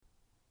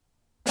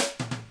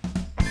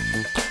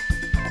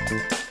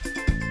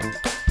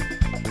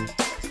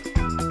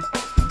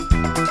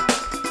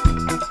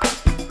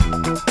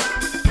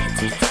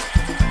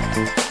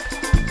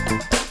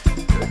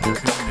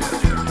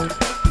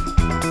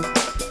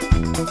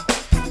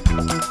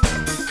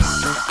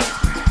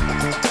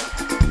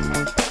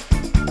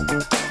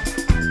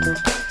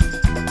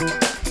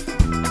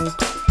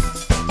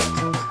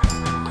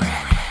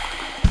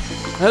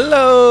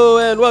Hello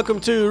and welcome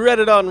to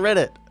Reddit on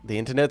Reddit, the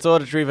internet's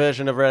auditory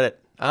version of Reddit.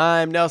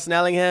 I'm Nelson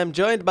Allingham,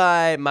 joined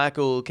by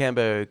Michael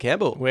Cambo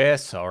Campbell. We're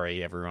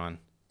sorry, everyone.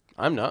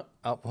 I'm not.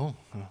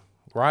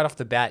 Right off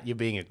the bat, you're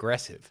being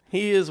aggressive.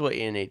 Here's what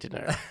you need to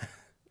know,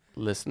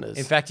 listeners.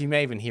 In fact, you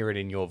may even hear it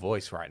in your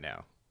voice right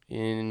now.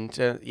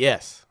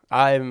 Yes,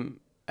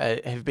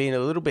 have been a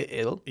little bit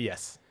ill,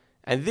 Yes.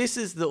 and this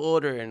is the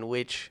order in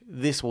which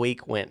this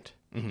week went.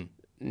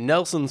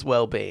 Nelson's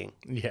well-being,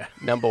 Yeah.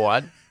 number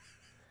 1.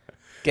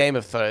 Game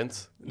of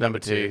Thrones, number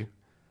 2.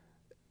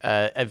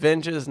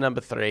 Avengers,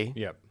 number 3.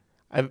 Yep.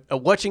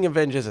 Watching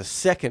Avengers a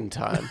second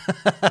time,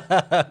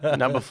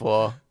 number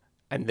 4.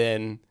 And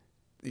then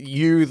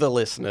you, the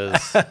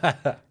listeners,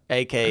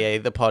 aka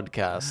the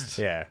podcast,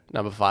 Yeah.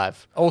 number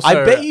 5. Also,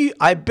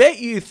 I bet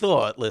you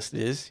thought,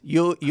 listeners,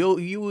 you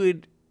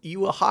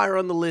were higher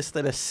on the list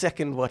than a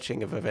second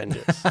watching of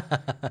Avengers,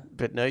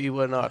 but no, you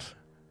were not.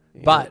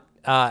 But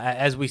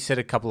as we said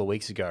a couple of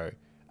weeks ago,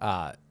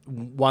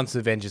 once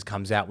Avengers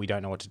comes out, we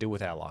don't know what to do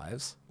with our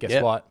lives. Guess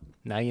Yep. what?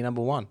 Now you're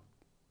number 1.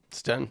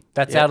 It's done.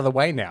 That's Yep. out of the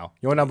way now.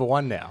 You're number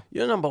 1 now.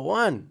 You're number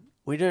 1.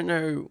 We don't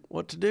know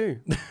what to do.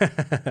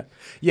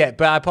 Yeah,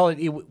 but I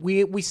apologize.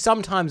 We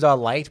sometimes are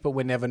late, but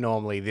we're never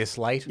normally this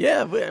late.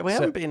 Yeah, we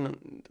haven't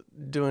been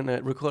doing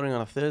a recording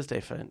on a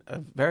Thursday for a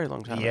very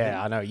long time.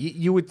 Yeah, I know.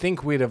 You would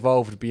think we'd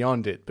evolved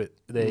beyond it, but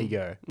there you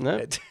go. No.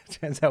 It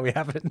turns out we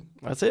haven't.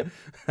 That's it.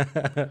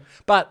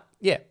 But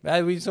yeah,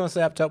 we just want to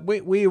say up top,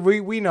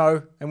 we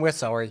know, and we're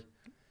sorry.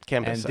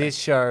 Campus. And this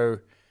show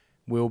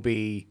will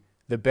be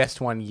the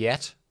best one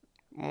yet.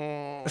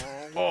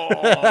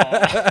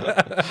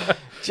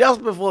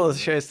 Just before the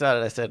show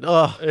started, I said,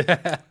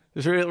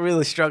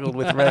 really struggled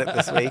with Reddit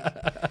this week.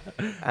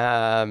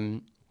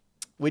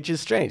 Which is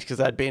strange because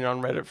I'd been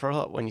on Reddit for a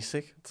lot. When you're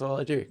sick, that's all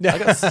I do. I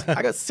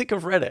got sick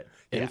of Reddit,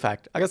 in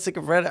fact. I got sick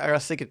of Reddit. I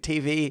got sick of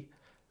TV.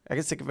 I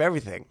got sick of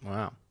everything.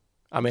 Wow.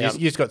 I mean, You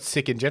just got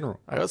sick in general.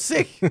 I got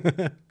sick.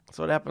 That's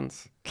what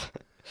happens.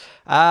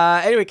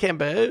 Anyway,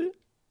 Cambo,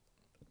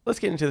 let's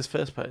get into this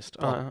first post.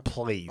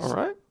 Please. All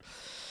right.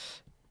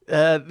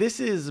 This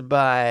is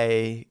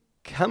by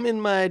Come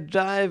in My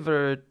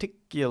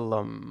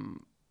Diverticulum.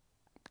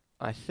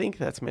 I think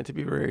that's meant to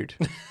be rude.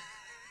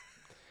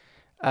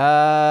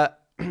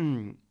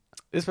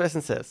 This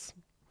person says,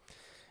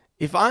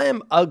 if I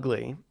am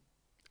ugly,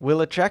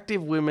 will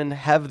attractive women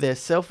have their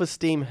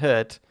self-esteem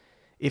hurt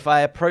if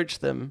I approach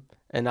them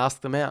and ask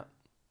them out?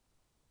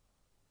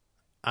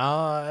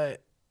 I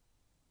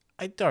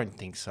don't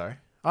think so.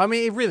 I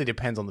mean, it really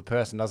depends on the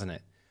person, doesn't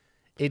it?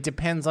 It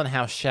depends on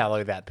how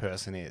shallow that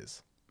person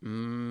is.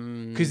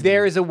 Because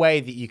there is a way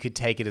that you could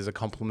take it as a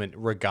compliment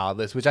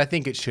regardless, which I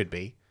think it should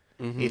be.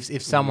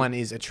 If someone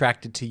is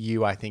attracted to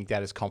you, I think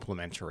that is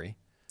complimentary.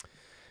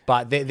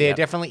 But there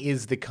definitely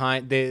is the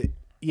kind... there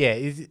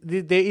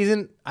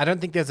isn't... I don't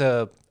think there's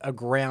a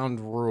ground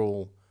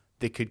rule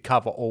that could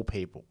cover all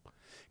people.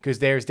 Because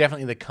there's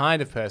definitely the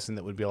kind of person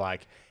that would be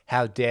like,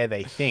 how dare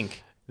they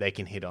think they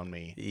can hit on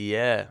me?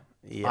 Yeah.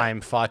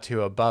 I'm far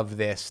too above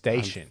their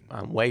station.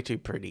 I'm way too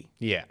pretty.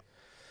 Yeah.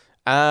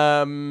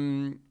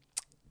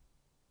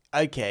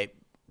 Okay,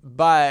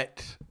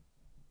 but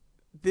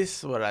this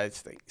is what I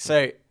think.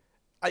 So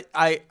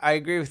I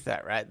agree with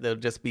that, right? There'll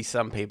just be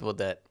some people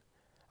that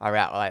are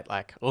outright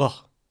like,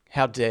 oh,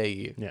 how dare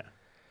you? Yeah.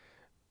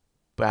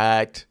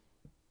 But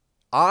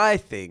I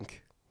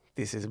think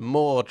this is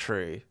more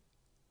true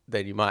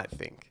than you might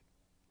think.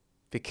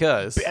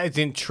 Because... Is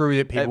it true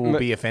that people will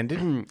be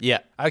offended? yeah.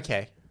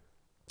 Okay.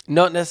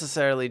 Not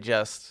necessarily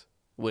just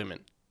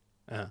women,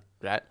 Uh,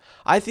 right?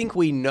 I think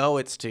we know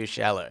it's too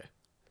shallow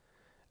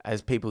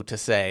as people to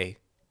say,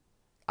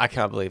 I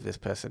can't believe this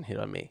person hit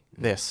on me.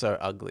 They're so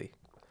ugly,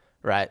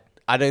 right?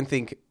 I don't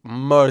think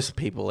most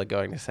people are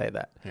going to say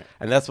that. Yeah.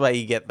 And that's why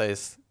you get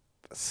those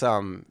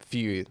some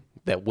few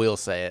that will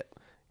say it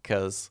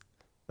because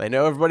they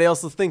know everybody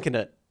else is thinking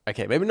it.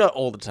 Okay, maybe not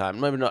all the time,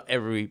 maybe not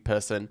every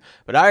person,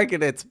 but I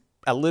reckon it's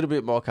a little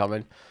bit more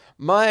common.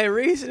 My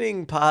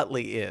reasoning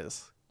partly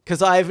is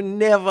because I've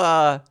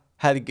never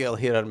had a girl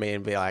hit on me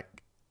and be like,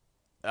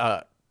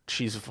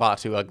 she's far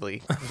too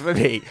ugly for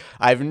me.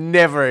 I've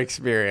never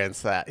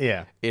experienced that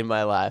in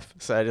my life.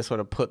 So I just want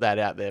to put that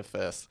out there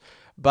first.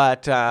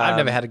 But I've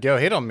never had a girl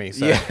hit on me.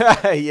 So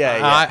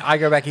yeah. I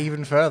go back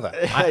even further.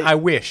 I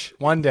wish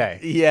one day.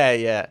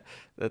 Yeah.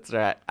 That's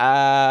right.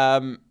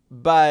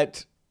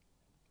 But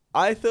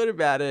I thought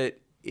about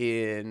it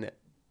in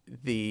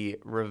the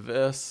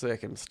reverse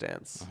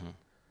circumstance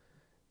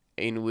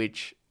in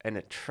which an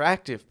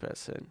attractive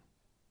person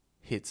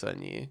hits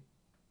on you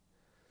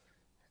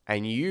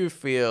and you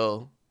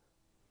feel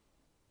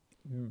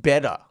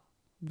better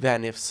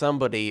than if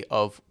somebody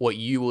of what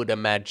you would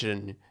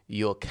imagine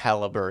your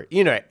caliber,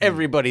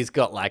 everybody's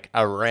got like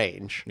a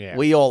range. Yeah.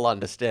 We all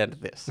understand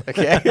this,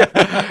 okay?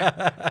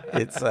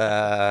 It's,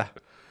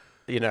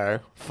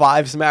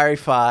 fives marry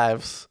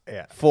fives,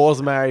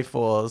 fours marry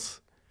fours,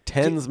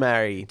 tens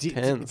marry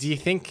tens. Do you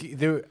think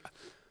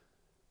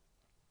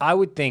I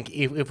would think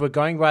if we're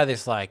going by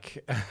this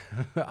like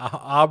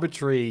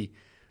arbitrary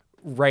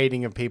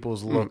rating of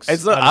people's looks.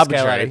 It's not on a scale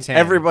out arbitrary. of 10.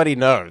 Everybody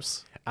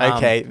knows.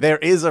 Okay, there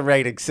is a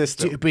rating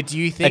system. But do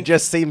you It think?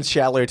 just seems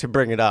shallow to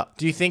bring it up.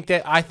 Do you think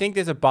that? I think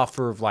there's a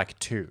buffer of like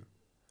 2.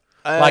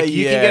 Like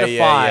you can get a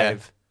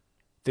 5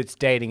 that's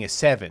dating a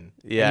 7.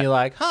 Yeah. And you're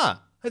like,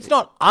 it's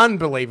not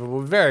unbelievable.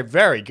 Very,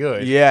 very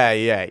good. Yeah,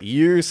 yeah.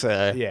 You,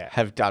 sir, Yeah.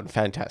 have done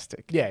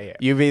fantastic. Yeah, yeah.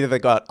 You've either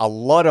got a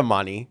lot of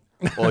money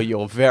or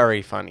you're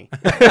very funny.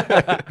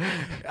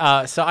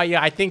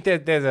 I think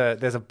that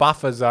there's a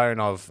buffer zone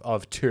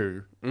of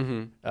 2.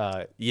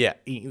 Yeah.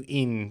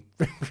 In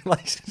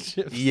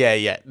relationships.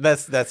 Yeah.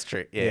 That's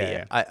true.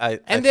 Yeah. I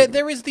And think-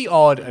 there is the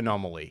odd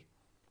anomaly.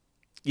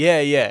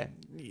 yeah.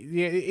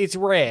 It's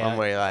rare. One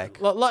where you're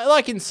like,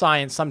 Like in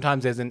science,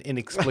 sometimes there's an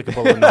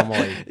inexplicable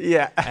anomaly.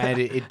 yeah. And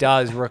it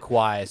does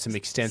require some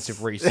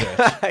extensive research.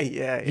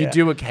 yeah. You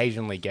do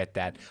occasionally get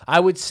that. I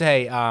would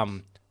say,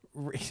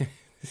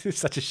 this is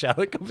such a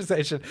shallow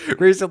conversation.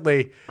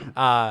 Recently,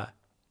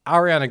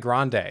 Ariana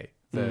Grande,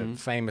 the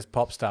famous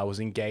pop star, was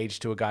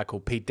engaged to a guy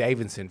called Pete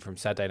Davidson from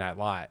Saturday Night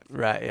Live.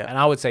 Right, yeah. And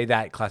I would say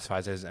that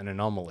classifies as an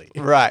anomaly.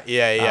 Right,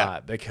 yeah.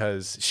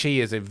 Because she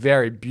is a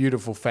very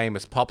beautiful,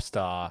 famous pop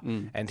star,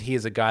 and he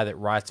is a guy that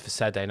writes for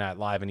Saturday Night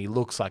Live, and he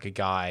looks like a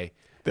guy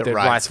that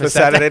writes for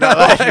Saturday Night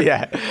Live.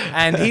 Yeah.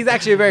 And he's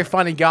actually a very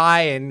funny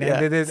guy. And See,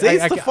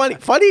 it's the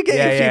funny gets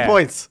you a few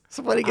points.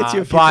 So funny gets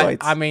you a few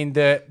points. I mean,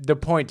 the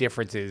point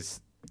difference is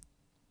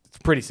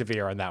pretty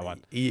severe on that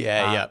one.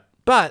 Yeah.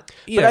 But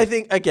I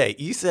think, okay,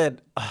 you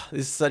said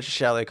this is such a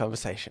shallow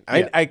conversation.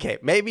 I mean, okay,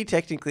 maybe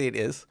technically it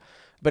is,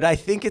 but I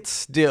think it's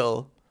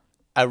still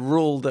a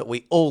rule that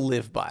we all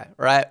live by,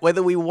 right?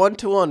 Whether we want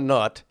to or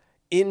not,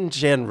 in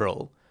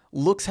general,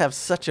 looks have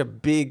such a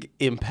big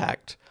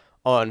impact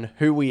on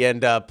who we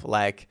end up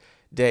like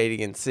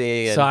dating and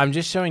seeing. So I'm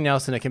just showing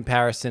Nelson a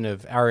comparison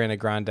of Ariana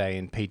Grande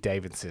and Pete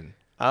Davidson.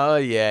 Oh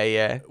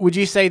yeah. Would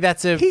you say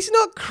that's a? He's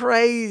not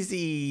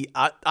crazy.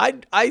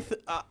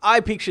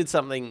 I pictured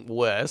something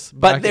worse,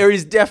 but there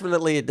is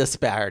definitely a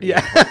disparity.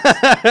 Yeah.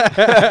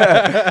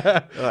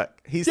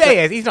 He's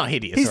he's not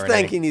hideous. He's or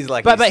thinking he's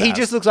like, but he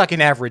just looks like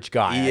an average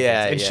guy. I Yeah,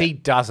 guess, and yeah. she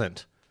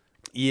doesn't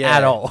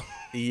at all.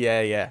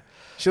 Yeah.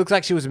 She looks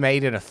like she was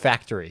made in a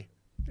factory.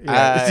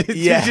 Yeah.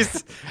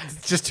 It's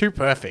just too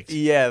perfect.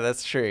 Yeah,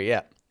 that's true.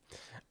 Yeah.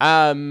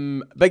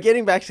 But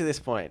getting back to this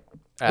point.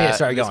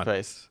 Sorry, go on.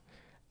 Piece,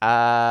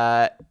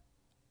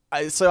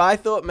 so I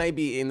thought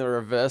maybe in the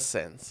reverse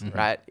sense,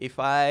 right? If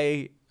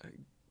I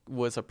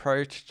was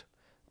approached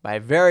by a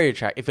very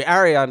attractive, if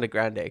Ariana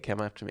Grande came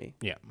up to me,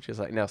 she was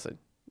like, Nelson,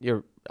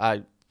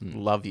 I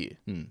love you.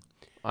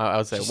 I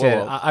would say, She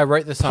said, I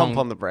wrote the song. pump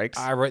on the brakes.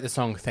 I wrote the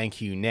song "Thank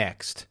You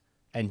Next,"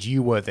 and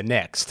you were the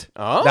next.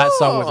 Oh. That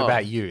song was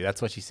about you.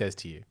 That's what she says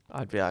to you.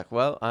 I'd be like,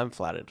 well, I'm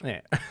flattered.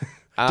 Yeah.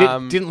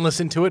 Didn't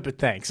listen to it, but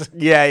thanks.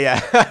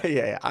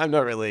 Yeah. I'm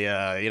not really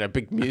a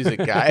big music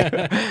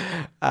guy.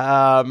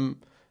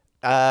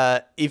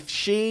 If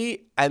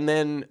she and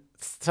then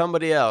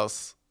somebody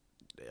else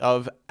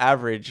of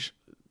average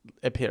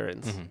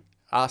appearance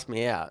asked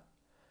me out,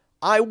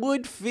 I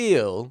would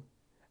feel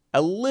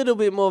a little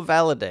bit more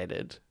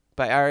validated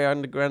by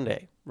Ariana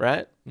Grande,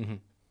 right?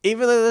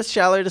 Even though that's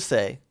shallow to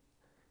say,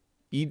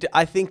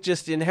 I think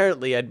just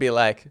inherently I'd be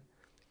like,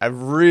 a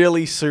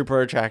really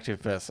super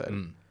attractive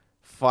person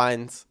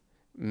finds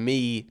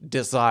me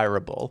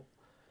desirable,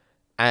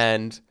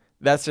 and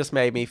that's just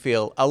made me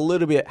feel a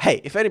little bit,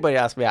 hey, if anybody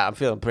asks me out, I'm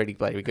feeling pretty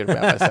bloody good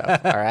about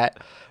myself, all right?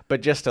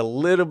 But just a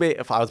little bit,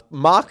 if I was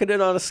marking it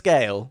on a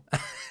scale,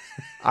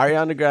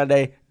 Ariana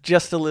Grande,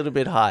 just a little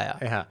bit higher.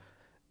 Yeah.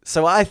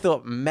 So I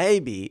thought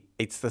maybe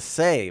it's the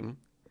same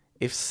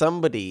if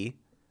somebody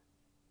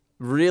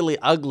really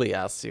ugly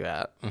asks you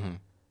out,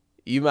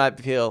 you might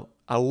feel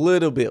a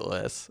little bit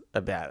less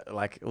about it,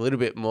 like a little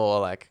bit more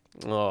like,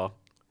 oh,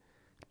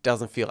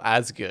 doesn't feel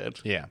as good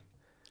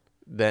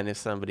than if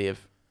somebody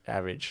of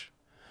average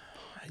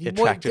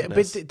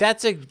attractiveness. But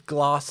that's a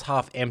glass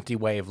half empty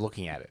way of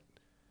looking at it.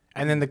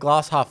 And then the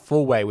glass half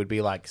full way would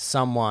be like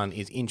someone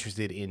is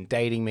interested in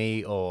dating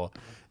me, or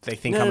they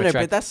think I'm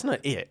attractive. But that's not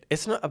it.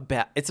 It's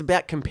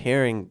about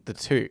comparing the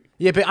two.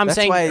 Yeah, but I'm That's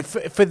saying why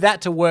for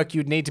that to work,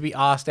 you'd need to be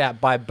asked out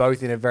by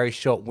both in a very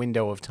short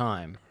window of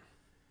time.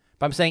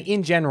 But I'm saying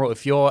in general,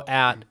 if you're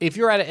at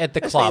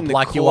the club, in the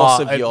like you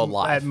course are of your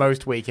life. at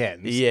most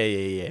weekends,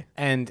 Yeah.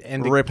 and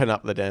Ripping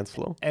up the dance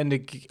floor. and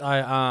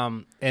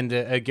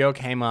a girl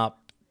came up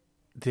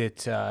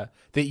that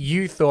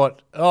you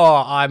thought,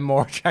 oh, I'm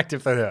more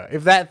attractive than her.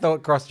 If that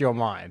thought crossed your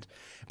mind.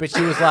 But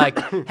she was like,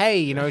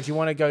 hey, do you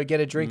want to go get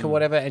a drink or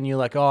whatever? And you're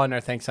like, oh, no,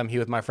 thanks, I'm here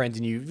with my friends.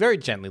 And you very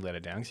gently let her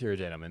down because you're a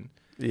gentleman.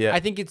 Yeah. I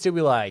think you'd still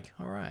be like,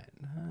 all right,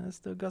 I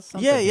still got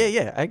something.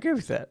 Yeah. I agree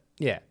with that.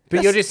 Yeah.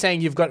 But you're just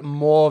saying you've got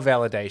more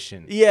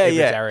validation. Yeah. if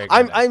it's Ariana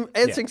I'm Grande.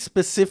 answering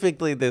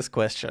specifically this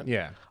question.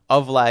 Yeah.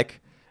 Of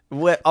like,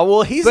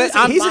 his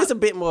is a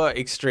bit more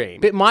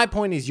extreme. But my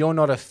point is, you're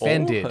not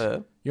offended.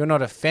 her. You're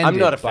not offended, I'm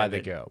not by the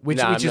offended. girl, which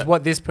No, is I'm not.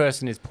 what this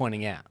person is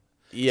pointing out.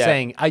 Yeah.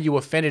 saying, "Are you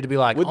offended?" to be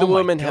like, Would "Oh the my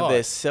woman have God."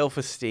 their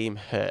self-esteem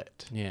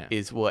hurt? Yeah.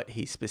 Is what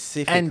he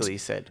specifically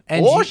said.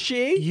 And Or you,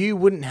 she. you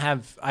wouldn't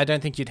have. I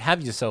don't think you'd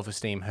have your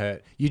self-esteem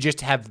hurt. You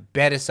just have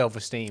better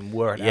self-esteem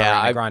were it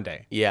Ariana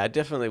Grande. Yeah, I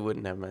definitely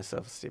wouldn't have my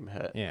self-esteem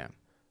hurt. Yeah,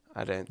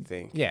 I don't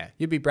think. yeah.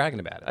 You'd be bragging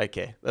about it.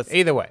 Okay. That's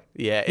Either way,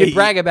 Yeah. you'd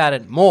brag about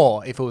it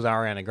more if it was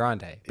Ariana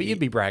Grande, but you'd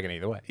be bragging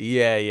either way.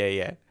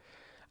 Yeah.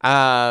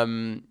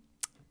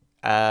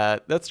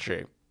 That's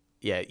true.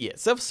 Yeah.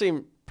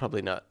 Self-esteem,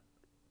 probably not.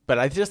 But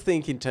I just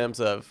think in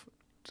terms of,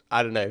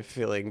 I don't know,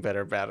 feeling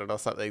better about it or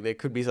something, there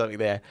could be something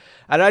there.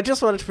 And I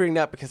just wanted to bring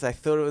that up because I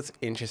thought it was an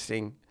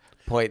interesting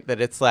point that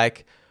it's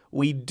like,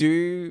 we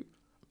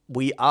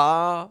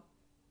are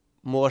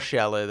more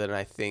shallow than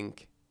I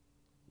think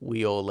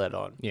we all let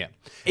on. Yeah.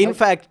 In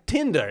fact,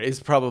 Tinder is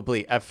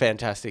probably a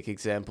fantastic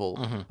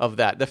example of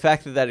that. The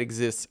fact that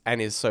exists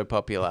and is so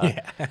popular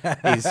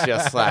is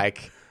just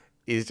like,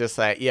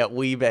 yeah,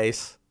 we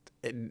base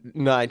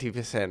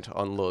 90%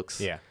 on looks.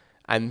 Yeah.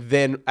 And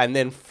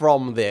then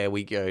from there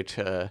we go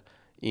to,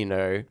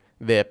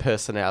 their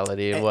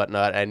personality and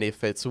whatnot. And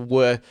if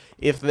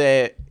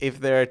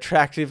their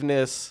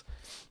attractiveness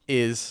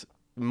is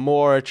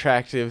more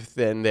attractive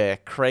than they're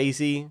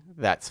crazy,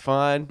 that's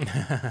fine.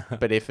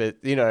 But if it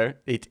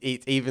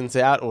evens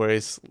out or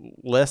is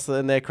less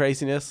than their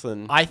craziness,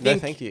 then no,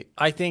 thank you.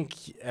 I think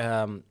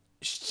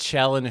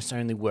shallowness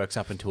only works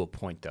up until a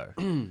point, though.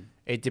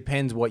 It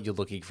depends what you're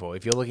looking for.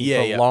 If you're looking for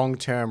a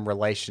long-term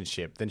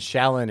relationship, then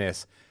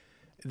shallowness,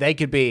 they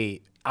could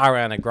be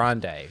Ariana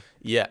Grande.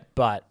 Yeah.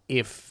 But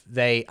if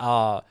they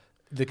are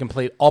the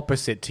complete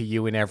opposite to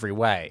you in every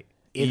way,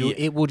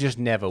 it will just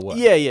never work.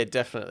 Yeah,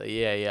 definitely.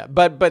 Yeah.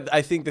 But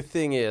I think the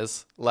thing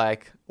is,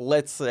 like,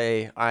 let's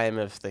say I am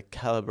of the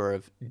caliber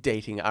of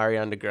dating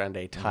Ariana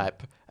Grande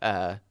type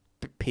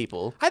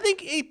people. I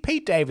think if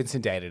Pete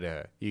Davidson dated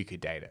her, you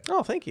could date her.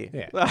 Oh, thank you.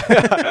 Yeah.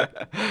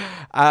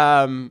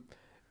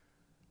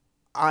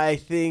 I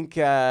think,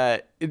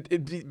 but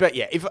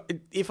yeah,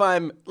 if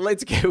I'm,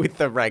 let's go with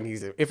the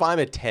rankings. If I'm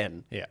a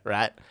 10,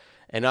 right,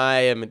 and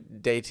I am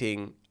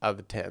dating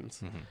other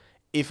 10s,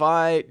 if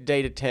I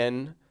date a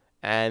 10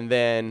 and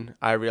then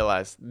I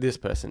realize this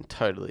person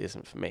totally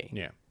isn't for me,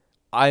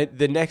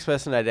 the next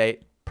person I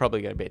date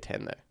probably going to be a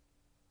 10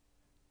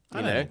 though.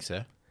 I don't think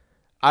so.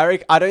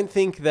 I don't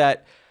think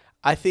that.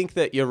 I think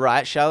that you're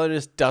right.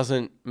 Shallowness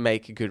doesn't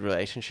make a good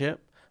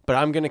relationship. But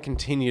I'm going to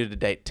continue to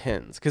date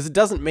 10s because it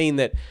doesn't mean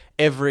that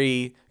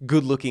every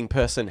good-looking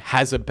person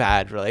has a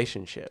bad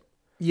relationship.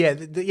 Yeah,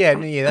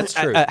 that's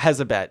true.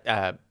 Has a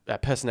bad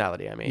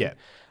personality, I mean. Yeah.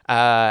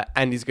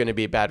 And is going to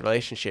be a bad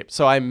relationship.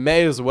 So I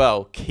may as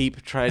well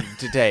keep trying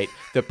to date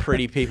the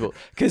pretty people.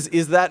 Because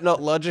is that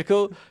not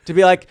logical? To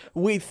be like,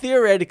 we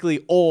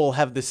theoretically all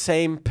have the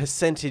same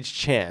percentage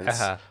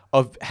chance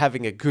of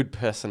having a good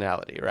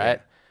personality, right?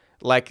 Yeah.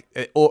 Like,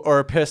 or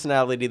a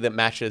personality that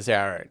matches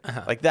our own.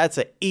 Like, that's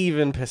an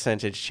even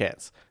percentage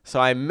chance. So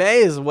I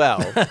may as well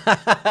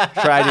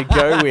try to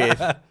go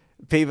with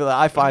people that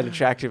I find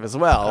attractive as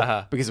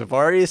well, because we've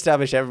already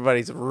established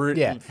everybody's root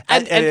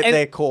and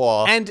their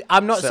core. And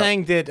I'm not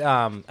saying that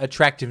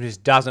attractiveness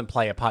doesn't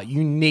play a part.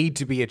 You need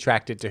to be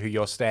attracted to who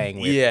you're staying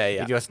with. Yeah.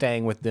 If you're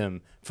staying with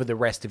them for the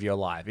rest of your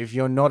life. If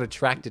you're not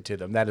attracted to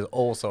them, that is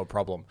also a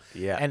problem.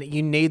 Yeah. And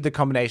you need the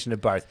combination of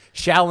both.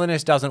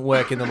 Shallowness doesn't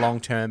work in the long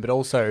term, but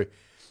also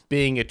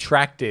being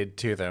attracted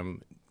to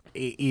them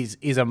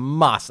is a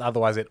must.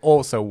 Otherwise, it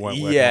also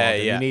won't work. Yeah.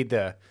 You need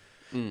the...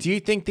 Do you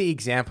think the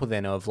example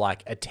then of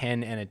like a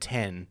 10 and a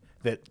 10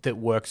 that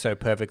works so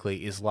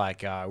perfectly is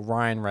like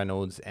Ryan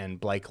Reynolds and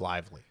Blake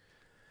Lively?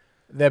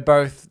 They're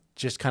both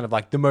just kind of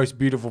like the most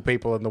beautiful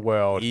people in the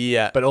world.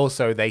 Yeah. But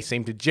also they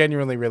seem to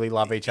genuinely really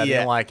love each other. Yeah.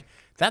 And like,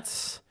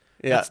 that's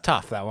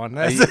tough, that one.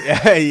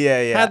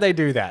 Yeah. How'd they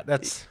do that?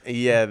 That's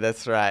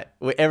right.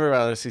 Well, everyone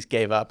else just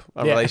gave up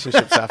on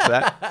relationships after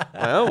that.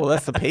 Well,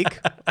 that's the peak.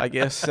 I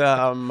guess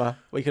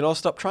we can all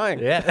stop trying.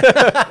 Yeah.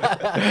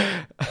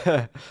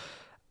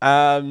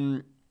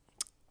 One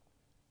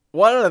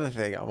other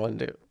thing I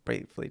wanted to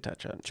briefly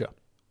touch on. Sure.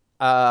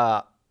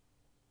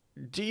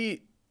 Do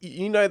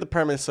you know the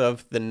premise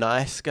of the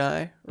nice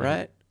guy,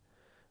 right?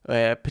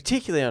 Where,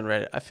 particularly on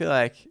Reddit, I feel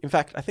like, in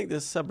fact, I think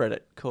there's a subreddit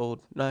called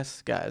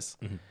Nice Guys.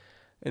 And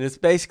it's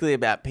basically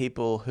about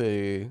people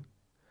who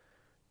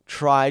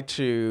try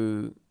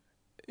to...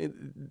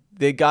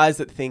 They're guys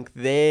that think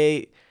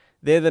they're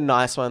the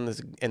nice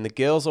ones, and the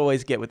girls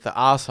always get with the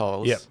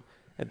assholes. Yep.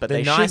 But The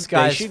they nice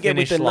guys should get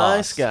with the finish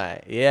nice last.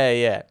 guy.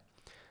 Yeah.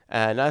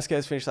 Nice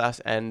guys finish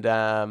last, and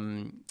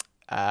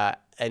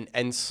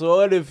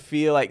sort of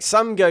feel like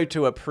some go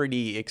to a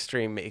pretty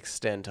extreme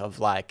extent of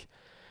like,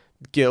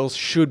 girls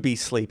should be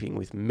sleeping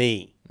with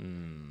me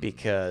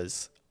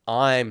because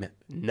I'm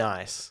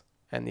nice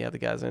and the other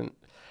guys aren't.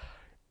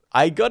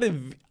 I got a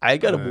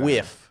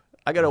whiff.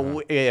 I got a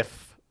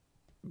whiff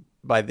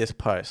by this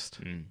post.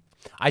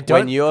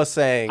 When you're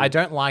saying, I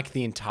don't like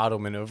the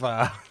entitlement of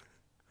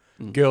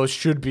girls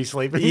should be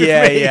sleeping with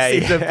Yeah. me.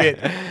 It's a bit...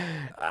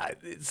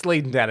 it's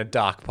leading down a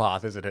dark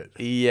path, isn't it?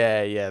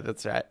 Yeah,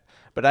 that's right.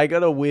 but I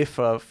got a whiff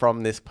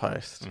from this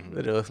post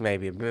that it was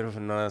maybe a bit of a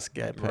nice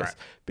gay post Right.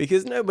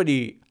 because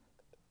nobody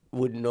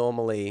would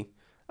normally.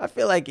 I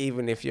feel like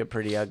even if you're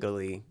pretty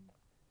ugly,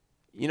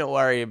 you're not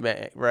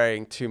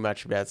worrying too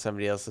much about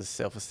somebody else's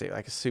self-esteem,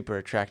 like a super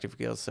attractive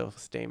girl's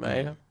self-esteem,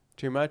 eh?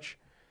 Too much.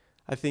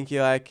 I think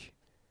you're like,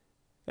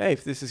 hey,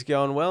 if this is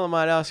going well, I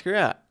might ask her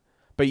out.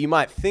 But you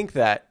might think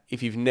that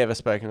if you've never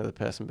spoken to the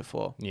person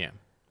before Yeah.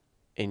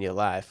 in your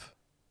life,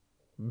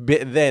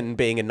 then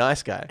being a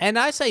nice guy. And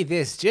I say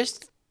this,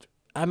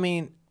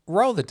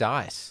 roll the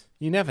dice.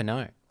 You never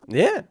know.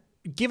 Yeah.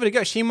 Give it a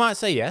go. She might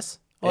say yes,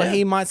 or Yeah.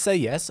 he might say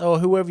yes, or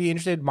whoever you're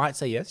interested in might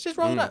say yes. Just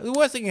roll it out. The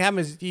worst thing that can happen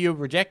is you're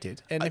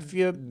rejected. And if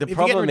you get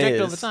problem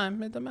rejected all the is-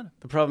 time, it doesn't matter.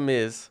 The problem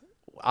is,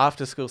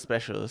 after school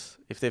specials,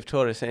 if they've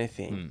taught us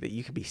anything, that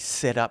you could be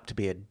set up to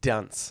be a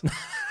dunce.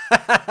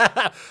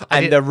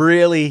 And the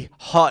really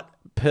hot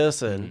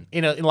person.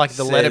 In like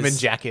the Says- Letterman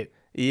jacket,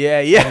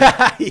 Yeah.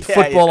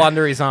 football yeah.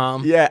 under his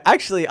arm. Yeah,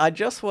 actually, I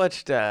just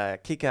watched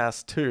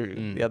Kick-Ass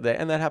 2 the other day,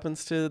 and that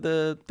happens to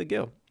the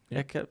girl. Yeah,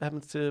 it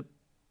happens to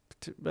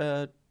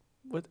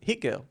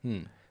Hit Girl.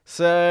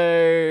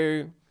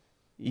 So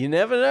you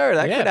never know.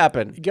 That Yeah. could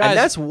happen. Guys, and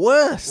that's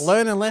worse.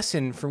 Learn a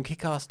lesson from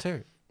Kick-Ass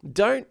 2.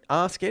 Don't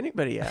ask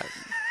anybody out.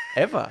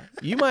 Ever.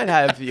 You might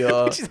have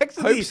your Which is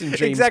actually hopes and the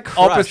dreams exact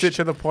crushed. opposite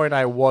to the point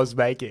I was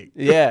making.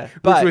 Yeah, Which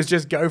but was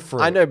just go for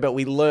it. I know, but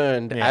we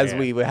learned Yeah, as yeah.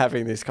 we were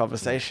having this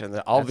conversation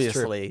that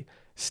obviously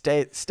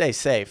stay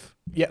safe.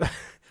 Yeah.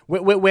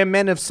 We're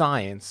men of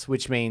science,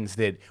 which means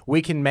that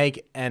we can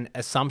make an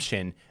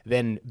assumption,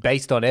 then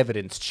based on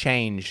evidence,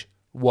 change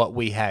what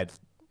we had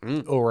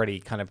already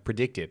kind of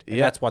predicted. And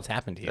Yeah. that's what's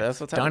happened here. That's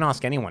what's Don't happened.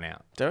 ask anyone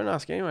out. Don't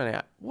ask anyone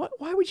out.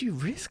 Why would you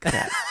risk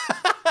that?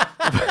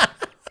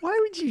 Why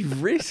would you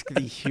risk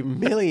the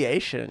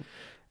humiliation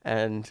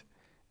and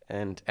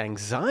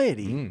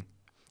anxiety?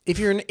 If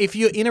you're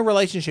in a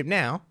relationship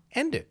now,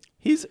 end it.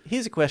 Here's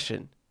a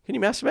question: can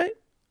you masturbate?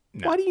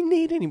 No. Why do you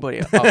need anybody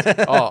else?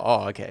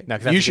 Oh, okay. No,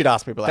 'cause You that's should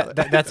ask people out.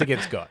 That's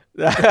against God.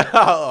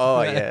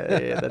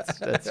 Yeah,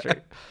 that's true.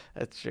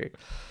 That's true.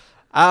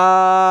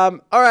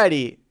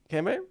 Alrighty, okay,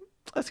 mate.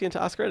 Let's get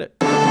into Ask Reddit.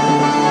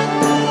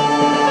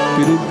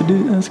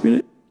 Ask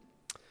Reddit.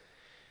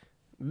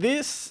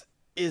 This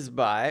is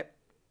by.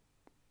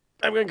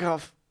 I'm gonna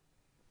cough.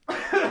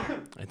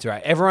 That's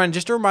right. Everyone,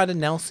 just a reminder,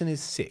 Nelson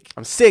is sick.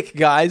 I'm sick,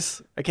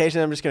 guys.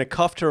 Occasionally, I'm just gonna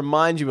cough to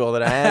remind you all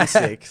that I am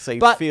sick, so you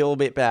But feel a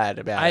bit bad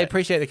about I it.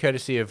 appreciate the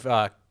courtesy of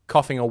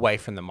coughing away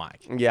from the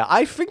mic. Yeah,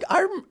 I think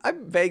I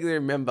vaguely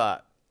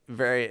remember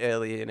very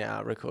early in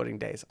our recording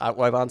days, I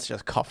once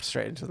just coughed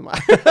straight into the mic.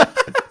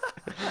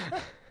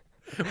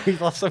 We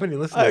lost so many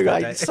listeners Oh, that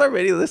God, day. so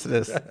many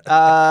listeners.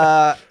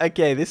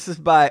 Okay, this is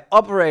by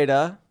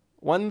Operator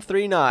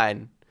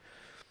 139.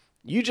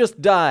 You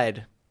just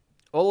died.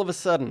 All of a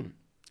sudden,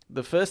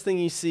 the first thing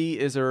you see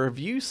is a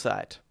review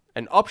site,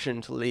 an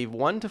option to leave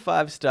 1 to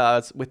 5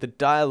 stars with a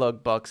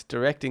dialog box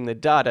directing the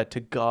data to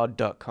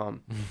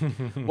god.com.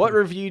 What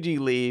review do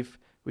you leave,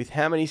 with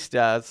how many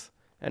stars,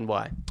 and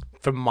why?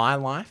 For my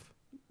life?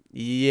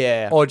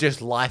 Yeah. Or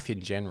just life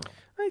in general?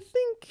 I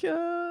think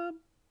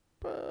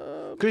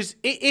Because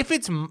if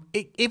it's my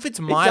it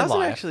doesn't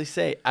life, actually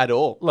say at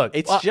all. Look,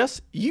 it's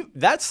just you.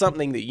 That's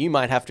something that you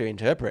might have to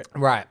interpret.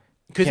 right?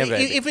 Because Yeah,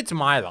 baby. if it's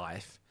my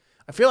life,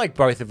 I feel like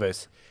both of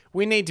us,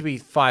 we need to be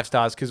 5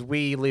 stars because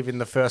we live in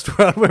the first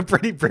world. We're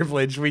pretty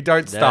privileged. We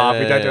don't starve.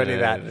 We don't do any of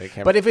that.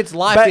 okay. But if it's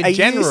life But in are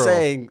general, you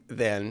saying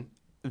then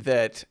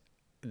that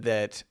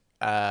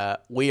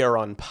we are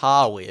on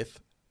par with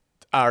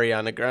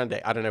Ariana Grande?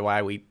 I don't know why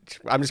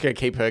I'm just going to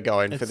keep her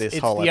going for this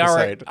whole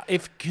episode.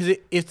 Because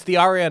it's the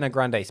Ariana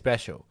Grande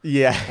special.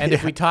 Yeah, And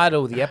if we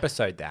title the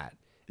episode that,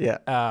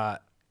 yeah,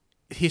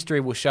 history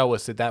will show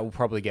us that will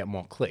probably get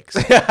more clicks.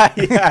 yeah,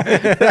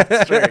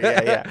 that's true.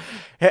 Yeah.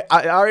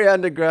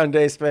 Ariana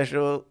Grande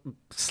special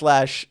 /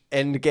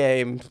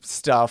 Endgame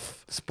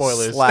stuff.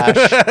 Spoilers.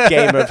 /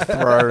 Game of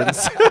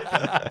Thrones.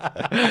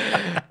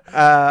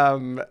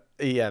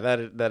 Yeah,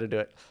 that'll do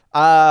it.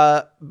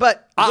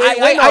 But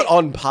we're not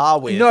on par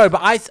with. No,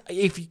 but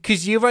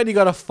because you've only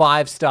got a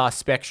 5-star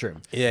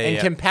spectrum, and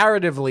yeah.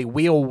 comparatively,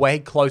 we are way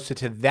closer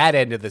to that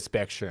end of the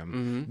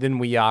spectrum than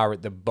we are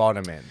at the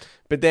bottom end.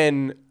 But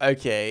then,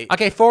 okay.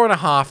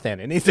 4.5 then.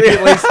 It needs to be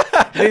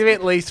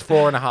at least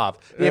 4.5.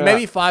 Yeah, Yeah.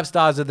 maybe 5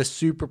 stars are the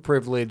super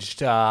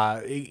privileged,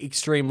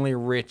 extremely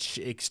rich,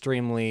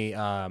 extremely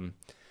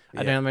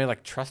I don't know, maybe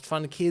like trust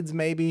fund kids,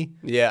 maybe.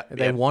 Yeah,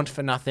 They yeah. want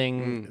for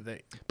nothing.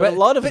 But a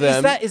lot of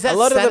them, is that a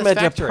lot of them are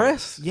satisfactory?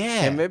 depressed. Yeah.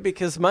 Emma,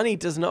 because money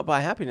does not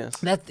buy happiness.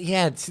 That's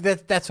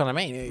what I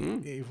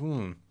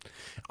mean.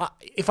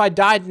 If I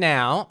died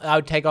now, I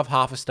would take off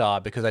 0.5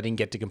 star because I didn't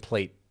get to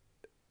complete.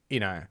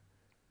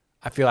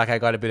 I feel like I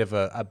got a bit of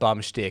a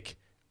bum shtick,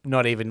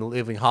 not even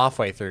living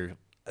halfway through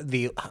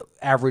the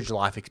average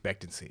life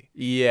expectancy.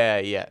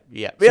 Yeah.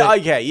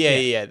 Okay,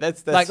 yeah.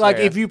 That's Like fair.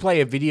 if you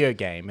play a video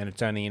game and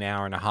it's only an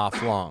hour and a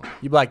half long,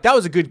 you'd be like, that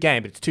was a good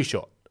game, but it's too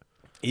short.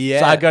 yeah,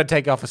 So I got to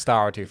take off 1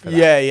 star or 2 for that.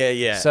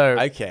 yeah. So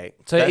okay,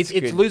 So That's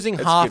it's good. losing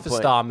That's a half good a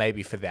point. star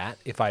maybe for that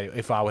if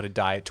I were to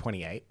die at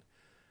 28.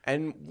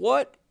 And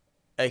what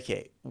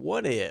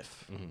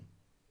if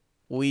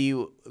we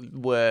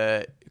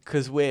were,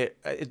 because we're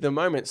at the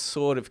moment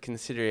sort of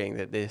considering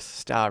that this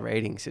star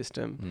rating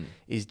system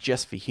is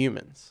just for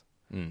humans.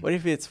 What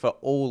if it's for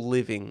all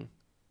living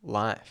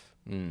life?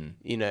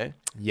 You know?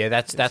 Yeah,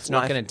 that's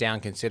knocking it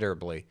down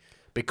considerably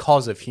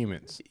because of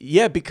humans.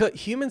 Yeah, because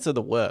humans are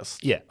the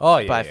worst. Yeah. Oh,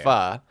 yeah. By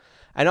far.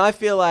 And I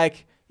feel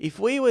like if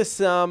we were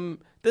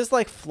there's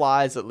like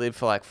flies that live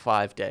for like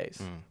 5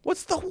 days.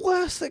 What's the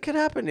worst that could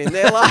happen in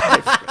their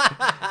life?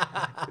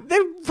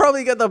 They've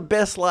probably got the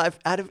best life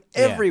out of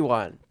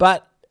everyone.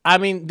 But, I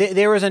mean,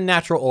 there is a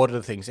natural order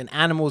to things, and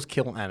animals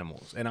kill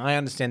animals. And I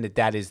understand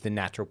that is the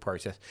natural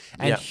process.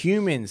 And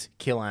humans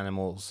kill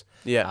animals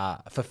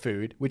for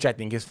food, which I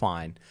think is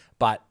fine.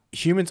 But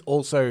humans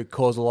also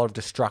cause a lot of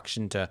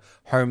destruction to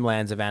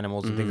homelands of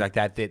animals and things like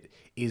that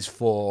is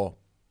for,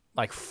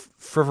 like,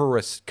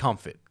 frivolous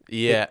comfort.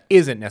 Yeah. It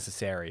isn't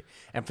necessary.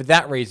 And for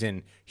that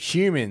reason,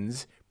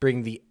 humans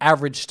bring the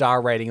average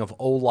star rating of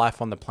all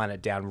life on the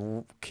planet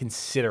down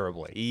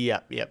considerably.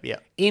 Yep.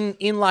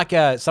 In like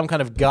some kind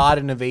of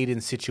Garden of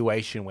Eden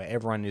situation where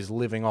everyone is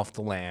living off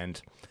the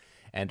land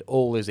and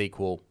all is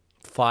equal,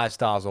 5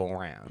 stars all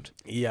around.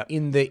 Yeah.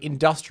 In the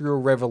Industrial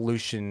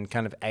Revolution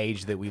kind of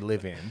age that we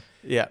live in,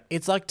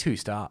 it's like 2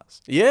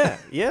 stars. Yeah,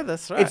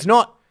 that's right. It's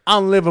not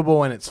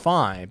unlivable and it's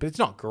fine, but it's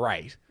not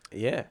great.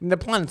 Yeah. And the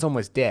planet's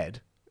almost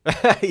dead.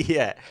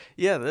 Yeah,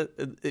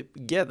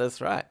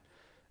 that's right.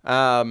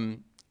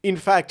 In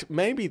fact,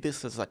 maybe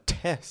this is a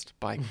test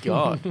by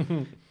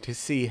God to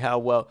see how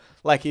well,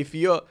 like if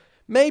you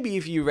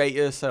rate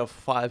yourself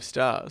 5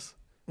 stars,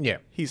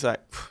 he's like,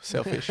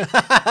 selfish.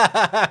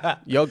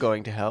 You're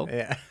going to hell.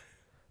 Yeah.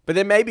 But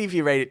then maybe if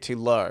you rate it too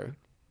low,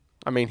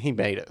 I mean, he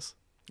made us.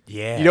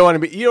 Yeah. You don't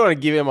want to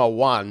give him a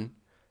 1.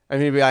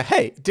 And he'd be like,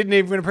 hey, didn't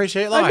even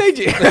appreciate life. I made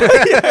you.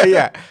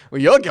 Yeah.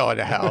 Well, you're going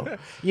to hell.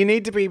 You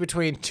need to be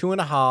between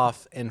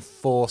 2.5 and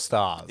 4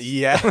 stars.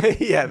 Yeah.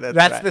 That's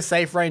right. the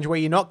safe range where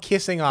you're not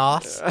kissing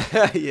ass.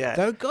 Yeah.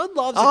 Though God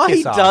loves a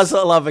kiss ass. He does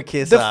love a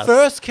kiss ass. The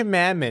first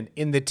commandment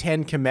in the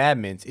 10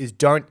 commandments is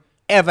don't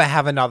ever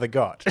have another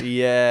god.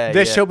 Yeah.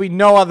 There shall be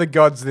no other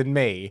gods than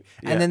me.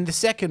 And then the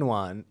second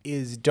one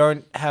is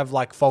don't have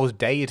like false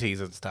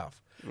deities and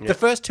stuff. Yeah. The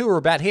first 2 are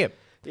about him.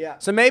 Yeah.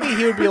 So maybe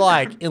he would be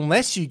like,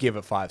 unless you give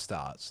it 5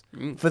 stars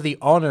for the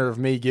honor of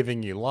me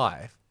giving you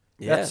life,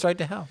 that's straight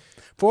to hell.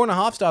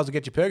 4.5 stars will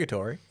get you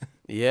purgatory.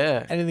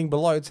 Yeah. Anything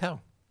below it's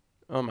hell.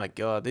 Oh my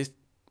God, this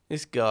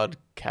God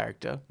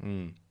character,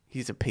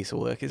 he's a piece of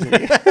work, isn't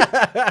he?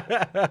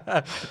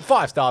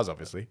 5 stars,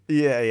 obviously.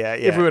 Yeah.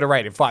 If we were to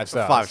rate it 5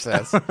 stars. 5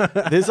 stars.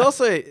 There's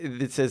also,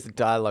 it says the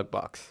dialogue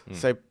box.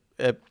 So,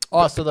 so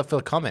for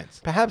the comments.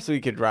 Perhaps we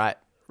could write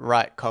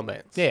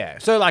comments. Yeah.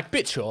 So like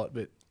bit short,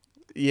 but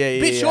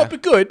bit short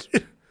but good.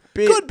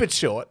 Good but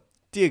short.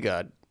 Dear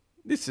God,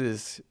 this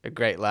is a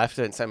great life.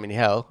 Don't send me to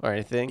hell or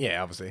anything.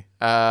 Yeah, obviously.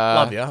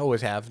 Love you.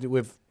 Always have.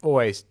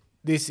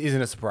 This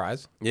isn't a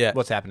surprise. Yeah.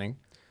 What's happening?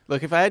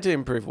 Look, if I had to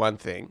improve one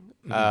thing,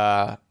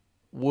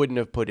 wouldn't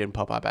have put in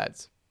pop-up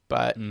ads.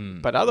 But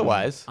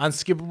otherwise...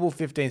 Unskippable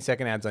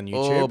 15-second ads on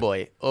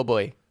YouTube. Oh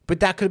boy.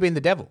 But that could have been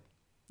the devil.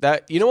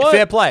 You know what?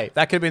 Fair play.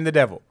 That could have been the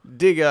devil.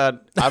 Dear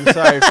God, I'm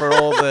sorry for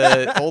all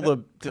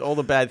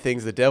the bad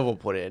things the devil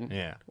put in.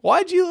 Yeah.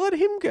 Why'd you let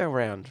him go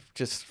around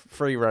just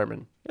free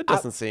roaming? It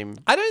doesn't seem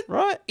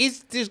right.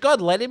 Does God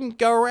let him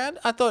go around?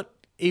 I thought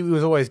he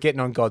was always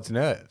getting on God's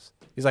nerves.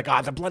 He's like,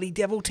 the bloody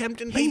devil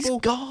tempting people.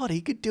 He's God.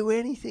 He could do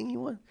anything he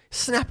wants.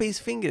 Snap his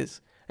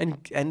fingers,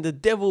 and the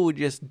devil would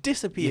just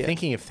disappear. You're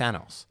thinking of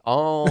Thanos.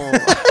 Oh.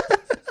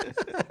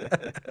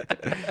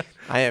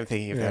 I am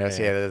thinking of Thanos.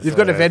 Yeah, you've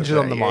got Avengers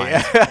on the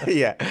mind.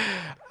 Yeah.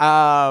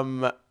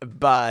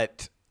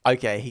 But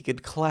okay, he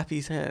could clap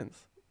his hands.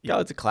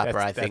 God's a clapper,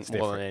 I think,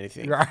 more than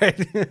anything.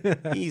 Right.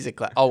 He's a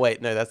clap. Oh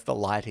wait, no, that's the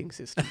lighting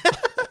system.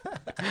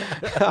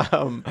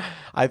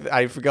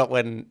 I forgot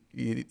when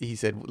he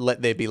said,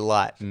 "Let there be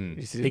light."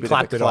 He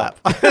clapped it up.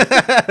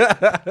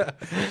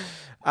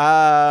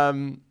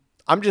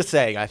 I'm just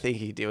saying, I think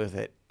he'd deal with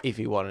it if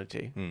he wanted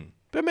to.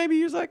 But maybe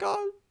he was like,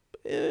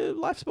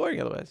 life's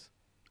boring otherwise.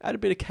 Add a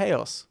bit of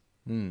chaos.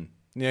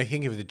 Yeah,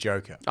 think of the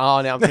Joker.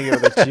 Oh, now I'm thinking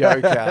of the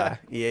Joker.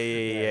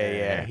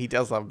 Yeah. He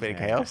does love a bit of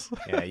chaos.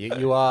 Yeah,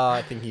 you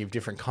are thinking of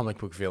different comic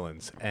book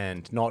villains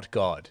and not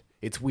God.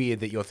 It's weird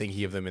that you're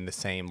thinking of them in the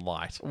same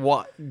light.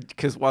 What?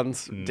 Because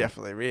one's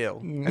definitely real,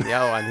 and the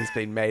other one has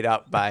been made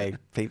up by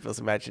people's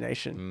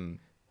imagination.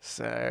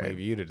 So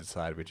maybe you to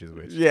decide which is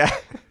which. Yeah.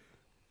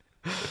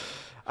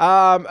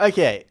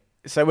 Okay,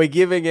 so we're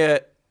giving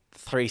it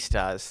 3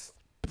 stars,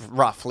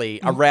 roughly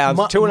around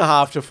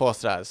 2.5 to 4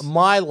 stars.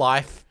 My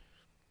life,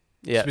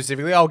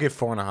 specifically, I'll give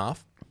 4.5.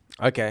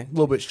 Okay, a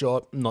little bit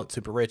short, not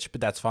super rich, but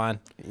that's fine.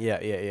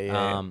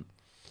 Yeah.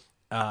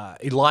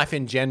 Life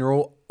in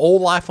general,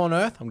 all life on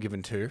Earth, I'm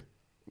giving 2.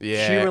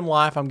 Yeah. Human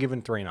life, I'm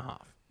giving 3.5.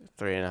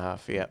 3.5.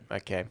 Yeah.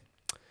 Okay.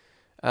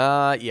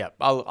 Yeah.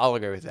 I'll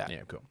agree with that.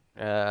 Yeah. Cool.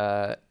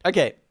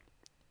 Okay.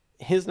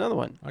 Here's another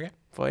one. Okay.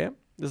 For you.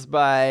 This is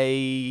by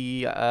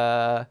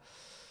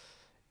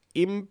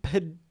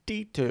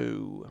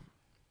 22.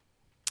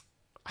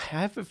 I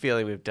have a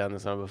feeling we've done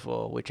this one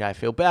before, which I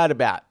feel bad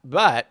about,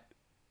 but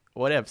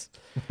whatevs.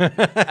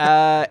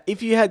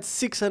 If you had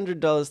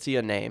 $600 to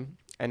your name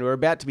and were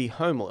about to be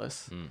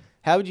homeless,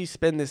 how would you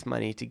spend this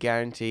money to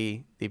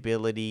guarantee the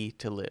ability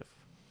to live?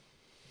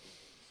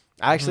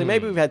 Actually,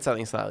 maybe we've had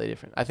something slightly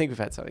different. I think we've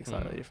had something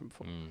slightly different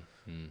before.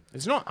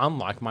 It's not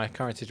unlike my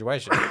current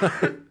situation.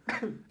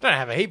 Don't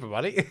have a heap of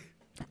money.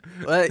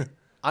 Well,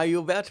 are you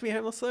about to be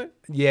homeless though?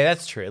 Yeah,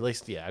 that's true. At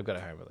least, yeah, I've got a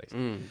home at least.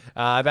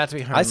 About to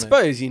be home. I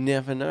suppose you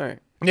never know.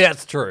 Yeah,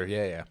 that's true.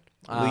 Yeah.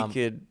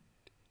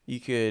 You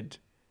could.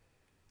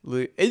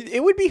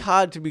 It would be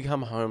hard to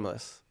become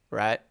homeless,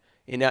 right?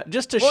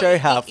 Just to show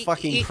how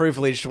fucking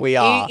privileged we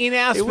are. In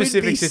our it would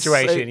specific be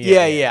situation,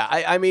 yeah.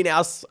 I mean,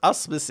 us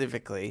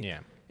specifically. Yeah.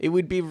 It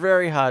would be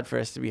very hard for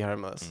us to be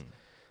homeless.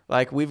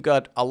 Like, we've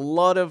got a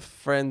lot of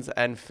friends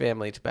and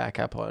family to back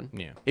up on.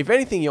 Yeah. If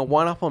anything, you're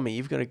one up on me.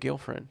 You've got a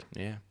girlfriend.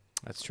 Yeah,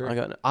 that's true.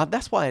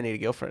 That's why I need a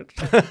girlfriend.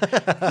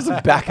 Just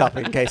a backup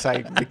in case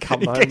I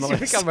become homeless. You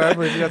become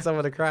homeless, you got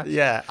someone to crash.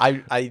 Yeah,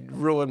 I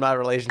ruined my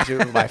relationship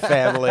with my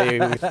family,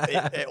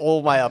 with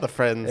all my other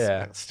friends.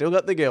 Yeah. Still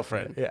got the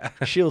girlfriend. Yeah.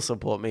 She'll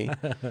support me.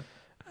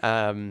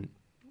 But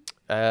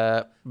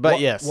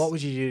yes. What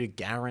would you do to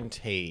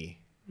guarantee?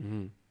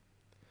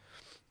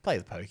 Play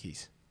the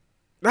pokies.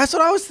 That's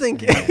what I was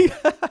thinking.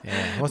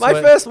 Yeah. My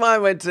first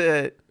mind went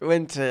to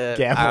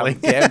Gambling.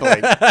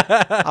 Gambling.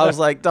 I was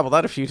like, double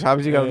that a few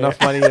times. You got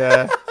enough money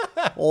to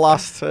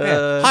last.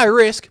 High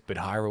risk, but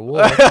high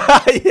reward.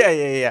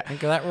 yeah.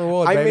 Think of that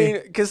reward, I baby.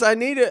 mean, because I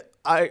need it.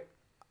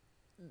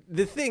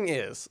 The thing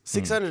is,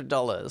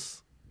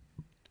 $600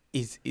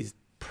 is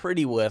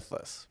pretty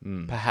worthless,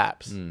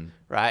 perhaps,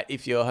 right?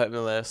 If you're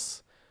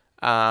homeless,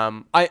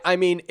 I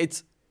mean,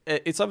 it's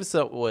obviously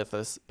not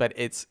worthless, but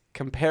it's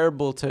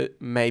comparable to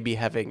maybe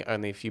having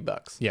only a few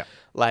bucks. Yeah.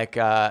 Like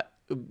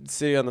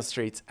sitting on the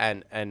streets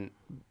and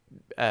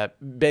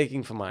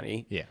begging for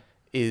money. Yeah.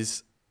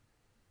 Is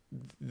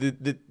the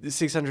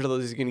 $600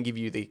 is going to give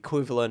you the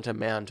equivalent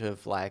amount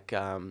of like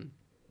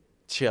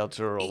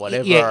shelter or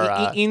whatever.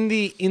 Yeah.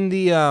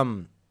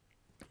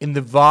 In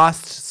the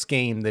vast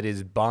scheme that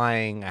is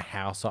buying a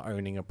house or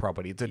owning a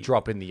property, it's a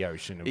drop in the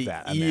ocean of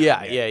that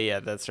amount.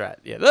 Yeah, that's right.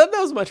 Yeah, that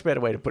was a much better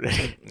way to put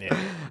it.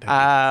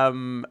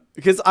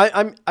 Because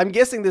I'm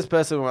guessing this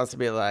person wants to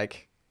be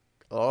like,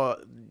 oh,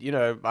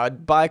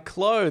 I'd buy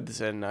clothes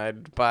and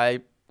I'd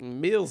buy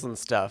meals and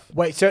stuff.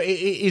 Wait, so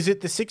is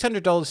it the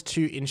 $600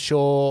 to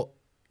ensure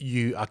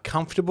you are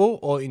comfortable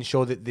or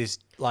ensure that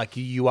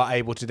you are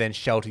able to then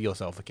shelter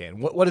yourself again?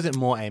 What is it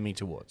more aiming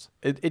towards?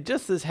 It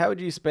just says, how would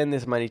you spend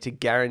this money to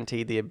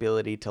guarantee the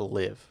ability to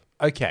live?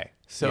 Okay.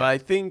 So I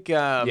think...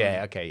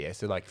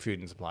 So like food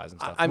and supplies and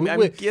stuff. I'm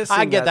guessing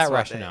I get that's that what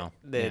rationale.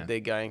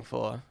 They're going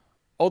for.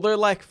 Although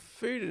like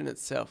food in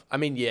itself, I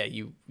mean, yeah,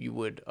 you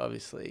would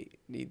obviously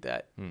need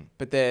that.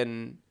 But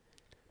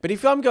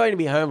if I'm going to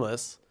be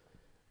homeless,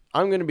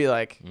 I'm going to be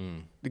like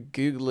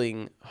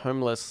Googling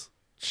homeless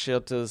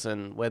shelters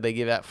and where they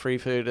give out free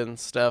food and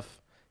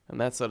stuff and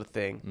that sort of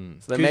thing.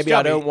 So then maybe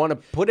I don't want to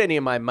put any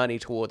of my money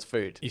towards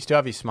food. You still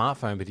have your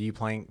smartphone, but are you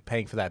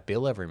paying for that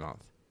bill every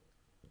month?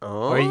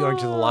 Or are you going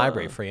to the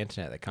library, free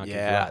internet that can't keep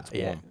you out? It's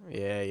warm.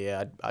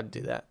 Yeah. I'd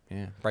do that.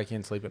 Yeah, break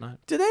in, sleep at night.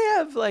 Do they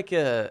have like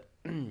a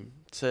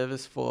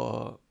service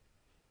for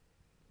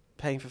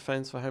paying for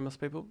phones for homeless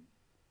people?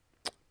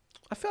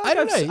 I feel like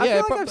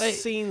I've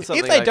seen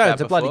something. If they like don't, that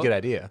it's a bloody before. good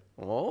idea.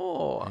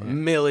 Oh, $1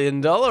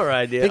 million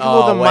idea. Think of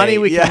all the money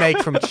we can make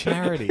from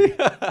charity.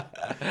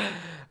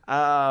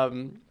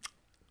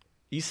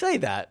 You say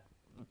that,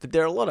 but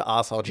there are a lot of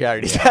arsehole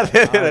charities out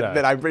there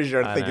that I'm pretty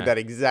sure are thinking know. that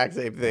exact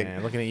same thing. Yeah,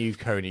 looking at you,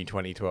 Coney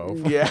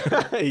 2012. Yeah.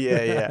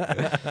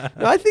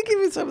 No, I think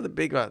even some of the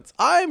big ones.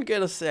 I'm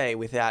going to say,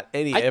 without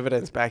any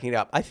evidence backing it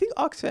up, I think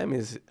Oxfam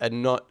is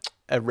not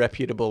a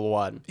reputable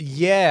one.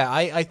 Yeah,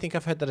 I think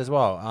I've heard that as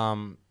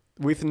well.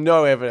 With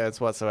no evidence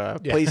whatsoever.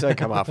 Please don't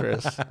come after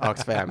us,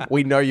 Oxfam.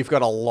 We know you've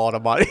got a lot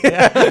of money.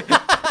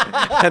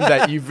 And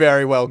that you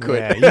very well could.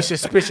 Yeah, you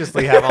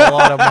suspiciously have a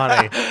lot of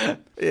money.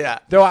 Yeah.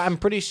 Though I'm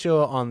pretty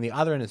sure on the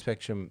other end of the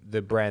spectrum,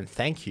 the brand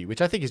Thank You,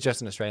 which I think is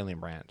just an Australian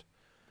brand.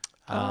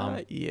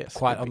 Yes.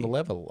 Quite on the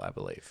level, I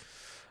believe.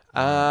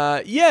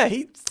 Yeah,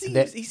 he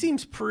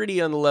seems pretty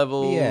on the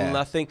level. Yeah.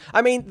 Nothing.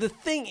 I mean, the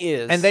thing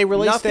is, and they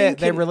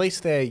release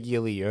their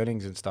yearly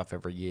earnings and stuff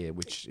every year,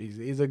 which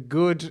is a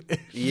good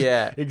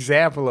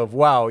example of,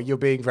 wow, you're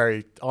being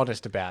very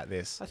honest about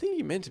this. I think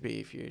you're meant to be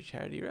if you're a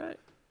charity, right?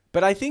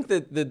 But I think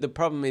that the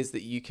problem is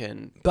that you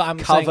can I'm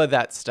cover saying,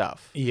 that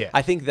stuff. Yeah.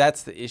 I think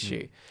that's the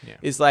issue. Yeah.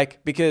 Is like,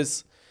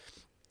 because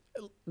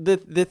the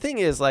thing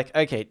is like,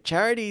 okay,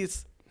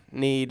 charities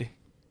need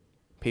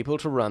people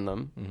to run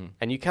them,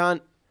 and you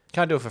can't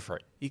do it for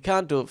free. You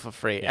can't do it for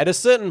free. Yeah. At a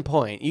certain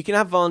point, you can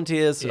have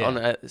volunteers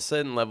on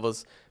certain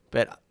levels,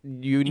 but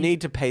you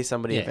need to pay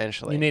somebody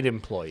eventually. You need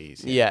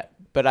employees. Yeah.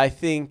 But I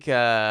think,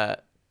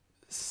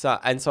 so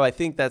I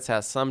think that's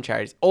how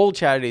all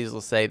charities will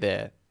say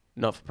they're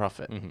not for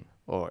profit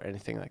or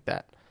anything like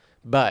that.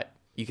 But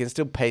you can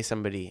still pay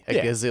somebody a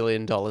Yeah.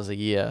 gazillion dollars a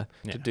year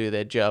Yeah. to do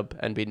their job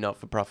and be not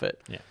for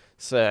profit. Yeah.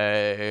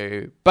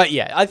 So, but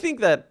yeah, I think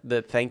that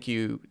the thank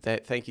you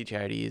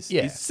charity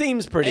Yeah. it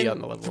seems pretty And on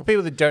the for level.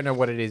 people that don't know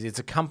what it is, it's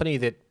a company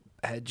that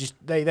just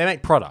they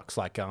make products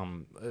like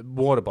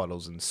water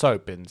bottles and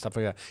soap and stuff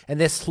like that, and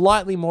they're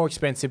slightly more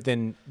expensive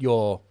than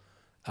your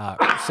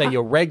say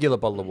your regular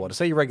bottle of water.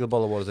 Say your regular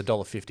bottle of water is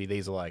 $1.50.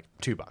 These are like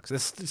 $2.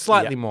 It's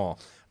slightly more,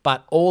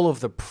 but all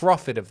of the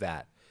profit of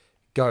that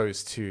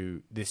goes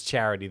to this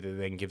charity that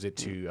then gives it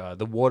to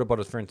the water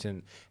bottles, for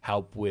instance,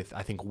 help with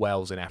I think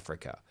wells in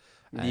Africa.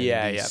 And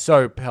Yeah, the yeah.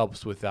 soap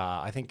helps with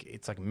I think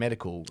it's like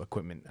medical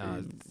equipment.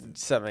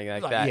 Something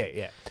like Like, that.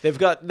 yeah.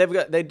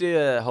 They do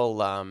a whole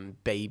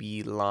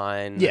baby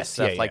line and Yes,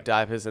 stuff yeah, like yeah.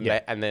 diapers and Yeah.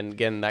 and then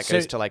again that So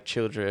goes to like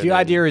children. The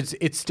idea is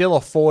it's still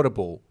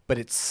affordable, but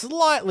it's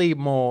slightly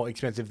more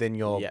expensive than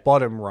your Yeah.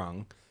 bottom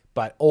rung.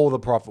 But all the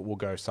profit will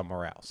go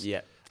somewhere else.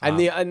 Yeah. And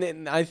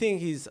then I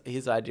think his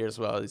idea as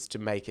well is to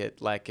make it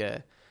like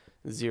a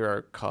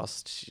zero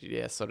cost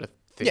sort of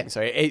thing. Yeah.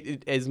 So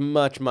as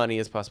much money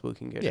as possible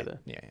can go Yeah, to the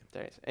yeah.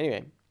 donors.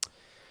 Anyway.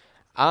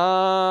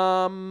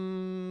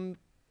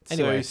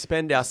 Anyway. So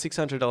spend our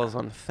 $600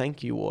 on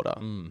thank you water.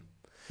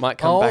 Might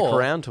come back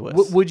around to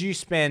us. Would you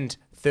spend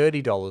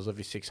 $30 of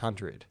your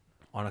 $600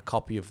 on a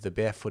copy of The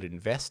Barefoot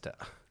Investor?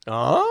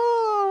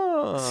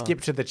 Oh.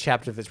 Skip to the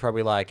chapter that's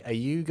probably like, "Are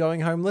you going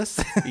homeless?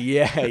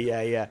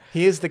 Yeah.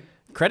 Here's the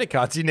credit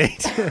cards you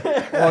need."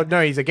 Or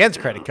no, he's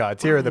against credit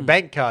cards. Here are the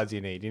bank cards you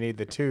need. You need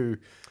the 2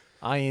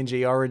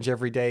 ING Orange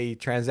everyday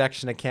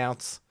transaction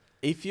accounts.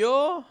 If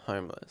you're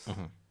homeless,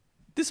 Mm-hmm.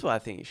 this is what I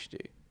think you should do.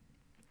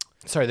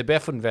 Sorry, the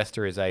Barefoot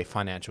Investor is a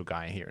financial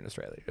guy here in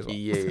Australia as well.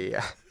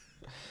 Yeah.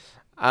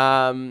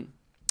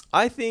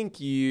 I think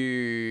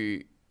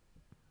you.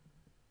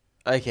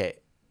 Okay.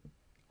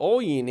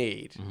 All you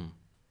need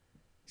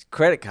is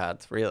credit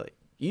cards, really.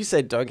 You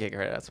said don't get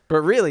credit cards,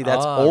 but really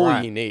that's all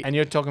right. you need. And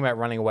you're talking about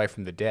running away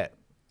from the debt.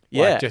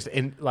 Yeah. Like just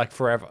in like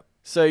forever.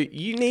 So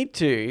you need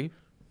to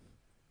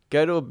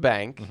go to a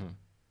bank.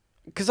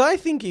 Because I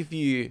think if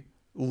you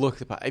look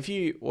the part, if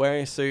you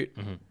wearing a suit,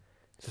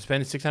 So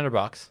spend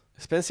 $600.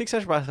 spend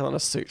 $600 on a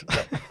suit.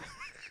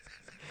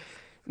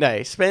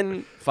 No,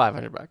 spend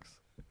 $500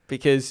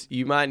 because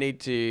you might need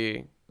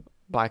to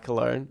buy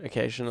cologne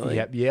occasionally.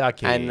 Yep. Yeah.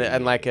 Okay.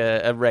 And like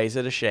a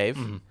razor to shave.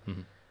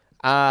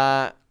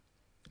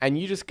 And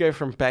you just go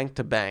from bank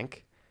to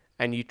bank,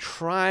 and you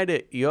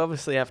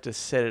obviously have to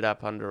set it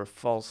up under a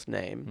false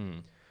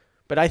name.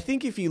 But I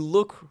think if you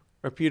look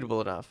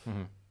reputable enough,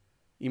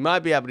 you might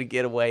be able to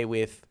get away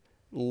with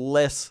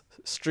less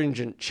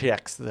stringent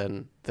checks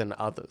than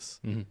others.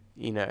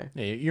 You know,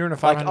 Yeah, you're in a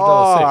like,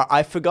 $500 suit.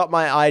 I forgot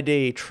my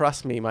ID.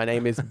 Trust me, my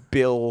name is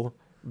Bill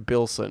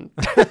Bilson.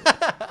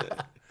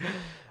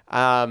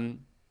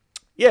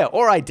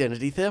 Or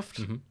identity theft.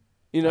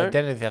 You know,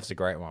 Identity theft's a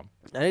great one.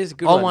 that is a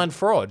good one. Online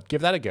fraud.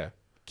 Give that a go.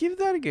 Give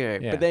that a go.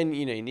 Yeah. But then,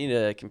 you need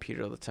a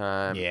computer all the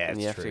time. Yeah,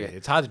 and you it's have true. to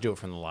It's hard to do it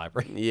from the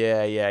library.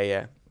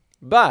 Yeah.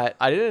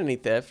 But identity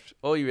theft,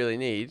 all you really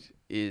need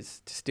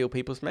is to steal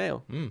people's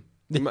mail.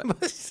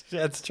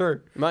 That's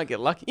true. You might get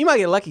lucky. You might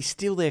get lucky,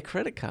 steal their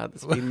credit card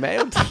that's been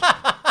mailed to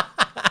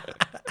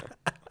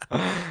you.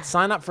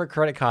 Sign up for a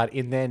credit card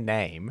in their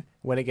name.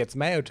 When it gets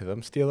mailed to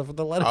them, steal it from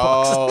the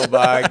letterbox. Oh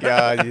my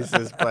God, this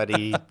is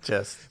bloody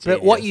just.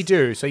 But what you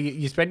do, so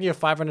you spend your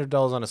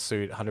 $500 on a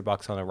suit,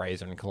 $100 on a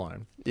razor and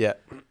cologne. Yeah.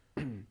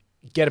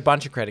 Get a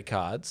bunch of credit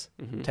cards,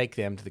 take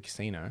them to the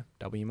casino,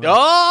 double your money.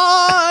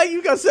 Oh,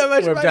 you got so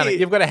much We've money. done it.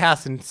 You've got a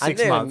house in And 6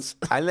 then- months.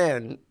 And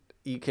then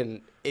you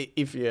can,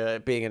 if you're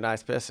being a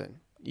nice person,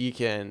 you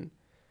can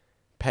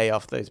pay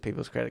off those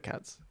people's credit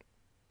cards.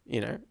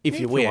 If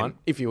you you win. want.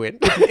 If you win.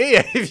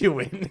 Yeah, if you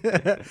win.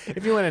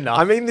 If you win enough.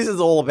 I mean, this is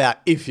all about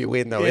if you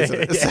win, though, isn't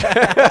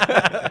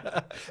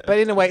it? But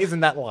in a way,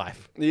 isn't that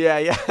life? Yeah,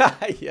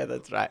 yeah,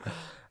 that's right.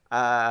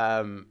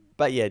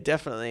 But yeah,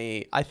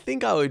 definitely. I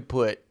think I would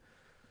put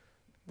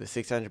the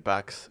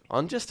 $600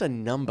 on just a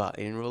number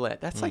in roulette.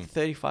 That's like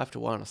 35 to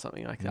 1 or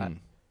something like that.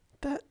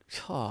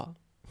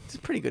 It's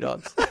pretty good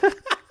odds.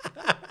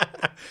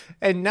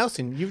 And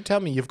Nelson, you tell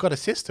me you've got a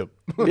system.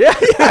 Yeah,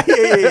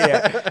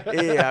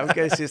 I've got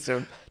a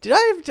system. Did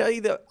I ever tell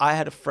you that I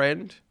had a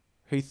friend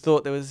who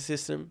thought there was a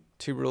system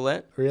to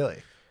roulette?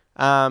 Really?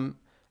 And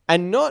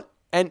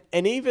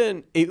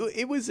even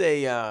it was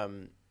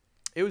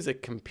a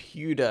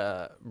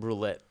computer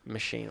roulette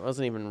machine. It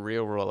wasn't even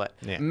real roulette.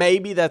 Yeah.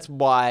 Maybe that's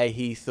why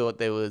he thought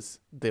there was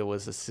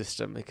a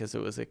system, because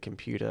it was a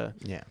computer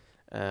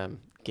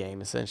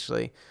game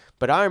essentially.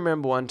 But I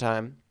remember one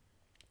time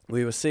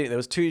we were sitting. There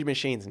was 2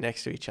 machines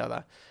next to each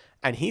other,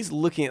 and he's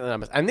looking at the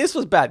numbers. And this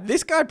was bad.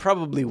 This guy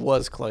probably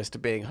was close to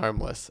being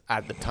homeless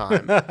at the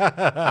time,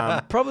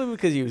 probably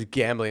because he was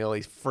gambling all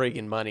his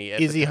friggin' money.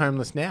 Is he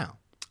homeless now?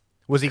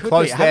 Was he Could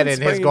close be. I then haven't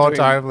and has spoken gone to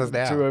to him homeless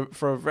now?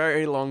 for a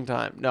very long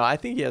time. No, I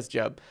think he has a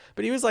job,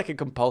 but he was like a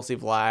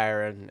compulsive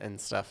liar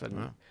and stuff.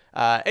 And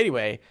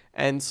anyway,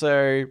 and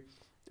so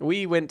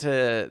we went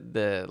to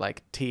the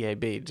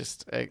TAB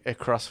just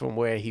across from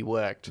where he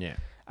worked. Yeah.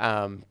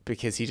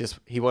 because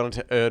he wanted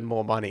to earn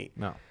more money.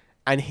 No.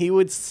 And he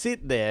would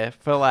sit there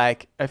for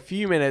like a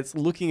few minutes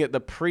looking at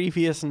the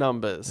previous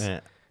numbers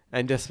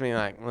and just being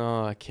like,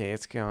 oh, okay,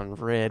 it's going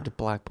red,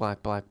 black,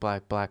 black, black,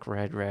 black, black,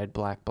 red, red,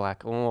 black,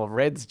 black. Oh,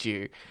 red's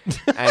due.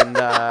 And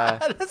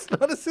That's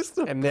not a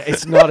system. and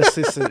it's not a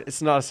system.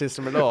 It's not a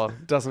system at all.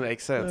 It doesn't make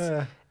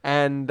sense.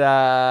 And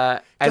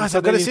Guys, so I've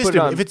got then a he put it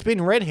system. on. If it's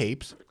been red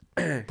heaps,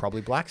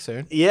 probably black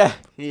soon. Yeah.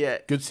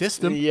 Good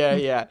system.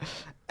 Yeah.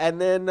 And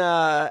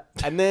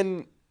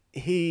then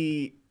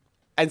he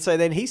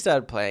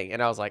started playing,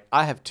 and I was like,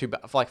 I have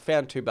 $2. Like,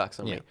 found $2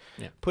 on me.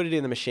 Yeah. Put it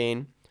in the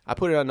machine. I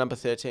put it on number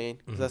 13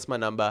 because that's my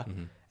number,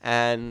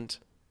 and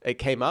it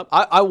came up.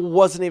 I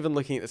wasn't even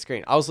looking at the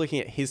screen. I was looking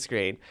at his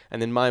screen,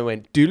 and then mine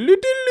went doodle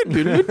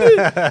doodle doodle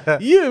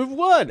doodle. You've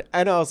won,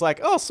 and I was like,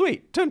 oh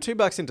sweet, turn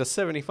 $2 into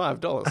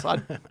 $75.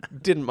 I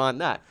didn't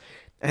mind that.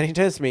 And he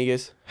turns to me, he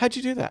goes, how'd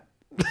you do that?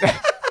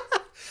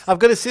 I've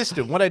got a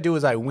system. What I do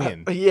is I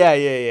win. Yeah.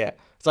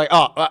 It's like,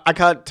 oh, I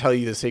can't tell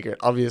you the secret,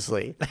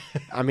 obviously.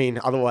 I mean,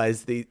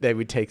 otherwise they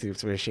would take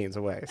these machines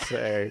away.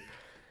 So,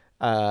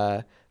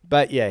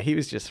 but yeah, he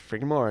was just a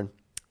freaking moron.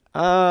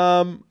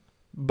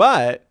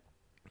 But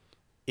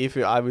if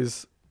I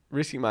was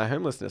risking my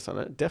homelessness on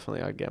it,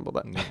 definitely I'd gamble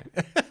that.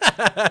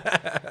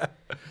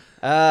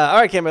 All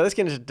right, Cambo, let's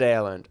get into Today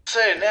I Learned. So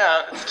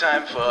now it's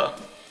time for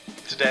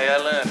Today I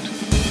Learned.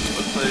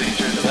 Let's play the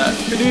intro to that.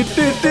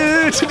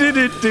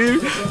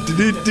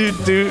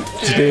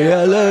 Today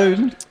I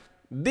Learned.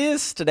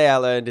 This Today I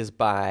Learned is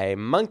by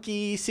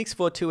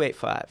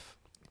Monkey64285.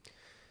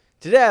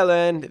 Today I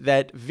learned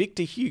that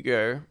Victor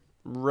Hugo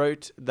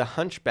wrote The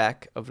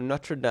Hunchback of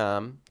Notre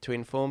Dame to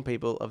inform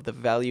people of the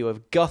value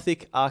of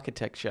Gothic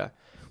architecture,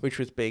 which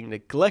was being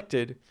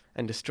neglected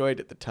and destroyed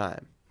at the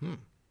time. I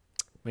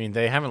mean,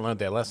 they haven't learned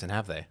their lesson,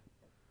 have they?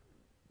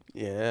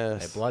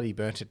 Yes. They bloody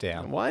burnt it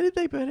down. Why did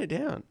they burn it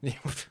down?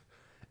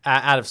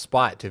 Out of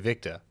spite to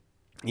Victor.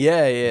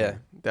 Yeah.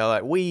 They're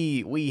like,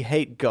 we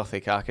hate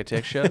Gothic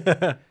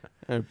architecture.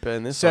 And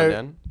burn this one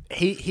down.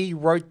 He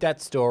wrote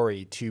that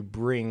story to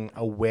bring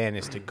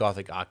awareness to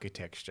Gothic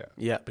architecture.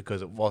 Yeah.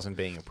 Because it wasn't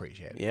being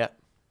appreciated. Yeah.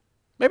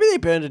 Maybe they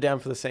burned it down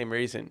for the same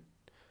reason.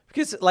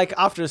 Because like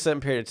after a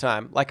certain period of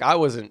time, like I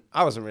wasn't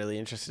really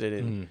interested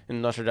in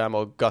Notre Dame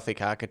or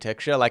Gothic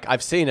architecture. Like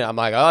I've seen it, I'm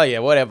like, oh yeah,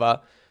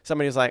 whatever.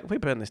 Somebody was like, we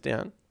burned this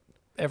down.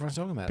 Everyone's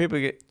talking about People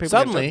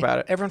Suddenly, talk about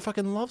it. everyone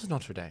fucking loves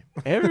Notre Dame.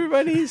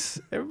 Everybody's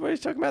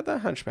talking about the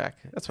Hunchback.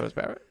 That's what it's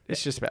about.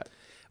 It's just about.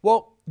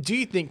 Well, do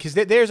you think, because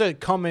there's a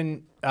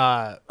common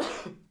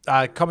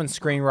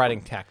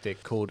screenwriting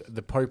tactic called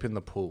the Pope in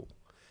the Pool,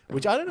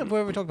 which I don't know if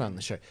we've ever talked about on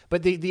the show,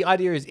 but the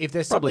idea is if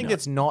there's Probably something not.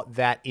 that's not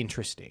that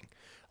interesting,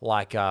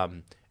 like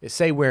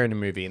say we're in a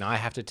movie and I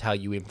have to tell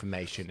you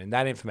information, and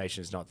that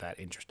information is not that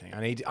interesting.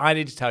 I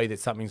need to tell you that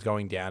something's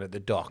going down at the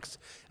docks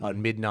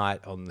on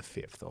midnight on the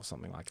 5th or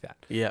something like that.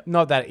 Yeah.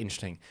 Not that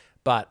interesting,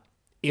 but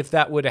if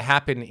that were to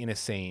happen in a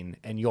scene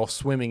and you're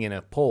swimming in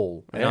a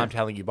pool and I'm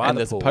telling you and the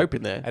there's pool, a Pope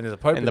in there. and there's a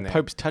Pope and in the there,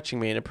 Pope's touching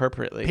me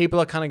inappropriately. people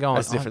are kind of going,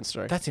 That's a different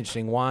story. That's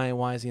interesting. Why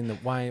is he in the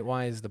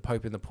why is the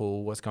Pope in the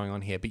pool? What's going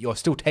on here? But you're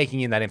still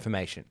taking in that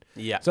information.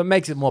 Yeah. So it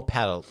makes it more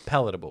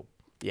palatable.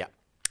 Yeah.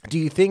 Do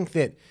you think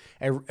that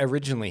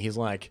originally he's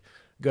like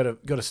got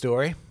a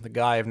story? The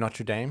guy of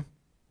Notre Dame.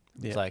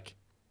 It's like,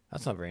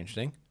 that's not very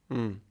interesting.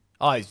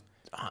 Oh, he's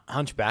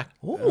Hunchback.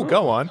 Ooh,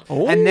 go on.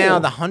 Ooh. And now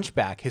the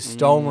Hunchback has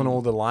stolen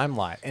all the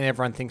limelight, and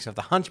everyone thinks of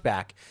the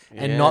Hunchback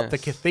and not the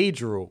Yes.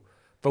 cathedral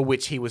for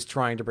which he was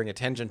trying to bring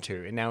attention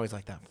to. And now he's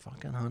like, that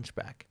fucking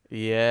Hunchback.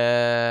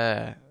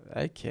 Yeah.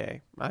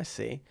 Okay. I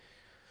see.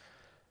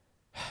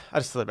 I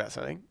just thought about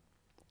something.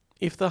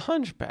 If the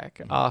Hunchback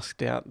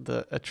asked out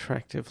the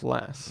attractive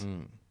lass,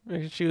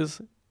 she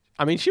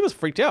was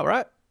freaked out,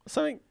 right?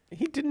 Something.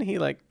 He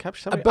like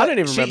capture something? I don't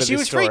even remember She this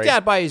was story. freaked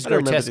out by his I don't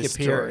remember grotesque this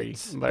story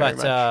appearance, very much.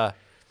 but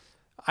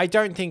I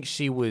don't think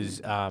she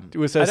was.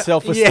 Was her I don't-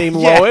 self-esteem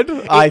yeah, lowered?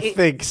 I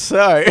think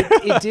so.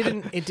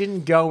 It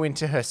didn't go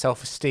into her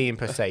self-esteem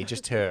per se,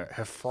 just her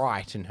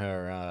fright and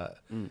her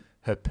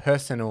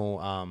personal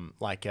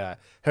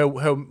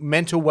her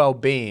mental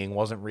well-being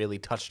wasn't really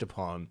touched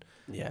upon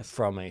Yes.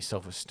 from a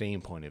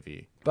self-esteem point of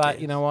view. But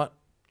you know what?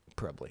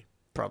 Probably.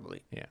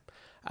 Yeah.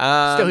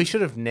 Still, he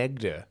should have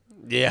negged her.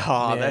 Yeah,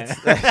 Yeah.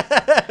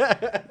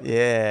 that's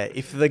yeah.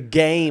 If the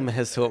game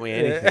has taught me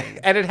anything,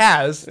 And it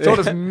has taught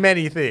us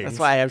many things. that's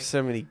why I have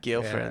so many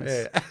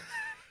girlfriends.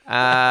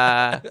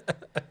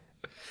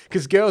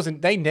 Because girls,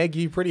 they neg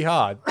you pretty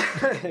hard.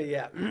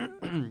 Yeah.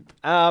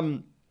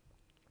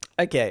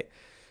 Okay.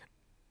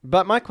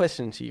 But my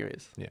question to you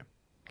is, Yeah.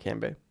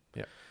 Cambo.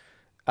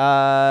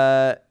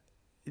 Yeah.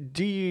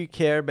 Do you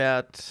care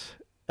about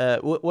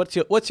what's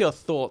your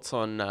thoughts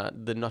on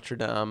the Notre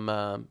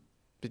Dame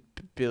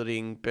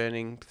building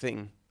burning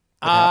thing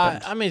that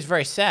happened? I mean, it's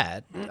very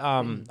sad.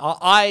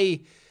 I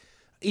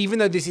even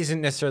though this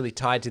isn't necessarily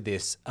tied to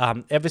this,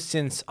 ever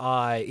since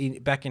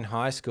back in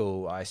high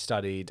school, I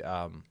studied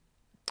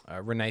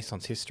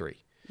Renaissance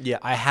history. Yeah.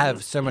 I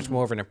have so much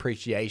more of an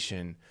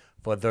appreciation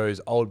for those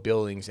old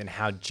buildings and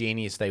how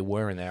genius they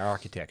were in their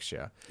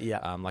architecture.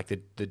 Yeah. Like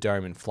the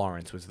dome in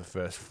Florence was the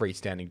first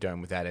freestanding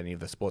dome without any of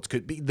the supports.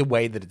 Could be the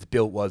way that it's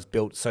built was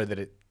built so that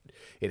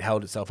it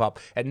held itself up.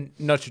 And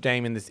Notre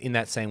Dame in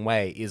that same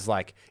way is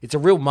like, it's a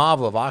real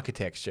marvel of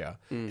architecture.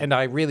 And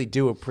I really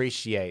do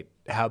appreciate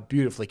how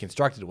beautifully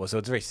constructed it was. So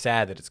it's very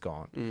sad that it's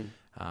gone.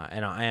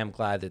 And I am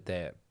glad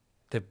that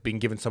they've been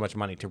given so much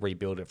money to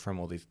rebuild it from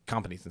all these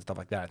companies and stuff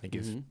like that. I think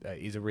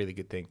is a really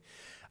good thing.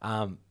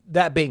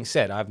 That being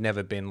said, I've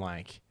never been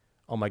like,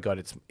 oh my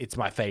God, it's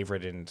my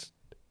favorite and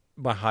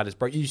my heart is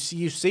broken. You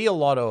see a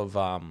lot of,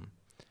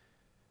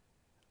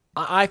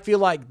 I feel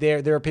like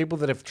there are people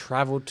that have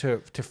traveled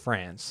to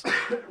France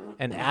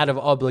and out of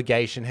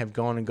obligation have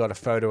gone and got a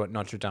photo at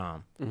Notre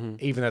Dame,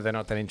 even though they're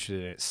not that interested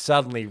in it.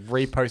 Suddenly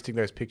reposting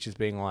those pictures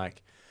being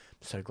like,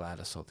 I'm so glad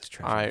I saw this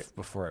treasure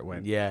before it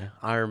went. Yeah,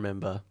 I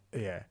remember.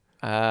 Yeah.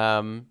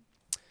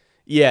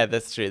 Yeah,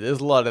 that's true. There's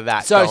a lot of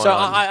that. So going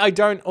on. I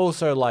don't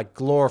also like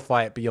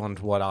glorify it beyond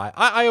what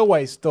I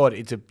always thought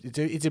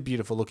it's a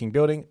beautiful looking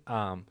building.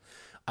 I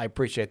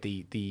appreciate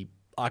the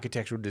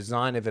architectural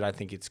design of it. I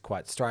think it's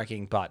quite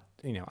striking, but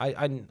you know,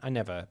 I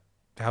never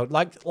held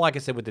like I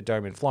said with the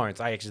dome in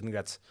Florence. I actually think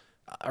that's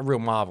a real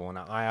marvel, and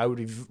I would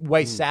be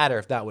way sadder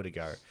if that were to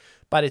go,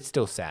 but it's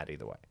still sad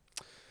either way.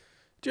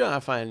 Do you know what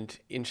I find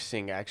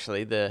interesting,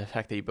 actually, the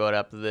fact that you brought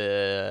up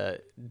the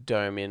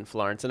dome in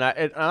Florence? And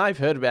I've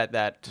heard about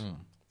that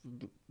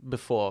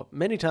before,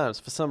 many times,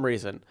 for some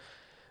reason.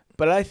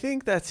 But I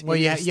think that's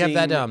interesting. You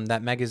have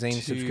that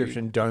magazine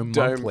subscription, Dome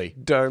Monthly.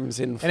 Domes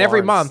in Florence. And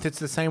every month, it's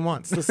the same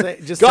one. It's the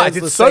same, just Guys,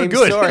 it's it's so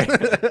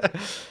good.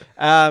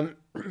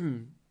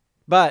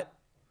 But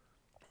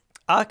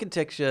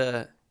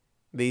architecture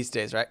these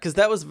days, right? Because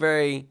that was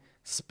very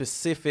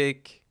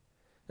specific.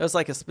 That was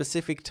like a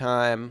specific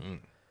time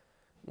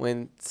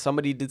when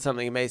somebody did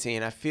something amazing,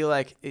 and I feel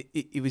like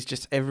it was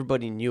just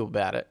everybody knew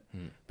about it.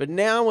 But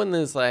now when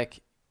there's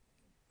like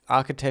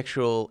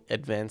architectural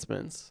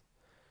advancements,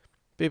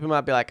 people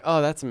might be like,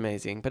 oh, that's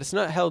amazing, but it's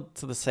not held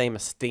to the same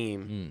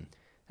esteem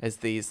as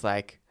these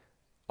like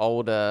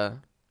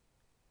older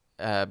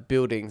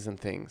buildings and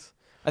things.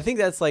 I think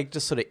that's like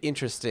just sort of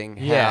interesting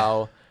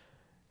how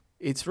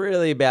it's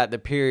really about the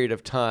period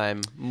of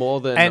time more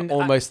than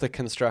almost the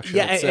construction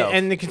itself.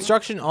 And the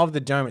construction of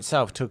the dome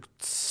itself took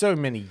so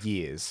many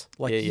years,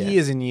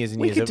 years and years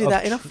and we years. We could do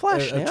that in a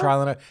flash now. Trial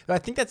and error. I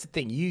think that's the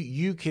thing.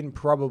 You can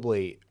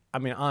probably, I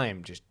mean, I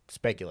am just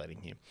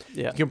speculating here.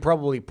 Yeah. You can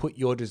probably put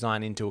your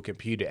design into a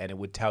computer and it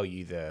would tell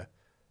you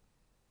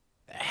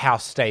how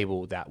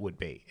stable that would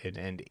be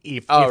and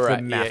if the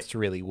maths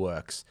really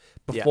works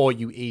before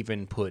you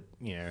even put,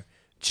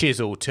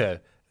 chisel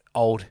to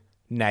old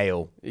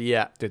nail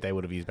that they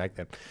would have used back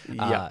then,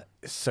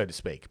 so to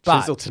speak.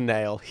 But, chisel to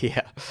nail,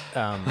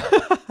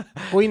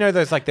 well, those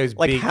those like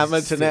big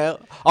hammer to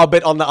nail. Oh,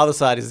 but on the other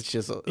side is a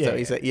chisel. So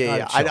he said,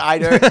 Sure.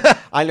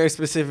 I know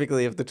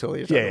specifically of the tool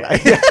you're talking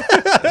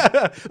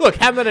about. Look,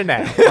 hammer to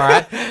nail. All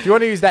right. If you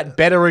want to use that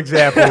better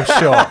example,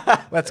 sure.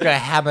 Let's go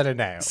hammer to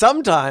nail.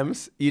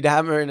 Sometimes you'd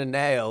hammer in a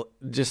nail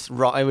just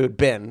right, it would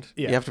bend.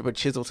 Yeah. You have to put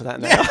chisel to that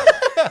nail.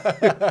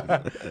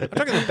 I'm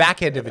talking the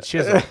back end of a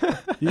chisel.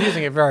 You're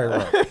using it very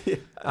wrong.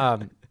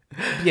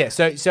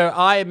 So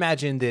I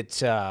imagine that,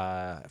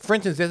 for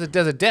instance,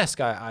 there's a desk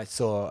I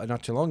saw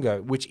not too long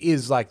ago, which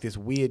is like this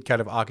weird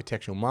kind of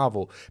architectural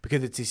marvel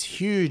because it's this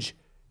huge,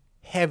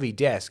 heavy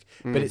desk,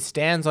 but it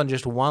stands on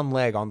just one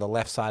leg on the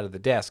left side of the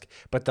desk,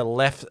 but the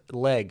left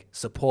leg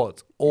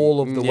supports all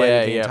of the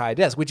weight of the entire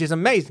desk, which is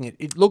amazing.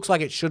 It looks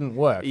like it shouldn't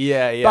work.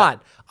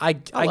 But I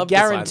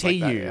guarantee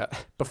you,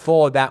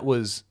 before that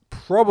was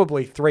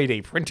probably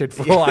 3D printed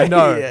for all I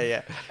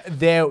know,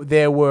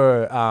 there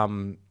were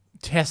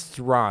tests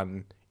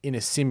run in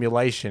a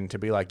simulation to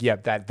be like,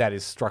 that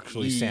is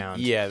structurally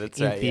sound. That's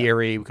in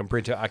theory, we can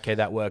print it. Okay,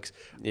 that works.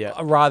 Yeah.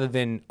 Rather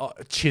than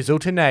chisel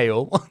to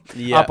nail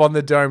up on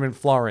the dome in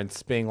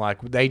Florence, being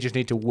like, they just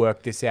need to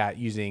work this out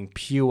using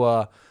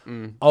pure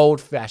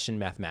old-fashioned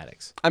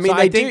mathematics. I mean,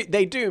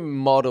 they do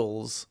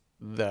models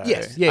though.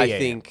 Yes. I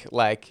think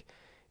like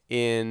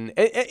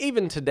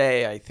even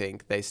today, I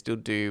think they still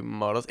do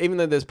models, even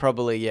though there's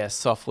probably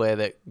software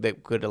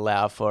that could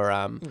allow for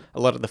a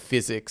lot of the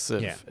physics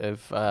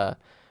of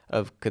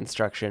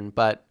construction.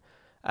 But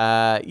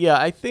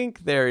I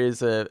think there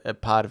is a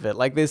part of it.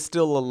 Like there's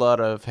still a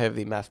lot of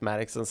heavy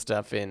mathematics and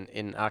stuff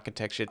in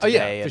architecture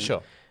today. For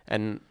sure.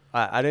 And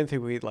I don't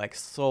think we like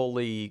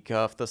solely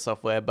go off the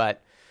software,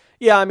 but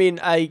I mean,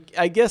 I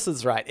guess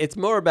it's right. It's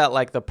more about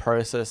like the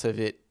process of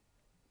it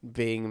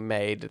being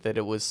made that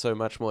it was so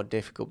much more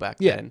difficult back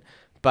then.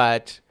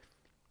 But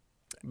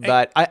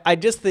I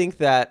just think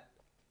that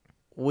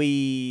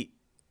I'm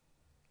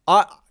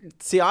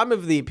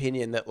of the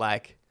opinion that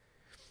like,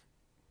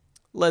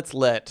 let's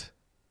let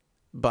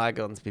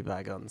bygones be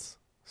bygones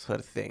sort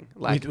of thing.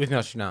 Like with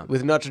Notre Dame.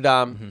 With Notre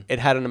Dame, it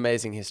had an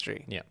amazing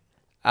history. Yeah.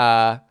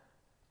 I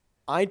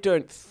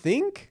don't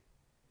think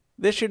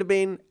there should have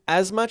been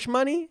as much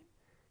money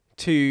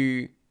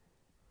to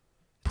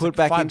put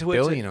back 5 into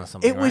billion it. or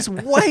something, It was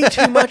right? way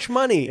too much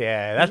money.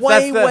 Yeah, that's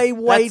way that's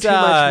the, way that's, too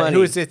much money.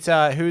 Who is it?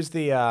 Who's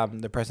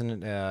the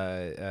president?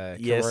 Yeah,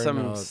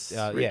 Corona some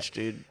or- rich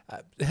dude.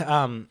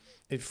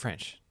 It's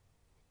French.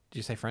 Did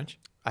you say French?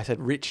 I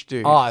said rich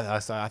dude. Oh, I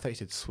thought you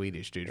said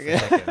Swedish dude for a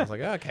second. I was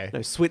like, oh, okay.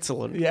 No,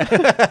 Switzerland.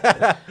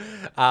 Yeah.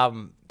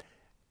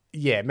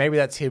 Yeah, maybe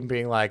that's him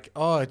being like,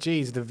 oh,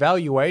 geez, the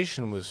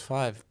valuation was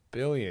 5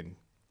 billion.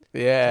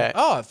 Yeah.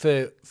 Oh,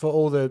 for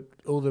all the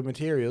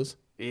materials.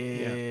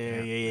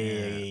 Yeah.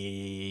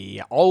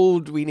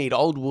 We need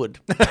old wood.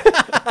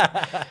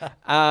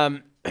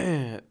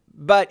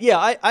 But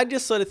yeah, I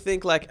just sort of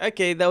think like,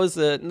 okay, that was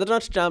the Notre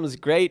Dame was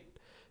great,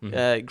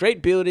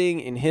 great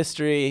building in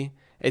history.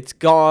 It's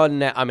gone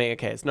now. I mean,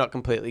 okay, it's not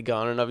completely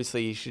gone, and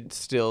obviously you should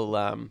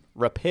still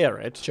repair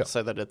it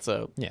so that it's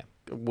a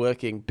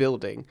working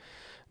building.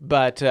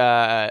 But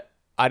I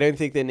don't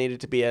think there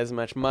needed to be as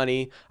much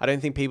money. I don't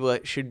think people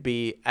should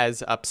be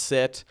as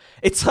upset.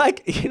 It's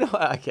like,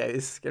 okay,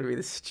 this is going to be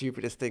the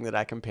stupidest thing that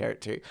I compare it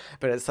to,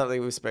 but it's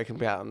something we've spoken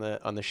about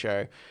on the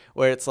show,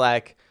 where it's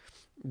like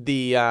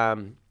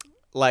this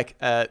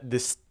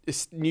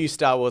new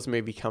Star Wars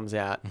movie comes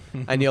out,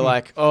 and you're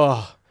like,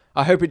 oh,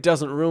 I hope it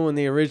doesn't ruin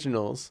the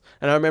originals.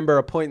 And I remember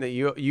a point that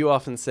you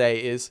often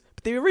say is,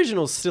 but the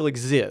originals still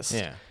exist.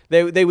 Yeah.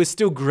 They were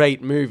still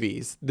great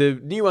movies. The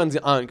new ones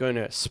aren't going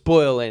to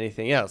spoil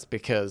anything else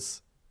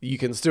because you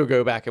can still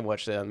go back and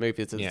watch the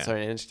movies as its own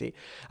entity.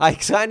 I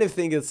kind of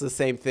think it's the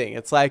same thing.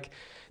 It's like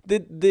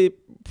the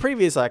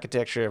previous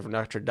architecture of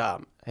Notre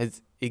Dame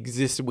has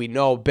existed. We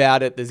know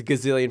about it. There's a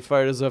gazillion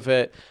photos of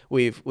it.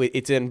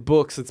 It's in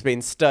books. It's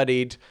been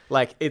studied.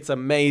 Like, it's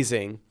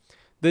amazing.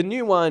 The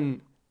new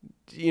one,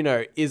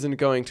 isn't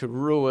going to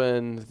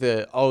ruin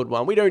the old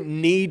one. We don't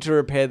need to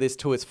repair this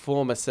to its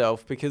former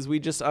self because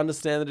we just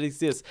understand that it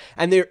exists.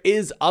 And there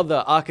is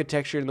other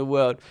architecture in the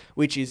world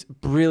which is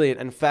brilliant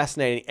and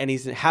fascinating and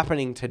is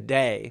happening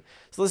today.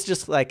 So let's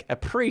just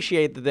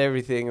appreciate that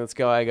everything that's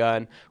going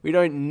on. We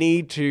don't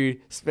need to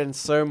spend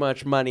so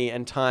much money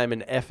and time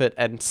and effort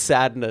and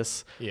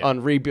sadness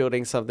on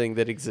rebuilding something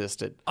that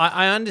existed.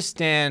 I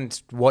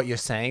understand what you're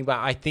saying, but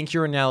I think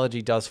your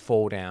analogy does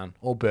fall down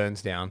or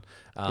burns down.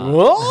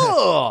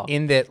 Whoa!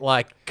 In that,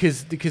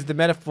 because the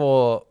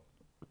metaphor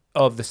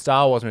of the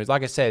Star Wars movies,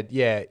 like I said,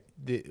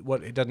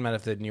 it doesn't matter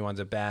if the new ones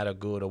are bad or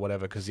good or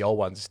whatever, because the old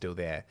ones are still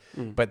there.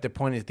 But the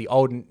point is, the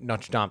old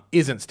Notre Dame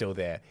isn't still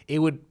there. It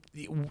would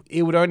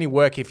only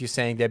work if you're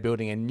saying they're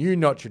building a new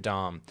Notre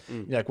Dame.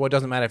 You're like, well, it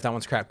doesn't matter if that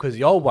one's crap because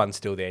the old one's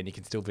still there and you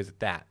can still visit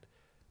that.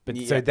 But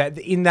so that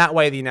in that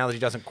way, the analogy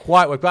doesn't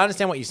quite work. But I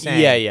understand what you're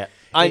saying. Yeah.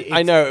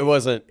 I know it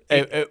wasn't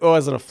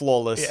a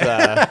flawless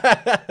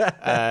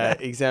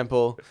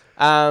example.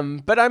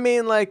 But I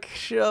mean,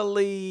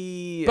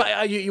 surely.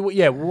 But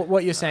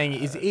what you're saying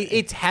is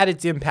it's had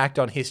its impact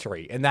on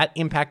history, and that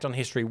impact on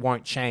history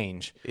won't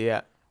change.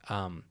 Yeah.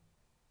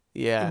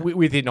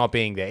 With it not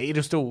being there,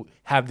 it'll still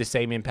have the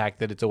same impact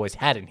that it's always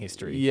had in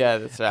history. Yeah,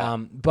 that's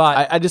right.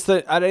 But I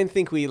don't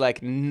think we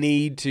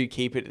need to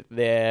keep it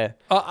there,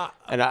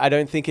 and I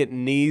don't think it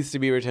needs to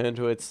be returned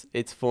to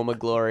its former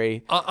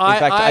glory. In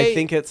fact, I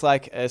think it's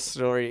like a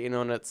story in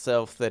on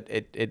itself that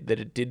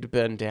it did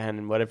burn down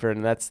and whatever,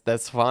 and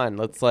that's fine.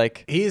 Let's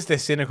Here's the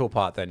cynical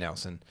part though,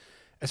 Nelson,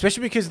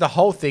 especially because the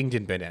whole thing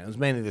didn't burn down. It was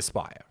mainly the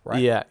spire,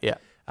 right? Yeah.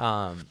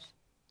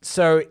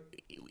 So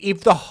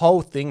if the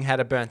whole thing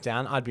had burnt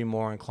down, I'd be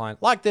more inclined,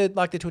 like the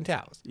Twin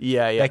Towers.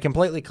 Yeah. They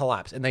completely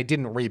collapsed and they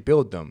didn't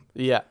rebuild them.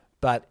 Yeah.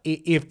 But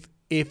if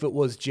it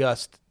was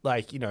just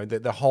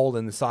the hole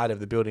in the side of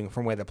the building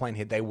from where the plane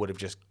hit, they would have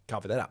just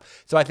covered that up.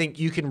 So I think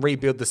you can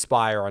rebuild the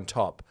spire on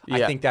top. Yeah.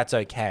 I think that's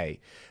okay.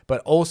 But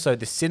also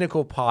the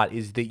cynical part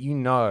is that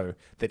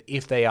that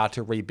if they are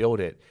to rebuild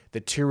it,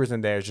 the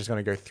tourism there is just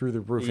going to go through the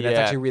roof. And that's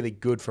actually really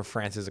good for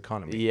France's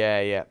economy.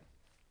 Yeah.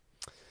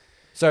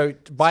 So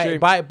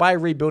by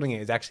rebuilding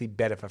it is actually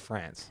better for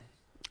France.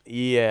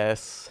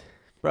 Yes,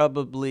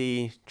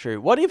 probably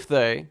true. What if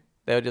though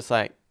they were just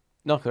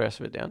knock the rest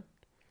of it down,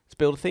 let's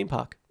build a theme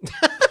park.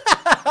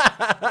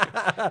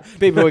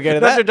 People would go to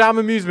that. Notre Dame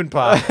amusement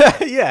park.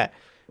 Yeah,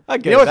 I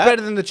get what's that.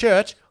 better than the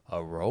church?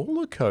 A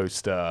roller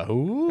coaster.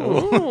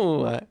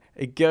 Ooh.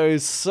 It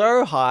goes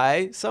so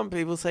high. Some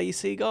people say you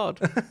see God.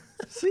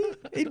 See,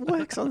 it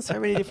works on so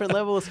many different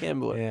levels. Can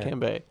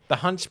be. The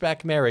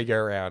Hunchback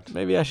merry-go-round.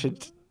 Maybe I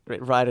should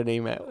write an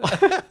email.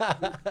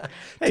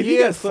 Hey, Dear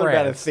you guys thought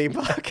about a France. theme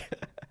park?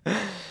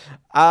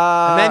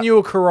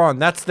 Emmanuel Caron,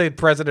 that's the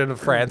president of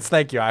France.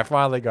 Thank you. I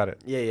finally got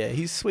it. Yeah.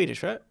 He's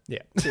Swedish, right?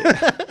 Yeah.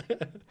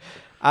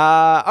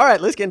 All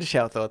right, let's get into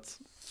shower thoughts.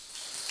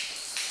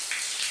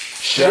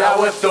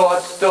 Shower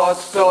thoughts, shower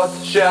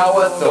thoughts,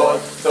 shower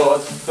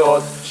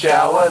thoughts,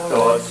 shower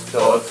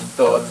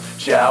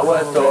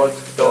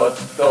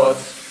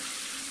thoughts.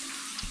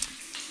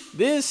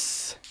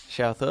 This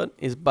shower thought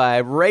is by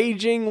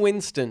Raging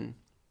Winston.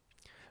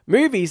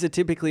 Movies are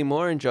typically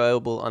more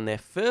enjoyable on their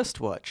first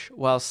watch,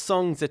 while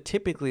songs are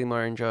typically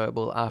more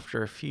enjoyable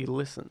after a few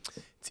listens.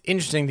 It's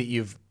interesting that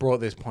you've brought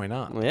this point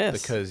up.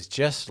 Yes. Because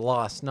just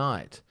last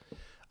night,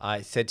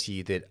 I said to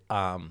you that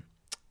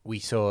we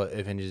saw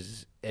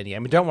Avengers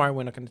Endgame. But don't worry,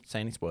 we're not going to say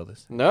any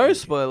spoilers. No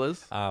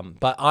spoilers.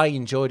 But I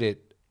enjoyed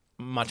it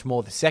much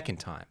more the second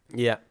time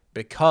Yeah.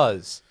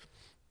 because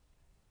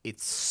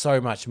it's so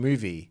much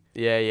movie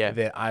Yeah.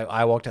 that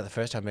I walked out the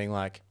first time being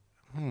like,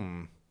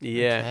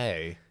 Yeah.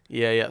 okay.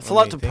 Yeah. It's a Let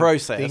lot me to think-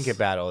 process. Think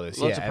about all this.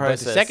 Lot to But the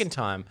process. second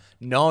time,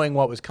 knowing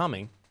what was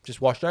coming,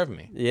 just washed over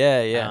me.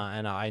 Yeah.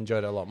 And I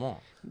enjoyed it a lot more.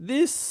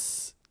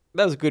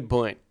 That was a good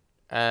point.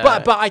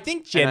 But I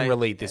think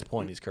generally this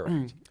point is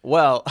correct.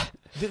 Well,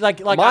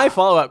 like my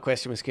follow-up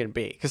question was going to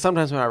be, because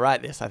sometimes when I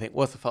write this, I think,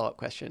 what's the follow-up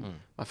question?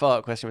 My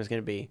follow-up question was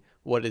going to be,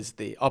 what is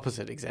the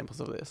opposite examples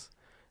of this?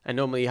 And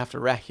normally you have to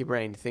rack your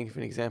brain to think of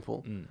an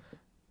example. I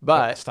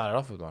But started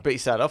off with one. you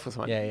start off with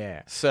one.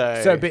 Yeah.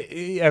 So but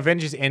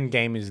Avengers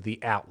Endgame is the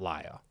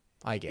outlier,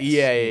 I guess.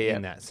 Yeah.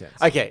 In that sense.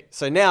 Okay,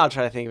 so now I'll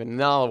try to think of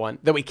another one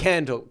that we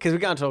can talk, because we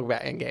can't talk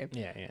about Endgame.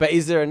 Yeah. But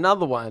is there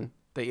another one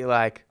that you're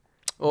like,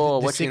 The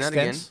watching Sixth that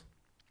again? Sense?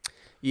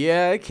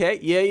 Yeah, okay.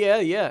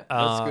 Yeah.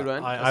 That's a good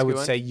one. I would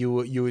say you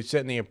would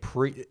certainly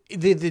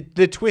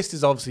the twist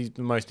is obviously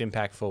the most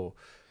impactful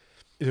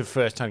the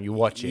first time you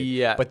watch it.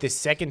 Yeah. But the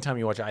second time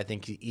you watch it, I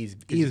think is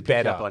you pick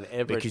better up on because you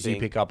everything.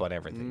 pick up on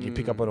everything. You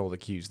pick up on all the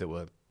cues that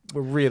were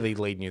really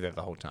leading you there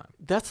the whole time.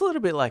 That's a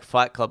little bit like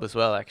Fight Club as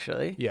well,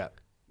 actually. Yeah.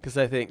 Because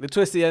I think the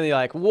twist at the end, you're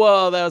like,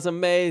 whoa, that was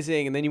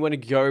amazing. And then you want to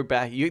go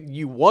back.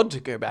 You want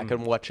to go back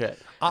and watch it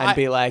and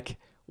be like,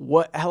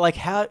 what?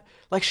 How?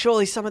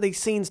 Surely some of these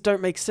scenes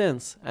don't make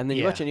sense. And then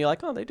you Yeah. watch it and you're like,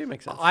 oh, they do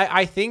make sense.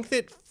 I think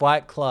that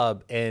Fight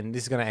Club, and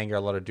this is going to anger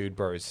a lot of dude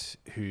bros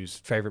whose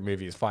favorite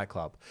movie is Fight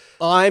Club.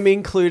 I'm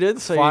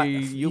included, so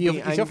Is you'll be your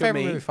favorite angry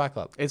me. movie Fight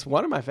Club? It's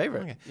one of my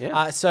favorite. Okay.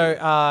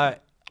 Yeah.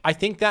 I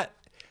think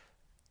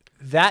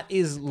that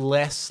is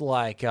less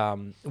like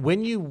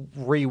when you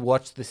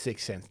rewatch The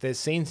Sixth Sense, there's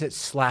scenes that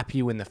slap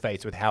you in the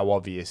face with how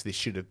obvious this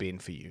should have been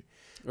for you.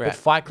 Right. But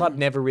Fight Club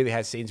never really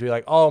has scenes where you're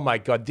like, oh my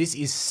God, this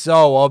is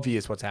so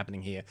obvious what's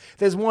happening here.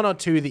 There's one or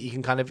two that you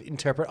can kind of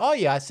interpret, oh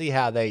yeah, I see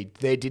how they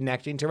didn't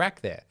actually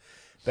interact there.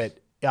 But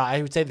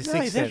I would say The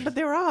Sixth Sense. But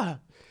there are.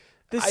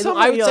 There's I some would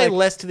where you're say like-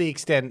 less to the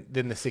extent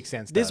than The Sixth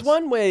Sense There's does.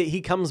 one where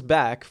he comes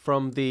back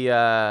from they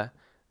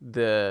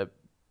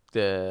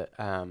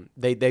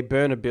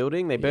burn a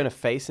building. They burn a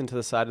face into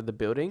the side of the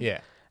building. Yeah.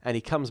 And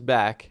he comes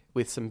back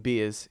with some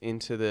beers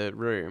into the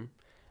room,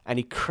 and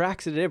he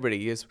cracks it at everybody.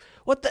 He goes,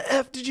 "What the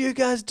f did you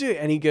guys do?"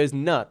 And he goes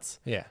nuts.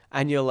 Yeah.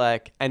 And you're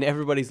like, and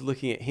everybody's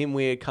looking at him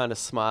weird, kind of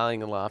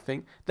smiling and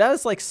laughing. That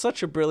is like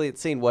such a brilliant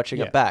scene watching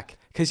Yeah. it back,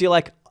 because you're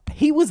like,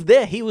 he was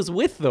there, he was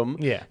with them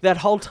Yeah. that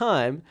whole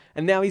time,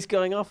 and now he's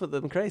going off with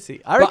them crazy.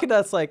 I reckon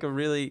that's like a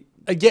really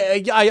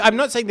I'm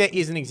not saying there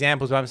isn't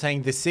examples, but I'm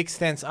saying The Sixth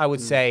Sense, I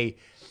would say,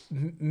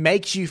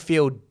 makes you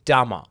feel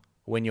dumber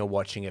when you're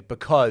watching it,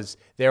 because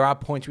there are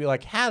points where you're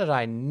like, how did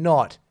I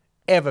not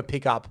ever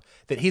pick up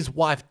that his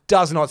wife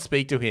does not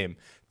speak to him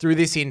through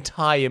this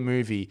entire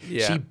movie?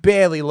 Yeah. She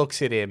barely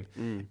looks at him,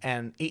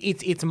 and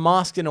it's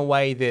masked in a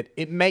way that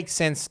it makes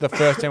sense the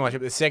first time you watch it,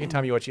 but the second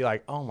time you watch it, you're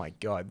like, oh my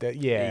God,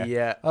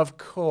 Yeah. of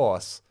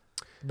course.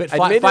 But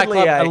Fight Admittedly,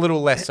 Club, a a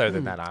little less so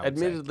than that, I would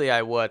say. Admittedly,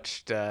 I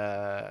watched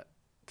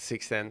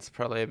Sixth Sense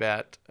probably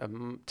about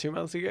 2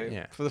 months ago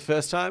for the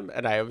first time,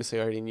 and I obviously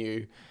already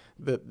knew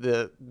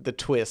the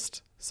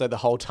twist. So the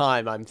whole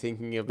time I'm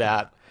thinking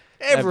about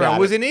Everyone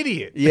was it. an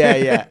idiot.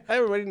 Yeah.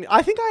 Everybody knew.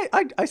 I think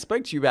I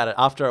spoke to you about it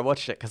after I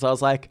watched it, because I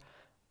was like,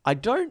 I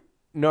don't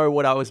know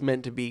what I was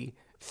meant to be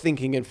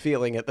thinking and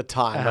feeling at the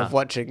time of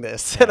watching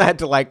this, and I had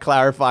to like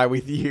clarify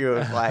with you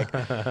of like,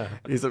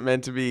 is it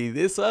meant to be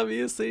this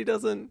obvious that he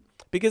doesn't?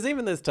 Because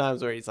even there's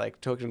times where he's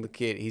like talking to the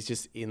kid, he's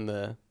just in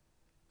the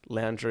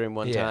lounge room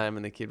one time,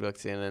 and the kid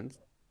walks in, and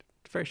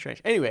it's very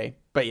strange. Anyway,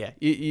 but yeah,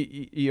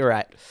 you're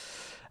right.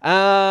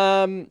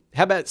 How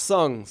about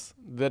songs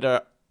that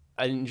are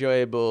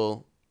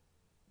enjoyable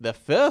the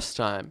first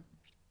time?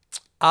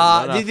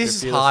 And then after This a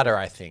is few harder,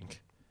 I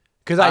think,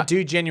 because I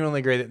do genuinely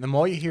agree that the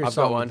more you hear a I've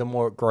got song, one. the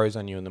more it grows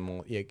on you, and the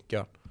more go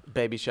on.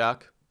 Baby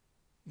Shark.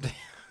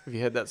 Have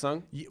you heard that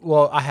song?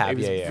 Well, I have. It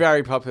was Yeah.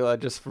 very popular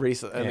just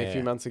recently, only a Yeah, few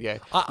yeah. months ago.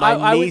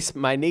 I would-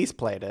 My niece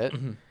played it,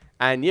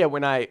 and yeah,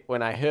 when I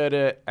heard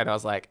it, and I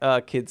was like,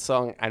 "Oh, kid's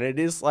song," and it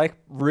is like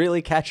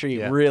really catchy,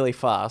 Yeah. really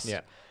fast.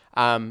 Yeah.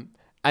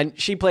 And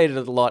she played it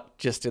a lot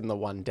just in the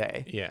one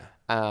day. Yeah.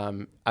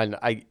 And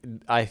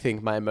I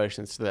think my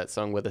emotions to that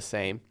song were the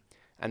same.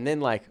 And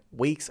then like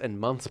weeks and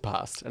months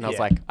passed, and I was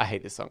Yeah. like, I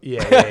hate this song.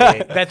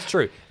 Yeah. That's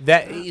true.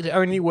 That it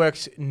only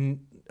works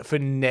for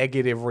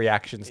negative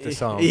reactions to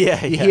songs.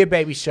 Yeah, You yeah. hear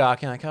Baby Shark,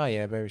 and you're like, oh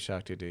yeah, Baby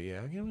Shark do.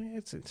 Yeah,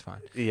 it's fine.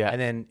 Yeah. And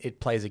then it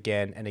plays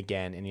again and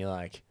again, and you're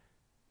like,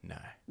 no.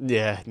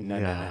 Yeah, No.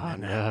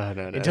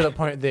 no. Until the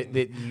point that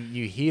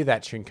you hear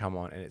that tune come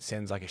on, and it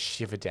sends like a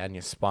shiver down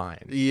your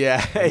spine.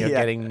 Yeah, And you're yeah.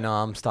 getting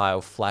Nam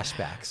style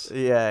flashbacks.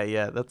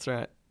 Yeah, that's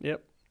right.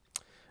 Yep.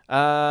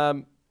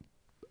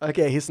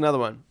 Okay, here's another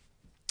one.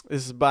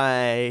 This is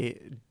by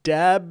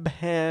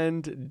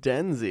Dabhand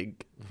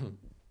Danzig.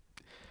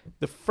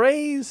 The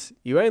phrase,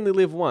 "you only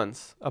live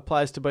once,"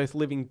 applies to both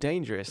living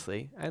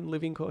dangerously and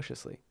living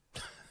cautiously.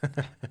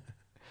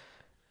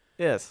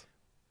 Yes.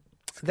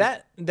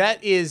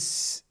 That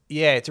is,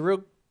 yeah, it's a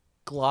real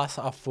glass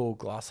half full,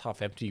 glass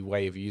half empty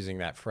way of using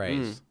that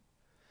phrase.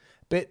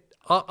 But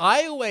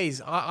I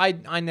always,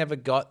 I never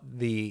got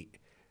the,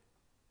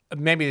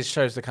 maybe this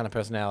shows the kind of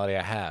personality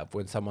I have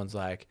when someone's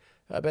like,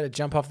 I better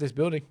jump off this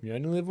building. You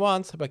only live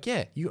once. I'm like,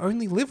 yeah, you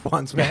only live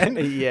once, man.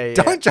 Yeah.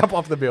 Don't jump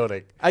off the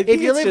building. I think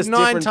if you it's live just 9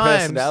 different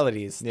times,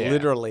 personalities, Yeah.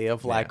 literally,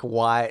 of like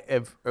why.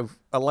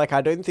 Like,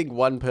 I don't think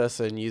one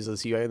person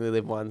uses "you only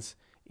live once"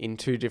 in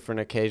 2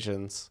 different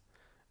occasions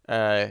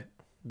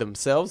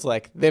themselves.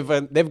 Like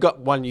they've got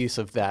one use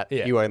of that.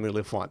 Yeah. You only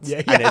live once,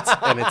 Yeah.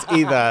 and it's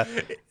either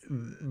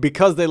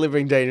because they're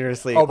living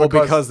dangerously or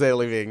because they're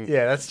living.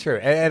 Yeah, that's true.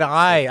 And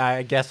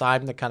I guess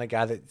I'm the kind of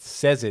guy that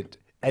says it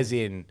as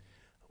in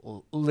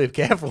live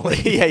carefully.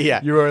 Yeah.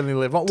 You only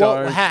live one.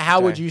 Well,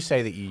 how would don't. you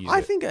say that you use I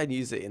it? think I'd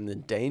use it in the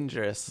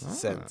dangerous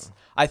sense.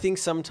 I think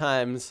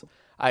sometimes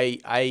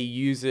I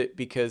use it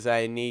because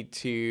I need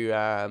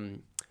to.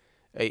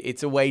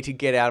 It's a way to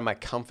get out of my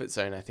comfort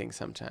zone. I think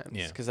sometimes,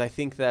 Yeah. because I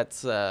think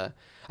that's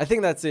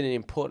an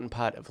important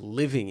part of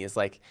living is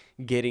like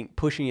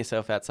pushing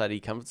yourself outside of your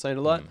comfort zone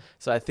a lot.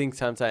 So I think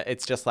sometimes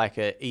it's just like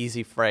an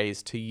easy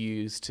phrase to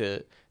use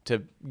to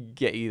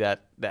get you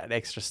that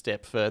extra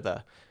step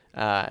further,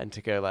 and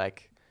to go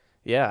like,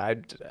 yeah,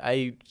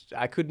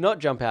 I could not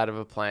jump out of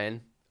a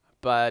plane,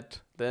 but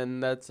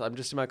then I'm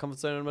just in my comfort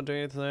zone and I'm not doing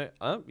anything.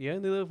 Oh, you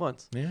only live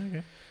once. Yeah,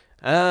 okay.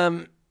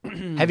 Have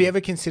Have you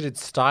ever considered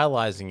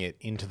stylizing it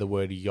into the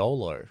word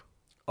YOLO?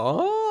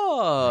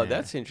 Oh, Yeah.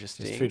 that's Just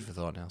interesting. food for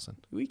thought, Nelson.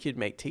 We could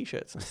make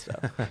T-shirts and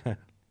stuff.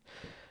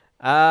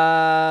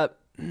 I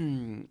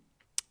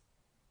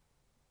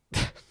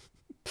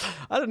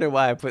don't know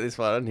why I put this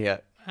one on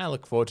here. I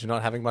look forward to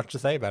not having much to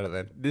say about it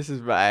then. This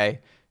is by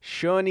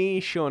Shawnee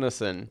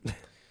Shaughnessy.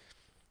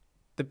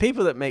 The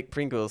people that make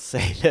Pringles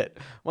say that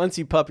once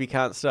you pop, you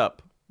can't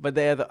stop. But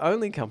they are the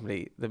only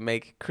company that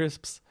make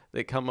crisps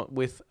that come up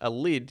with a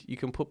lid you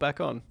can put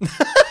back on.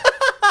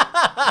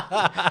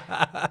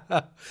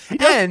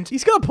 And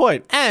He's got a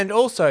point. And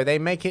also, they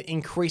make it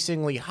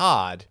increasingly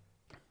hard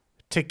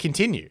to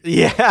continue.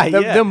 Yeah,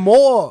 The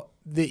more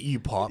that you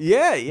pop,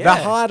 Yeah. the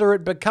harder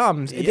it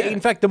becomes. Yeah. In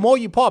fact, the more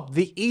you pop,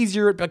 the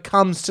easier it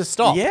becomes to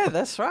stop. Yeah,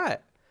 that's right.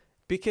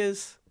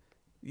 Because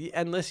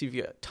unless you've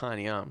got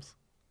tiny arms,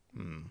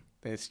 then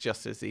it's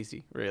just as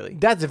easy, really.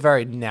 That's a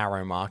very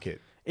narrow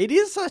market. It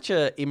is such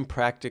a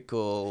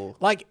impractical.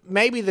 Like,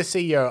 maybe the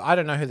CEO, I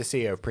don't know who the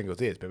CEO of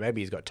Pringles is, but maybe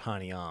he's got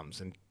tiny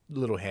arms and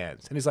little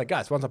hands. And he's like,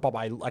 guys, once I pop,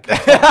 I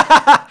can't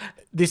stop.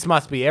 This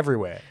must be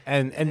everywhere.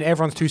 And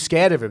everyone's too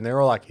scared of him. They're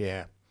all like,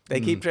 yeah. They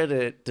keep trying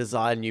to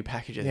design new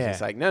packages. Yeah. It's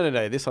like, no,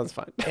 this one's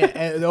fine.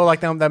 Or like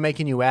they're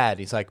making you ad.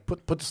 He's like,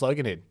 put the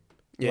slogan in.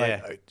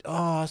 Yeah. Like,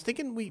 I was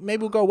thinking maybe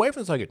we'll go away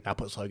from the slogan. Now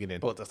put the slogan in.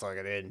 Put the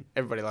slogan in.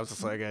 Everybody loves the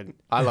slogan.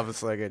 I love the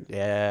slogan.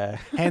 Yeah.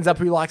 Hands up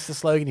who likes the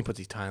slogan. He puts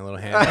his tiny little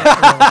hand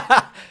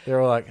up.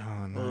 They're all like,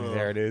 oh no,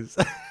 there it is.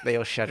 They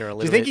all shudder a little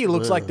Do you think bit. he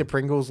looks like the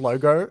Pringles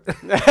logo?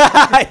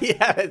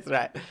 Yeah, that's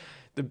right.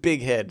 The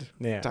big head.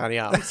 Yeah. Tiny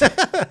arms.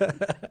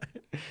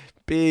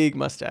 Big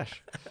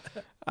mustache.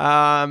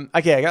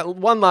 Okay, I got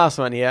one last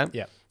one here.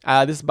 Yeah.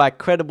 This is by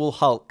Credible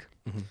Hulk.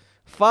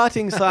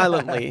 Farting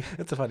silently.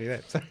 That's a funny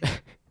name.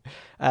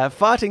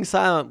 Farting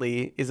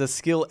silently is a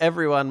skill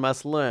everyone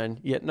must learn,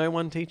 yet no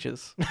one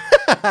teaches.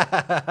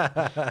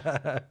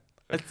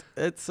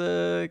 It's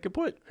a good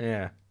point.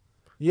 Yeah.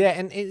 Yeah,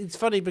 and it's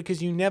funny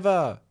because you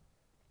never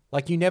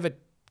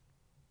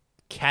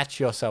catch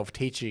yourself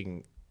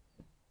teaching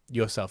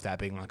yourself that,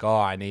 being like,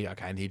 I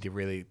need to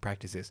really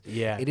practice this.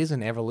 Yeah. It is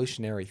an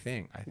evolutionary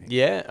thing, I think.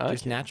 Yeah,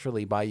 Just okay.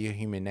 naturally by your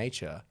human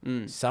nature,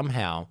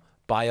 somehow,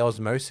 by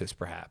osmosis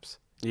perhaps,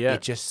 Yeah.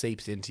 it just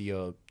seeps into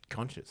your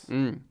conscious.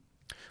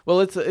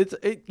 Well,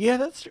 yeah,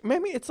 that's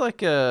maybe it's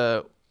like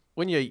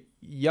when you're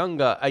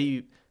younger. Are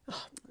you?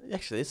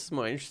 Actually, this is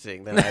more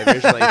interesting than I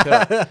originally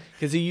thought.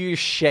 Because are you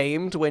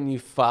shamed when you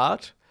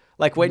fart?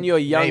 Like when you're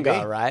younger,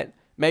 Maybe. right?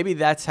 Maybe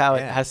that's how it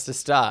Yeah. has to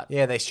start.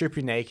 Yeah, they strip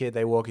you naked,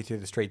 they walk you through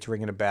the streets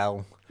ringing a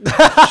bell.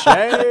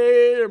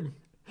 Shame!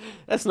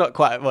 That's not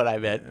quite what I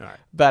meant. All right.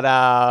 But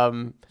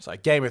It's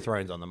like Game of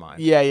Thrones on the mind.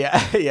 yeah,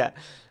 yeah.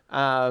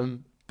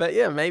 But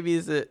yeah, maybe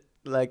is it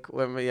like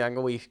when we're younger,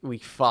 we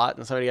fart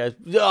and somebody goes,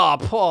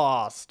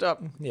 "Oh,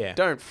 stop! Yeah.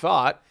 Don't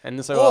fart."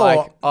 And so Or- we're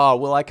like, "Oh,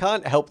 well, I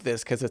can't help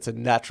this because it's a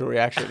natural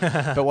reaction.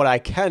 But what I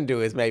can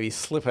do is maybe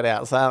slip it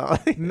out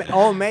silently."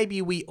 Or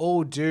maybe we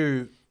all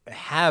do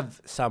have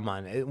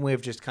someone, and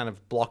we've just kind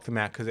of blocked them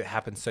out because it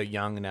happens so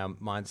young and our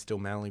mind's still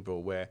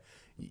malleable, where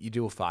you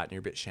do a fart and you're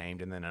a bit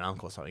shamed, and then an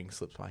uncle or something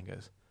slips by and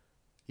goes,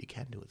 "You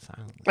can do it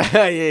silently.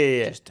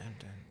 yeah. Just don't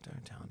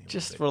tell anyone."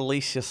 Just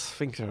release your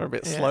sphincter a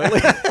bit slowly.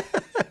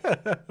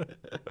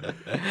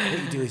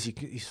 What you do is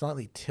you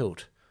slightly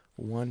tilt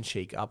one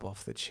cheek up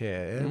off the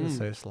chair ever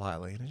so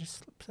slightly, and it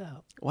just slips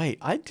out. Wait,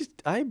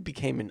 I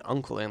became an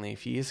uncle only a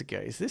few years ago.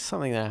 Is this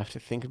something that I have to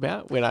think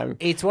about when I'm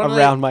It's one of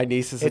around those- my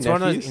nieces and It's one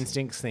of nephews? those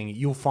instincts thing.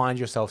 You'll find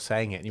yourself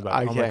saying it, and you're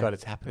like, "Oh my Okay. god,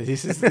 it's happening."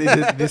 This is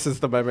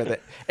the moment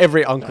that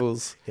every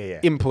uncle's Yeah.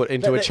 input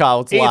into But a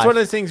child's life. It's one of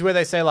those things where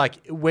they say,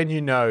 like, when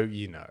you know,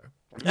 you know.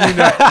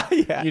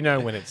 You know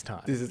when it's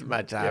time. This is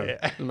my time. Yeah.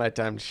 This is my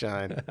time to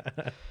shine.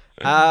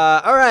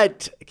 All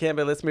right,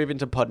 Camber, let's move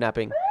into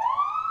podnapping.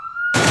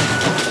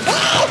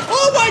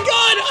 Oh my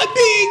God! I'm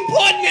being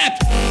podnapped.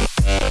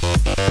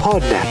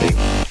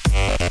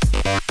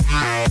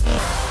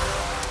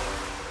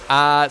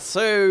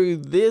 So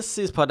this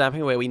is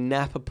podnapping, where we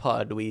nap a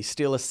pod. We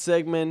steal a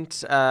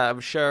segment of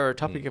a show or a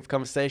topic of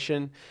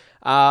conversation.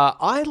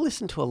 I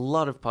listened to a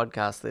lot of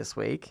podcasts this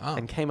week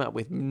and came up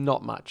with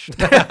not much.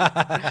 But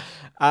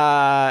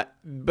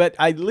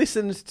I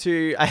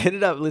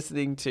ended up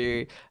listening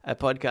to a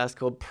podcast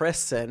called Press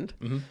Send,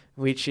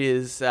 which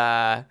is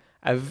a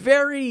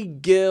very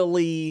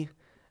girly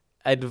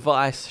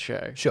advice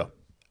show. Sure.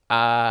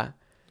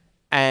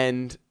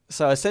 And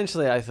so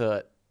essentially I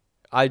thought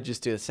I'd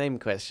just do the same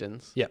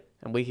questions. Yep.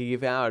 And we could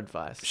give our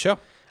advice. Sure.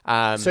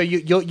 So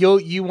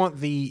you want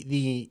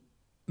the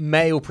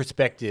male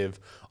perspective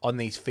on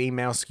these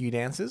female skewed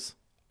answers?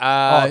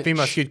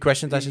 Female skewed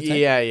questions, I should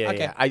say. Yeah.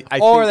 Okay. I Or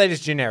think, are they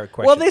just generic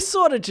questions? well, they're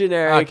sort of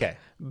generic. Okay.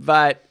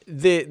 But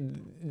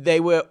they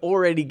were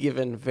already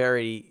given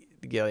very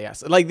girly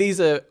answers. Like, these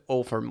are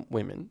all from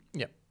women.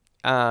 Yep.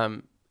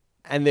 And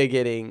they're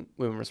getting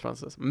women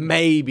responses.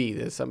 Maybe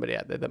there's somebody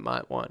out there that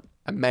might want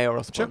a male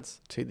response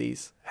to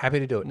these Happy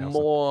to do it,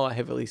 Nelson. more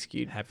heavily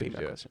skewed Happy to female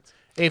do it. questions.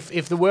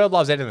 If the world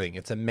loves anything,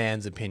 it's a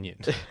man's opinion.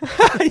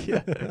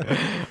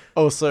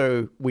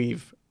 Also,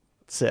 we've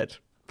said.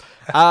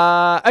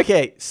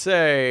 Okay,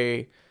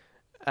 so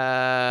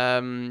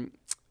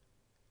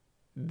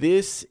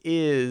this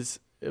is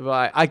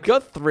I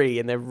got 3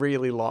 and they're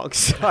really long,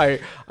 so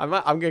I'm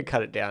going to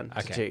cut it down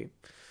to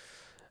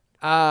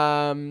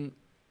 2.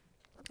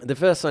 The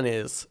first one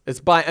it's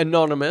by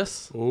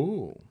Anonymous.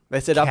 Ooh. They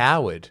said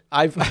Coward.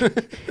 I've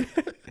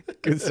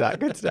good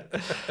start.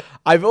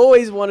 I've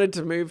always wanted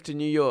to move to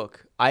New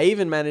York. I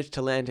even managed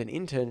to land an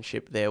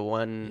internship there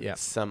one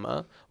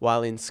summer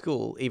while in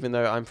school, even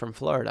though I'm from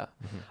Florida.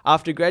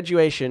 After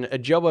graduation, a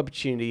job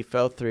opportunity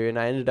fell through and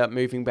I ended up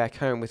moving back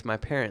home with my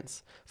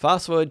parents.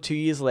 Fast forward 2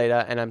 years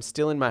later and I'm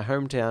still in my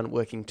hometown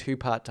working 2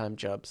 part-time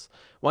jobs,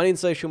 one in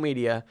social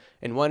media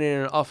and one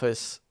in an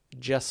office,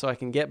 just so I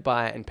can get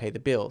by and pay the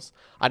bills.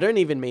 I don't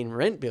even mean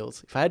rent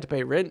bills. If I had to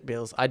pay rent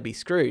bills, I'd be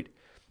screwed.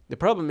 The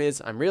problem is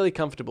I'm really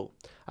comfortable.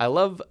 I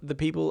love the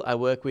people I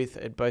work with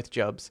at both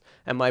jobs,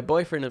 and my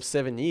boyfriend of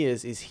 7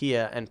 years is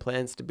here and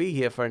plans to be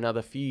here for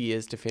another few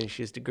years to finish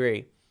his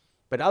degree.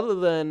 But other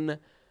than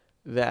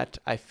that,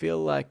 I feel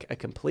like a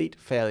complete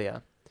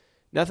failure.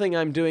 Nothing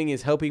I'm doing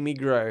is helping me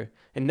grow,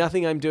 and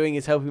nothing I'm doing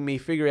is helping me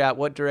figure out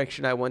what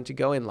direction I want to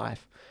go in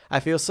life. I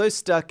feel so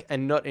stuck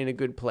and not in a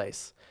good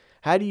place.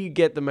 How do you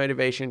get the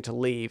motivation to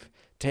leave,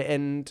 to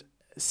end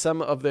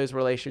some of those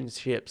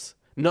relationships?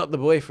 Not the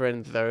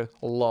boyfriend, though,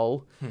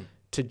 lol.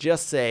 To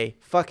just say,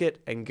 fuck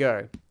it, and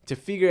go. To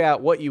figure out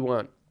what you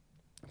want.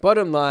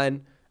 Bottom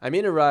line, I'm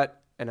in a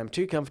rut, and I'm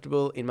too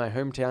comfortable in my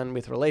hometown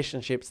with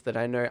relationships that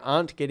I know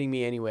aren't getting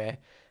me anywhere.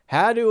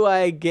 How do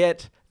I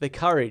get the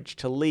courage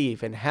to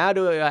leave, and how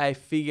do I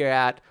figure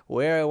out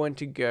where I want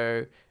to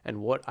go and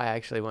what I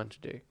actually want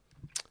to do?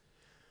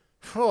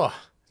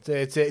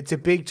 It's a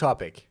big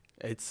topic.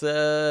 It's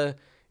a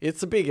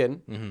big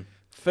one.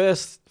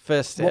 First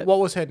step. What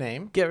was her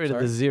name? Get rid of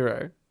the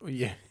 0.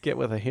 Yeah. Get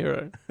with a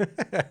hero.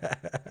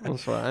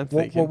 That's what I'm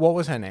thinking. What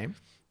was her name?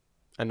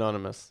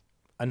 Anonymous.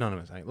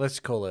 Anonymous. Let's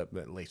call her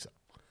Lisa.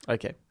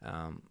 Okay.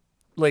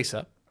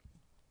 Lisa,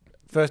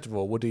 first of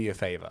all, we'll do you a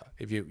favor.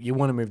 If you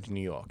want to move to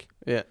New York.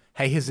 Yeah.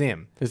 Hey,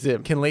 Hazim.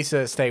 Hazim. Can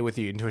Lisa stay with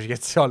you until she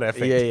gets on her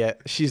feet? Yeah.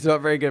 She's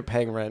not very good at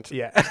paying rent.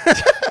 Yeah.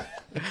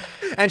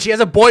 And she has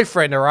a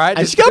boyfriend, all right?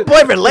 And she's got a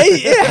boyfriend.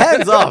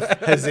 Hands off,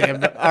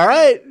 Hazim. All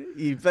right?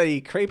 You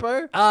bloody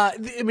creepo.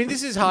 I mean,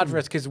 this is hard for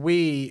us because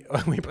we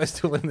both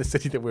still live in the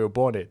city that we were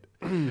born in.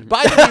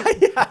 But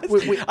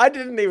I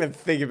didn't even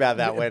think about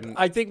that when...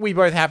 I think we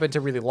both happen to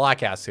really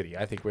like our city.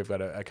 I think we've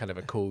got a kind of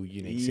a cool,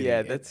 unique city.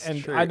 Yeah, that's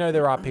and true. I know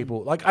there are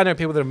people, I know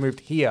people that have moved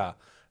here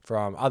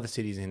from other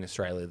cities in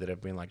Australia that have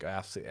been like,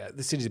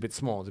 the city's a bit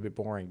small, it's a bit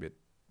boring, but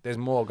there's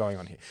more going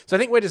on here. So I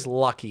think we're just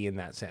lucky in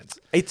that sense.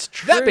 It's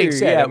true. That being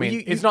said, yeah, I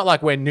mean, it's not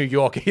like we're New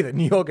York either.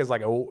 New York is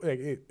like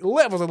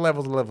levels and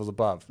levels and levels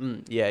above.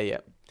 Yeah.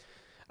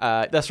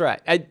 That's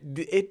right.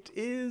 It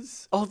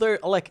is, although,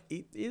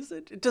 is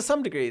it? To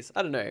some degrees,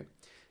 I don't know.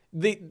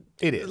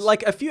 It is.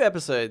 Like a few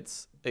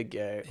episodes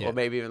ago, or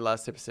maybe even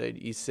last episode,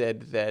 you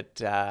said that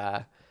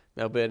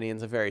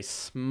Melburnians are very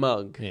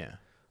smug. Yeah.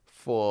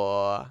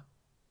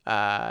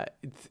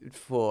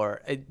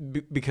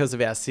 Because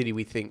of our city,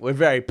 we think we're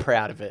very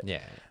proud of it.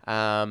 Yeah.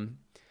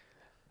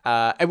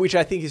 And which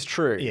I think is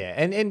true.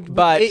 Yeah, but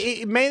But-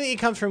 mainly it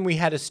comes from we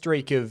had a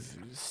streak of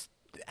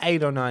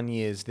 8 or 9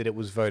 years that it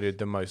was voted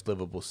the most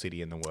livable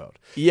city in the world.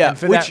 Yeah, And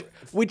for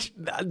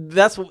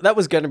that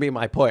was going to be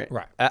my point.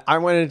 Right. I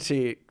wanted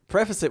to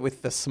preface it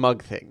with the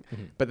smug thing,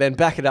 but then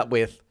back it up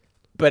with,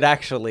 but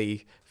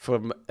actually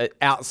from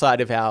outside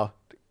of our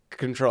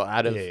control,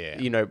 out of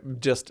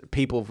just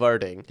people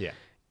voting. Yeah.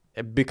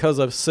 Because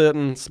of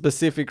certain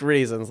specific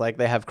reasons, like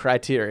they have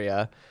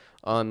criteria,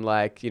 on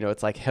like,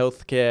 it's like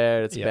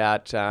healthcare. It's Yep.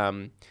 about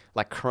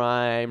like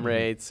crime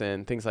rates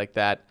and things like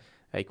that.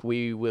 Like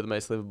we were the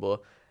most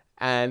livable.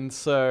 And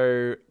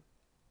so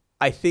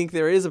I think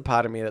there is a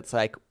part of me that's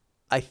like,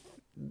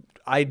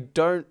 I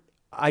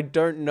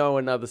don't know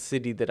another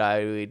city that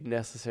I would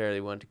necessarily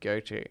want to go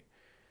to,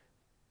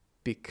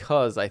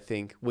 because I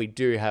think we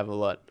do have a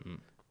lot.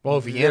 Well,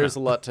 Vienna, There's a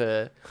lot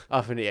to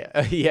often.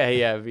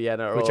 Yeah,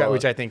 Vienna.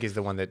 which I think is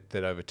the one that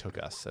overtook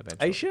us eventually.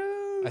 Are you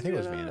sure? I think it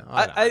was Vienna.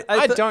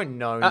 I don't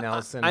know,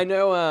 Nelson. I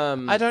know.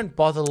 I don't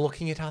bother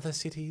looking at other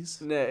cities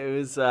No, it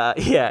was.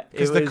 Yeah,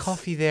 because the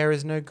coffee there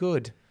is no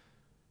good.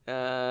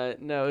 No,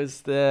 it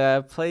was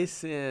the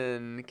place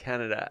in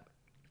Canada.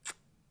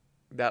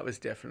 That was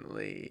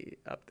definitely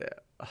up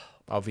there.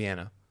 Oh,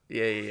 Vienna.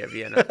 Yeah,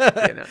 Vienna.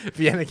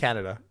 Vienna,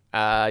 Canada.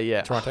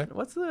 Yeah. Toronto?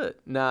 What's the?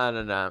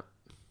 No.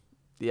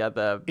 The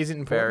other. Is it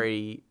important?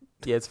 Very.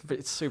 Yeah,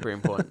 it's super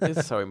important.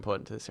 It's so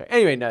important to this story.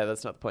 Anyway, no,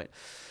 that's not the point.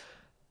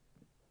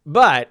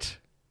 But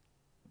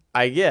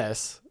I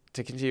guess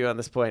to continue on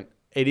this point,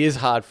 it is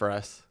hard for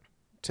us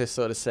to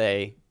sort of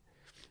say,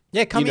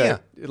 Yeah, come here.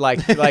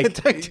 like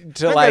don't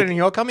to go like to New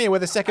York. Come here. We're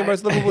the second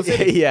most livable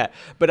city. yeah,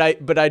 but I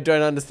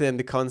don't understand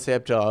the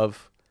concept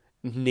of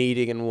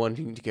needing and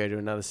wanting to go to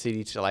another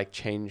city to like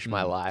change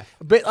my life.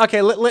 But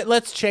okay,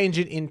 let's change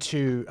it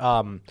into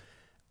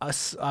a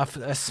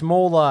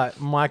smaller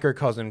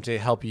microcosm to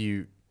help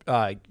you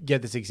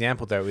get this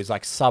example. Though is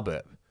like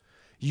suburb.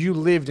 You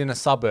lived in a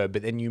suburb,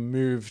 but then you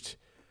moved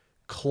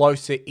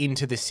closer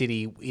into the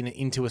city,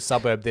 into a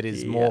suburb that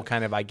is more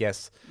kind of, I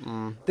guess,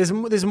 there's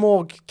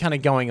more kind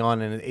of going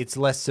on, and it's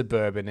less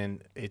suburban,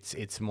 and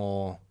it's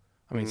more.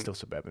 I mean, it's still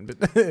suburban,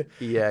 but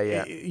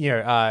Yeah.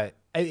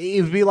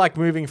 it would be like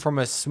moving from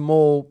a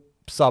small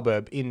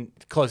suburb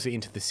closer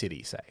into the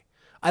city, say.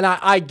 And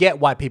I get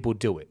why people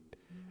do it.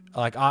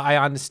 Like I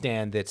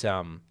understand that,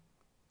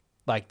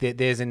 like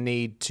there's a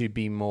need to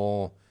be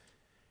more.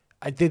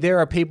 There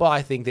are people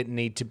I think that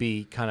need to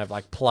be kind of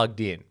like plugged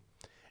in,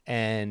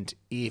 and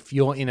if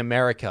you're in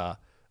America,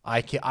 I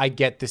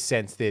get the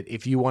sense that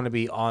if you want to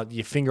be on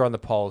your finger on the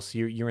pulse,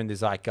 you're in the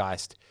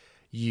zeitgeist.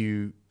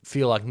 You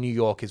feel like New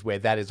York is where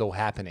that is all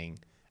happening,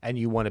 and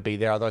you want to be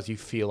there. Otherwise, you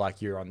feel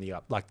like you're on the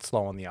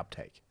slow on the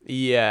uptake.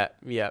 Yeah.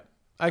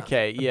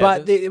 Okay, yeah.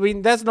 But I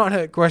mean, that's not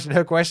her question.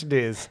 Her question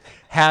is,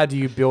 how do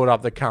you build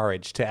up the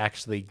courage to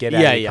actually get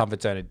out of your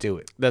comfort zone and do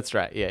it? That's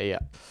right. Yeah.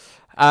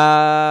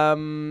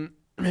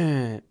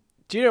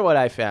 Do you know what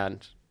I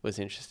found was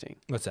interesting?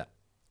 What's that?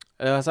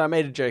 So I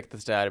made a joke at the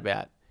start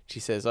about. She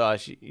says,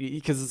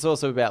 because it's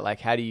also about like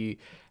how do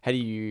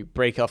you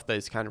break off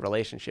those kind of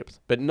relationships,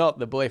 but not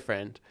the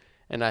boyfriend.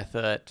 And I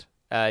thought,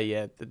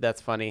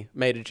 that's funny.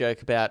 Made a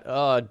joke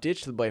about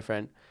ditch the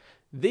boyfriend.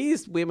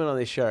 These women on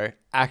this show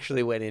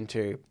actually went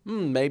into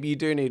maybe you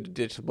do need to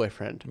ditch the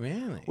boyfriend.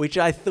 Really? Which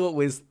I thought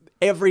was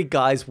every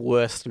guy's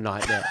worst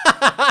nightmare.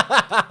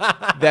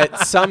 That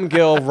some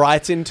girl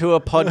writes into a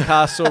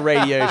podcast or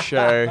radio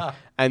show,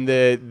 and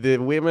the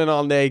women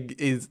on their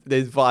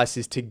advice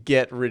is to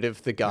get rid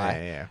of the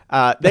guy.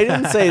 Yeah. They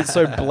didn't say it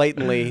so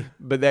blatantly,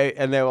 but they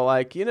were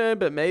like,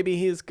 but maybe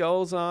his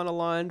goals aren't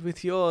aligned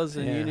with yours,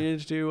 and you need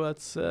to do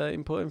what's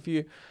important for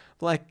you.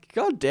 Like,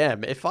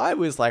 goddamn, if I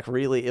was like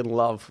really in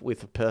love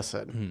with a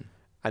person,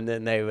 and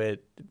then they were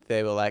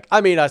like,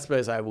 I mean, I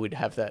suppose I would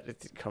have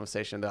that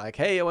conversation. They're like,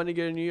 hey, I want to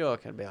go to New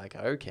York. I'd be like,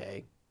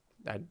 okay,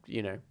 I'd,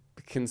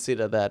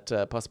 consider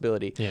that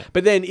possibility. Yeah.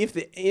 But then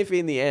if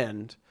in the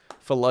end,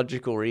 for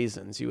logical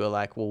reasons, you were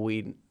like, well,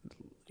 it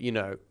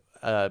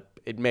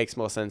makes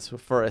more sense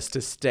for us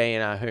to stay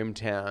in our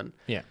hometown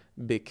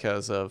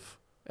because of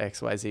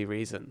XYZ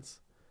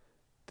reasons,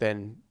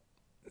 then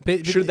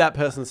should that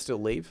person still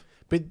leave?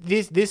 But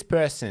this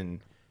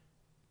person,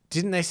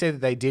 didn't they say that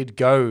they did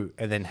go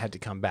and then had to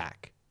come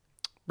back?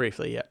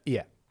 Briefly, yeah.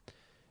 Yeah.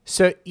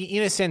 So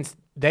in a sense,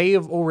 they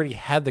have already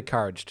had the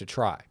courage to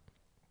try.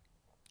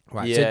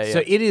 Right. Yeah,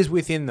 So it is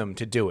within them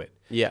to do it.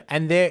 Yeah.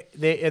 And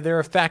there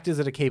are factors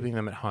that are keeping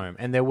them at home,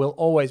 and there will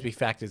always be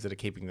factors that are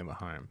keeping them at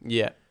home.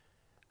 Yeah.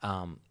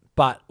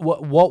 But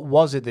what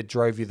was it that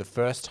drove you the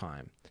first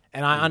time?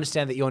 And I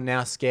understand that you're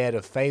now scared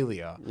of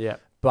failure. Yeah.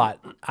 But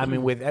I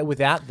mean,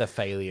 without the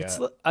failure,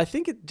 I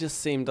think it just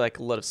seemed like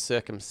a lot of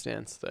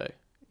circumstance, though,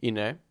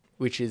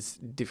 which is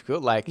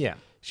difficult. Like,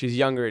 she's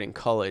younger and in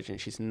college, and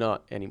she's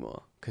not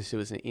anymore because it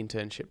was an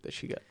internship that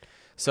she got.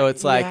 So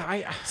it's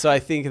like, so I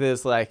think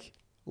there's like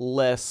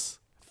less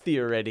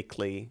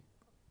theoretically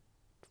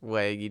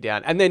weighing you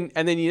down, and then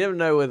you never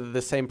know whether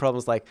the same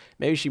problems. Like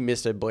maybe she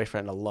missed her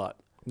boyfriend a lot,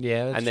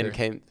 that's and true.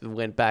 then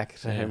went back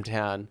to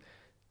hometown.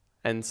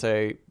 And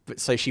so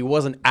she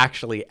wasn't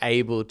actually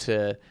able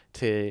to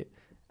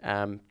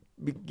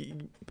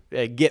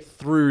get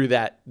through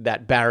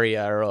that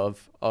barrier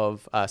of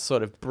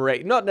sort of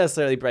not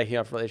necessarily breaking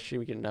up a relationship.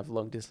 We can have a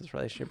long distance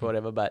relationship or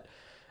whatever, but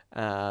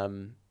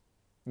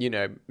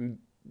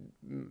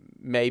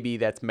maybe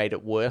that's made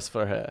it worse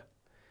for her.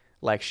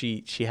 Like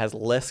she has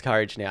less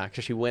courage now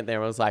because she went there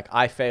and was like,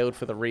 I failed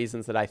for the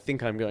reasons that I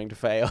think I'm going to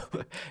fail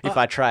if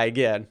I try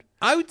again.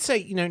 I would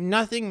say,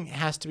 nothing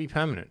has to be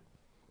permanent.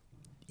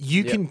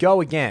 You can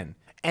go again.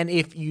 And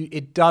if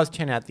it does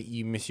turn out that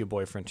you miss your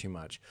boyfriend too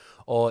much,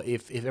 or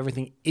if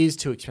everything is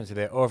too expensive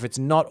there, or if it's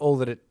not all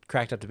that it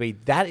cracked up to be,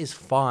 that is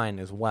fine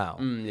as well.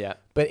 Yeah.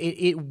 But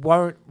it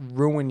won't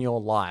ruin your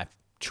life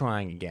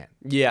trying again.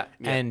 Yeah.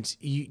 And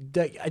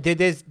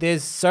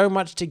there's so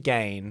much to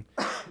gain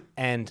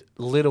and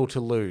little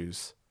to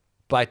lose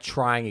by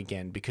trying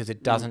again, because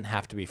it doesn't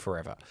have to be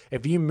forever.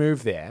 If you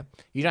move there,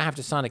 you don't have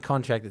to sign a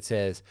contract that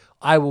says,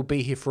 I will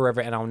be here forever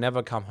and I'll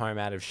never come home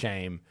out of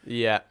shame.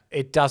 Yeah.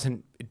 It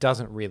doesn't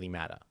really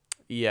matter.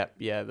 Yeah.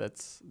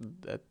 That's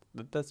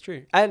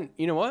true. And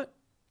you know what?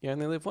 You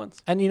only live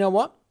once. And you know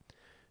what?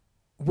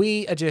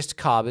 We are just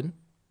carbon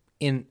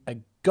in a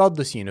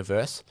godless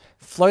universe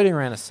floating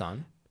around a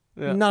sun.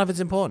 Yeah. None of it's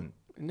important.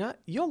 No,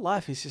 your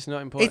life is just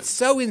not important. It's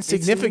so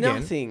insignificant. It's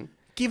nothing.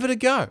 Give it a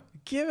go.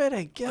 Give it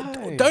a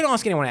go. Don't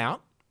ask anyone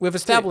out. We've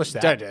established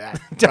that. Don't do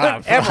that.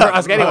 Don't ever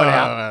ask anyone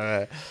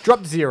out.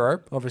 Drop 0,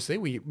 obviously,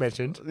 we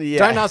mentioned. Yeah.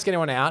 Don't ask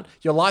anyone out.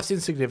 Your life's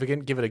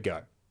insignificant. Give it a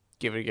go.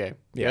 Give it a go.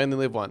 You Yeah. only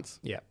live once.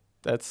 Yeah.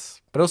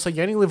 That's But also,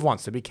 you only live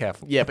once, so be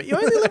careful. yeah, but you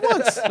only live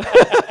once.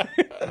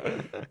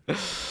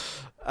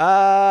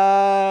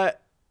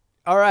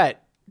 All right.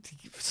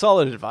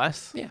 Solid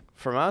advice. Yeah.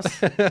 From us.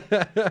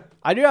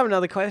 I do have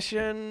another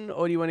question,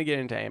 or do you want to get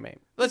into AMA?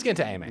 Let's get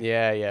into AMA.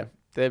 Yeah.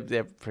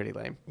 They're pretty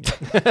lame.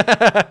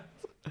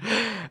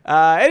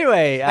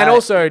 Anyway, And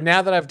also,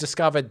 now that I've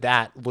discovered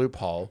that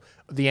loophole,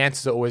 the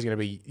answers are always going to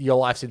be, your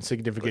life's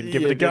insignificant.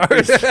 Give it a go.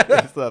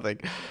 There's nothing.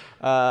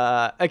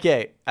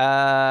 Okay.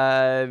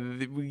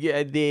 The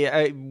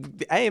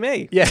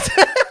AMA. Yes.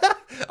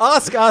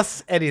 Ask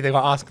us anything,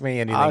 or ask me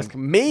anything. Ask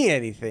me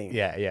anything.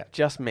 Yeah.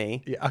 Just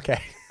me. Yeah,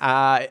 okay.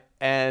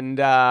 And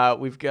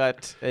we've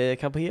got a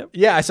couple here.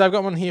 Yeah, so I've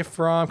got one here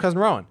from Cousin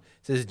Rowan.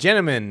 It says,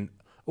 gentlemen,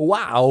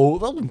 wow,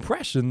 those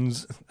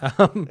impressions.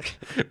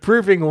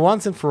 Proving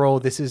once and for all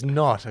this is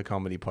not a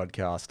comedy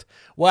podcast.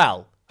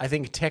 Well, I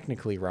think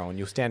technically, Rowan,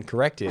 you'll stand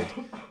corrected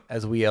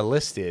as we are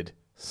listed,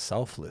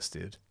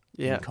 self-listed,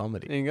 in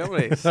comedy. In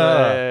comedy.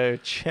 So,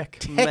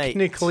 checkmate.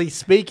 Technically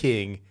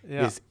speaking,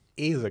 Yeah. this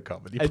is a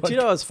comedy podcast. Do you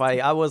know what's funny?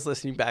 I was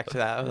listening back to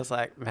that. I was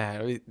like,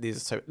 man, these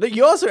are so... Look,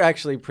 yours are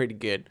actually pretty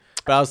good.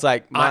 But I was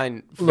like,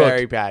 mine,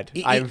 very bad.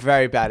 I'm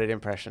very bad at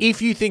impressions.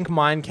 If you think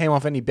mine came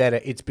off any better,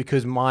 it's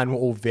because mine were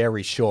all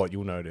very short,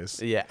 you'll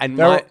notice. Yeah, and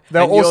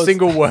They're all yours,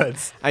 single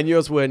words. And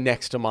yours were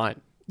next to mine.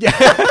 Yeah.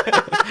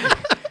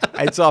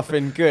 It's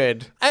often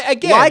good.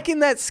 Again. Like in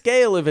that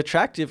scale of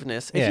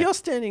attractiveness, Yeah. if you're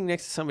standing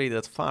next to somebody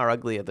that's far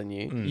uglier than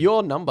you,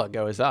 your number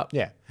goes up.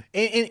 Yeah.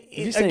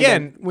 you're saying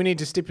Again, we need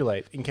to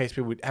stipulate, in case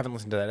people haven't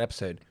listened to that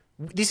episode,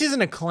 this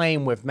isn't a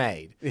claim we've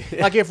made.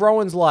 Like if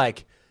Rowan's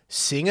like,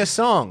 sing a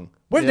song.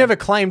 We've never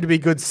claimed to be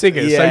good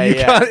singers, so you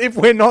can't. If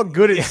we're not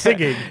good at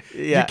singing,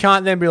 you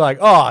can't then be like,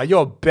 "Oh,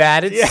 you're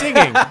bad at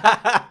singing."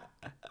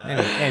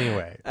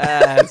 Anyway,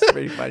 that's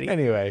pretty funny.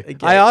 Anyway,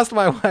 Okay. I asked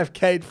my wife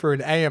Kate for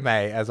an AMA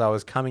as I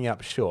was coming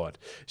up short.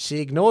 She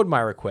ignored my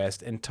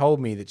request and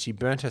told me that she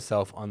burnt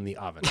herself on the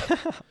oven.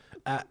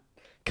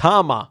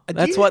 Karma.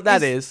 That's what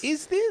that is.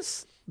 Is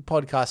this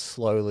podcast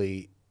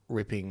slowly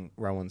ripping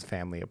Rowan's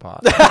family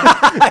apart?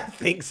 I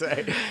think so.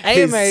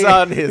 His AMA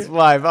son, his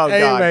wife. Oh,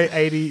 God. AMA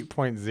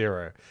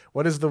 80.0.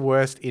 What is the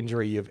worst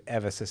injury you've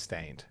ever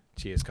sustained?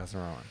 Cheers, Cousin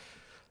Rowan.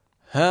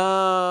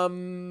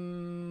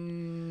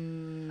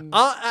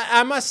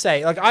 I must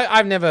say, like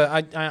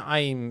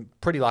I'm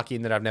pretty lucky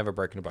in that I've never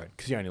broken a bone,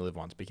 because you only live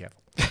once. Be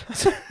careful.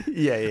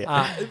 Yeah.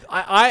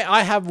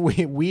 I have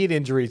weird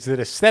injuries that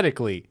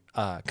aesthetically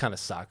kind of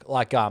suck.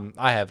 Like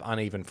I have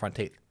uneven front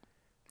teeth.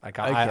 Like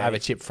I have a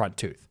chipped front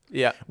tooth.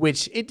 Yeah.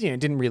 Which it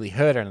didn't really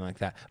hurt or anything like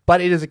that, but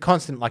it is a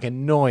constant like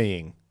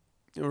annoying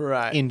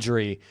Right.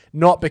 injury,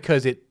 not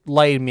because it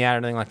laid me out or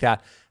anything like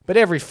that. But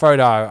every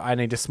photo, I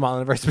need to smile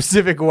in a very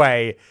specific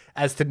way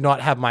as to not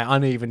have my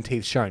uneven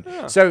teeth shown.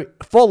 So,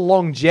 for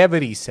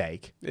longevity's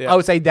sake, I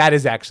would say that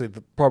is actually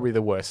probably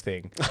the worst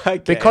thing. Okay.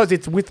 Because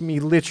it's with me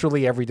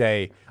literally every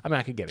day. I mean,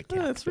 I could get a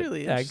cat. That's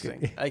really but-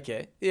 interesting.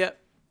 Okay. Yeah.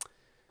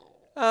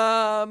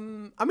 I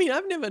mean,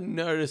 I've never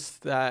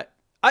noticed that.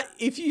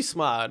 If you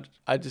smiled,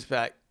 I'd just be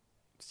like,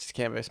 just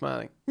can't be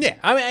smiling. Yeah,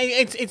 I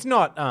mean, it's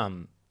not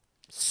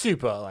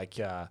super like,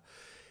 I'm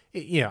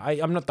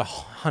not the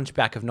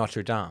Hunchback of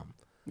Notre Dame.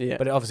 Yeah.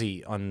 But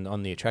obviously,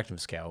 on the attractive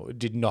scale, it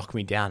did knock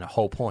me down a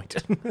whole point.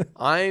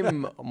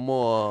 I'm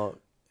more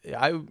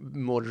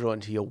drawn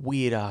to your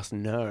weird ass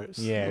nose.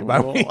 Yeah,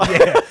 More. People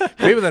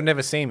that have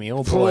never seen me,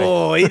 oh boy.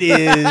 Oh, it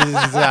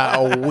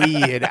is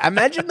weird.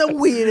 Imagine the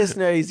weirdest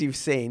nose you've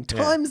seen.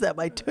 Times that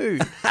by 2.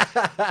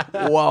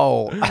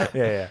 Whoa.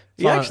 Yeah.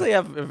 You actually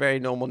have a very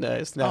normal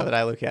nose now that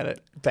I look at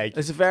it. Thank you.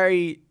 It's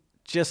very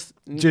just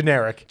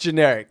Generic.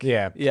 generic.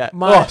 Yeah. Yeah.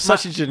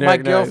 Such a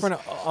generic My nose. girlfriend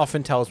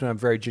often tells me I'm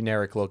very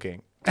generic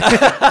looking.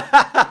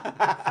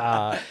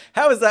 How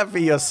is that for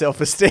your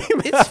self-esteem?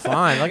 It's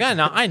fine. Like,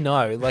 I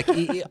know. Like,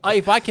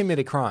 if I commit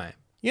a crime,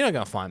 you're not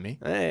going to find me.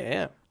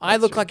 Yeah. I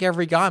look like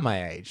every guy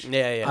my age.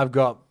 Yeah. I've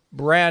got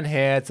brown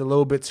hair. It's a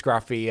little bit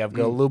scruffy. I've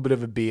got a little bit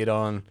of a beard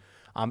on.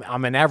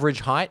 I'm an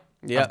average height.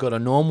 Yeah. I've got a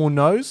normal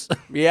nose.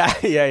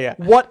 Yeah.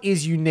 What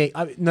is unique?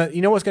 No,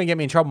 you know what's going to get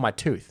me in trouble? My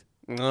tooth.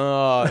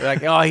 Oh,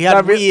 he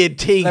had weird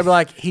teeth. They'd be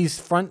like, his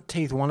front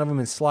teeth, one of them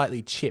is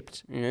slightly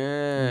chipped.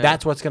 Yeah.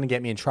 That's what's going to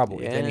get me in trouble,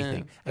 if Yeah,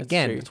 anything. that's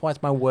Again, true. that's why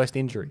it's my worst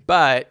injury.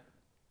 But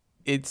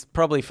it's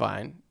probably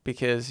fine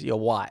because you're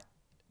white.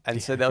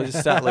 And so they'll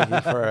just start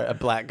looking for a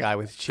black guy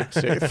with chipped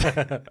tooth.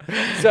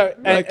 So,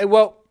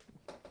 well,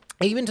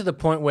 even to the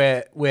point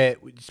where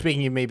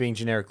speaking of me being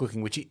generic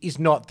looking, which is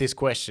not this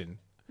question,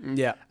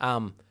 Yeah.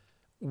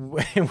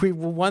 we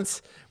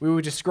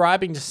were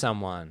describing to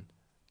someone,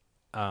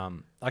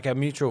 like a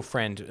mutual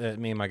friend,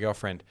 me and my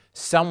girlfriend,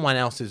 someone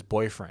else's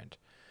boyfriend,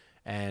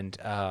 and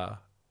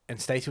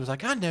Stacey was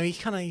like, "Oh no,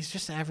 he's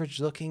just average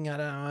looking."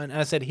 And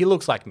I said, "He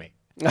looks like me."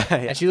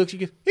 And she looks, she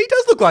goes, "He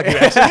does look like you."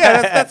 Actually,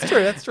 yeah, that's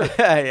true. That's true.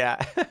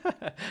 Yeah.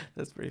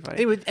 That's pretty funny.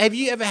 Anyway, have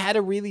you ever had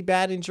a really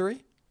bad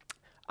injury?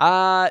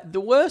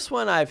 The worst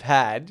one I've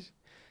had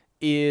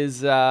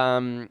is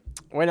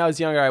when I was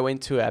younger, I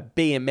went to a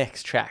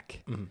BMX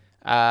track.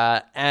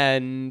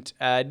 And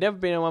I'd never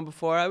been on one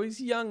before. I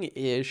was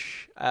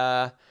young-ish,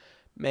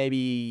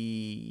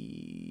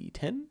 maybe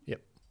 10.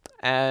 Yep.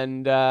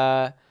 And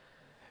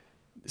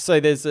so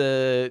there's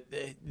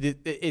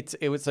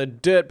it was a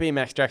dirt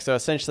BMX track. So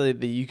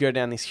essentially, you go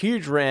down this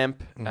huge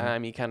ramp.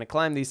 You kind of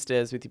climb these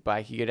stairs with your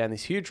bike. You go down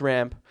this huge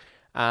ramp.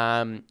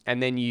 And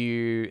then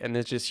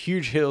there's just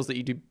huge hills that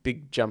you do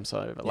big jumps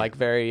over, like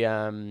very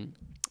a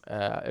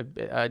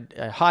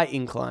high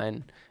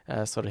incline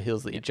sort of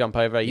hills that you jump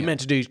over. You're meant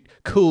to do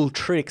cool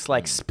tricks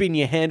like spin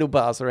your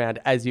handlebars around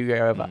as you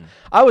go over.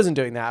 I wasn't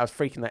doing that. I was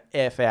freaking the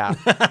F out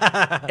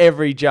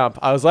every jump.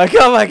 I was like,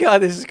 oh my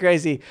God, this is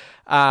crazy.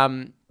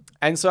 And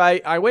so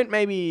I went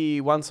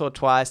maybe once or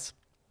twice,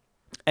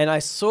 and I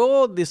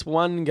saw this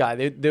one guy.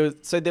 There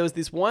was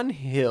this one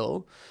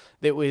hill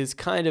that was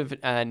kind of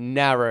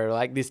narrow,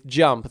 like this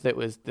jump that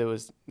was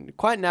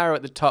quite narrow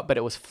at the top, but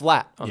it was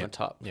flat on the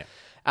top. Yeah.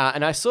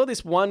 And I saw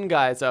this one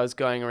guy as I was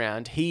going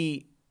around.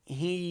 He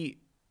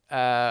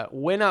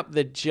went up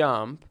the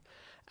jump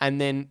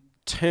and then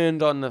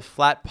turned on the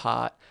flat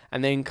part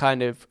and then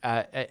kind of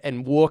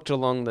and walked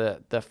along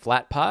the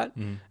flat part.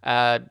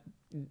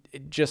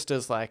 Just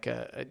as like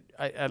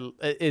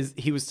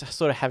he was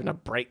sort of having a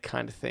break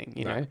kind of thing,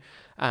 you know?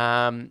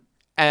 And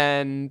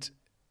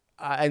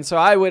so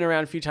I went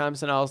around a few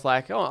times and I was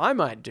like, oh, I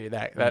might do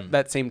that.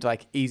 That seemed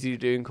like easy to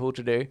do and cool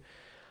to do.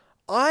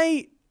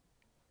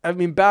 I'm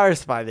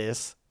embarrassed by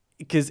this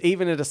because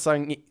even at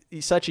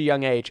such a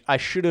young age, I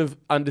should have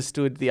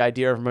understood the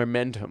idea of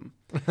momentum.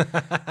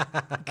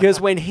 Because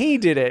when he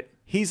did it,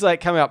 he's like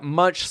coming up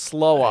much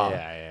slower.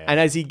 And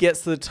as he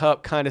gets to the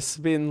top, kind of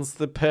spins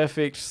the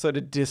perfect sort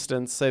of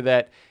distance so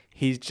that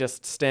he's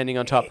just standing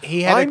on top.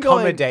 He had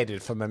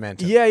accommodated for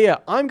momentum. Yeah.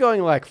 I'm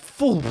going like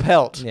full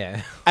pelt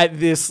Yeah. at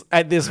this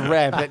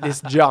ramp, at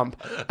this jump.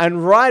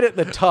 And right at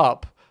the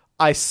top,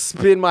 I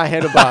spin my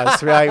handlebars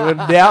to be like,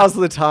 well, now's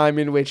the time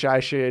in which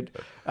I should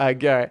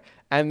go.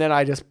 And then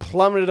I just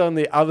plummeted on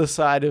the other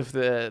side of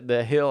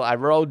the hill. I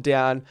rolled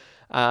down.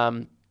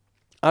 I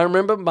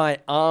remember my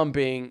arm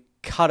being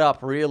cut up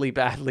really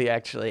badly,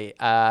 actually.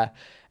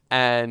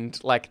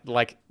 And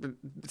like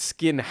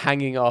skin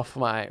hanging off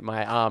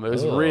my arm.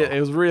 It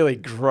was really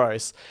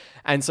gross.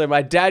 And so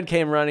my dad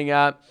came running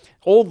up.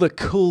 All the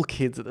cool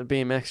kids at the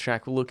BMX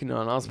track were looking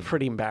on. I was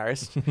pretty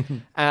embarrassed.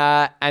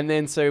 And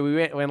then so we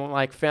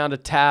went found a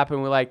tap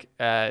and we're like,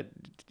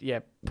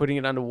 putting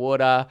it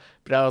underwater.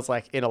 But I was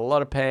like in a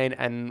lot of pain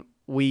and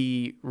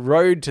we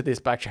rode to this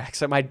bike track.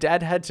 So my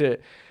dad had to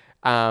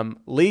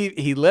leave.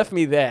 He left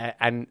me there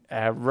and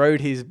rode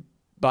his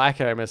bike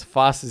home as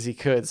fast as he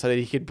could so that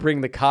he could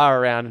bring the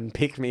car around and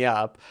pick me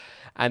up.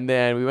 And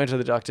then we went to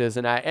the doctors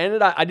and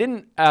I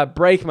didn't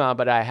break my arm,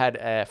 but I had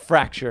a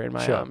fracture in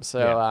my arm.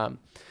 So,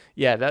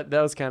 that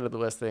was kind of the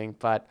worst thing.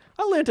 But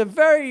I learned a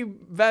very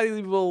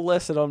valuable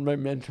lesson on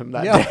momentum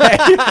that day.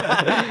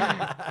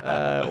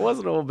 It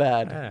wasn't all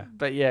bad. Yeah.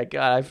 But yeah,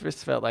 God, I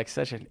just felt like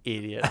such an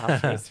idiot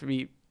afterwards, to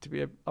be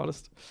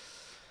honest.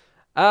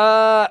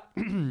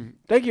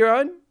 Thank you,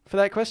 Rowan, for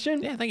that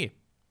question. Yeah, thank you.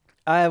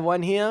 I have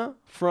one here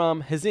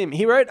from Hazim.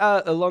 He wrote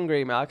a longer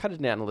email. I cut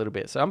it down a little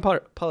bit, so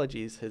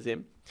apologies,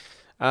 Hazim.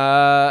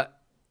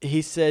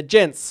 He said,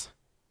 "Gents,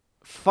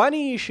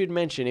 funny you should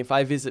mention if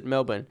I visit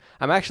Melbourne.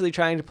 I'm actually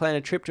trying to plan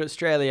a trip to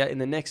Australia in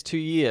the next 2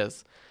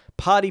 years.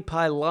 Party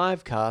Pie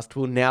Livecast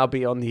will now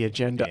be on the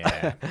agenda."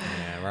 Yeah,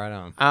 right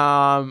on.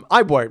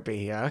 I won't be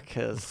here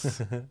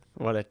because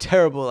what a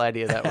terrible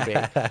idea that would be.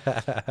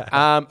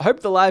 Hope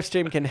the live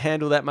stream can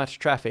handle that much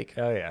traffic.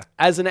 Oh, yeah.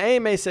 As an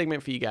AMA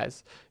segment for you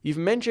guys, you've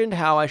mentioned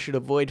how I should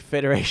avoid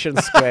Federation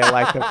Square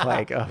like the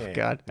plague. Oh,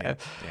 God. Yeah.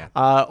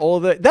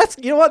 That's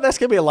you know what? That's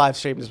going to be a live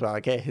stream as well,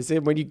 okay?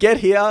 When you get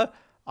here,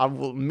 I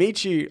will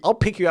meet you. I'll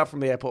pick you up from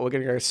the airport. We're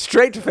going to go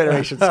straight to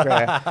Federation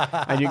Square.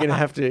 And you're going to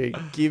have to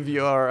give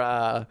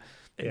your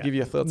Give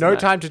your thoughts. No on that.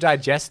 time to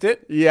digest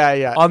it.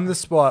 Yeah. On the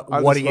spot,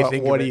 On what the do you spot,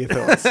 think? What of are it? your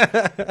thoughts?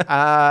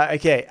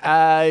 Okay.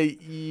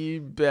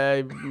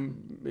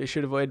 You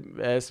should avoid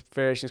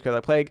Federation Square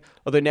like plague.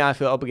 Although now I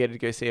feel obligated to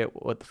go see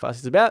what the fuss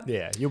is about.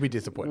 Yeah, you'll be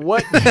disappointed.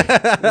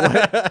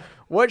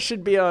 What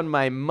should be on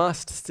my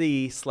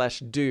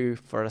must-see/do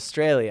for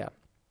Australia?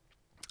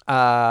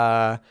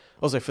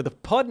 Also, for the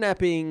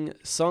podnapping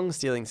song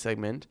stealing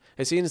segment,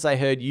 as soon as I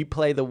heard you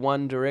play the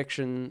One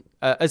Direction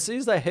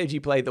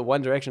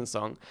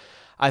song,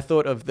 I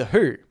thought of The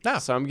Who. Ah.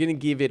 So I'm going to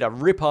give it a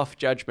rip-off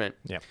judgment.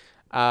 Yeah.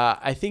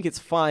 I think it's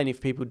fine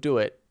if people do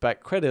it,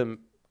 but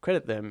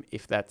credit them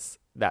if that's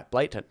that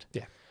blatant.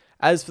 Yeah.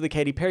 As for the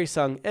Katy Perry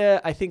song,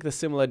 I think the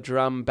similar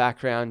drum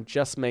background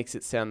just makes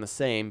it sound the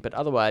same, but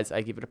otherwise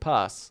I give it a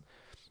pass.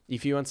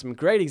 If you want some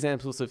great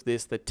examples of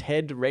this, the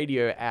TED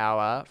Radio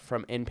Hour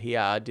from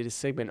NPR did a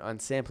segment on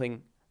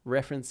sampling,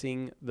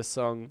 referencing the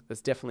song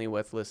that's definitely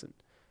worth listen.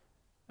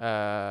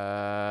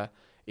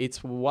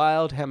 It's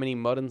wild how many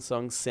modern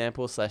songs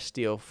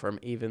sample/steal from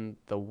even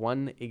the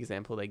one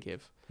example they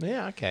give.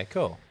 Yeah, okay,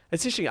 cool.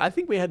 It's interesting. I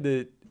think we had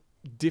the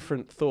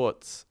different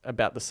thoughts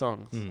about the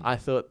songs. I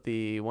thought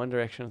the One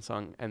Direction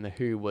song and the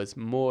Who was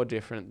more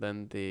different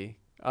than the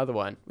other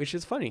one, which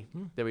is funny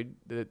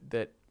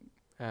that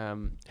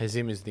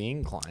Hazim is the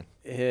incline.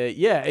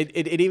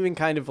 it even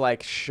kind of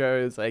like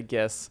shows, I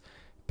guess,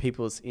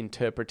 people's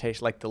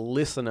interpretation. Like the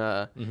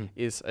listener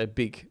is a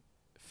big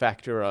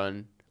factor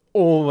on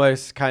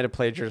almost kind of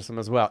plagiarism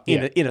as well,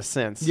 in a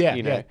sense. Yeah,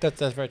 you know, yeah,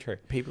 that's very true.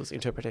 people's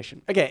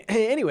interpretation. Okay,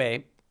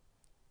 anyway,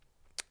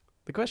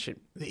 the question: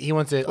 He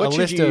wants a what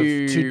list should of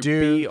you to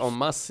do be or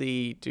must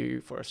see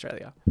do for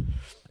Australia?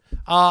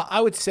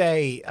 I would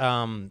say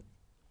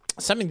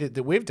something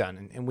that we've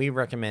done and we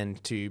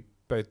recommend to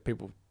both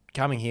people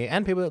coming here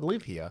and people that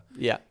live here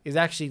Yeah, is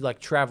actually like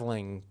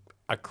traveling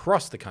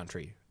across the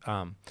country.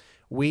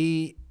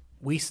 We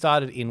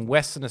started in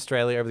Western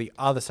Australia over the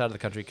other side of the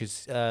country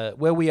because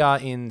where we are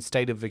in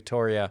state of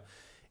Victoria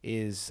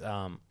is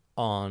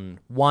on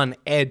one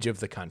edge of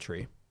the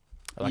country,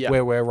 like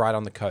where we're right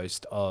on the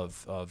coast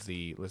of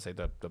the, let's say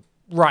the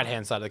right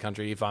hand side of the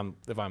country. If I'm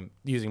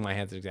using my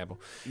hand as an example,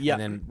 Yeah.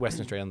 and then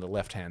Western Australia on the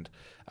left hand,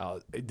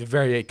 the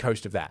very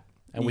coast of that,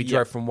 and we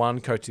drove from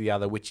one coast to the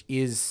other, which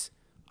is,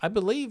 I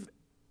believe,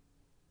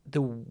 the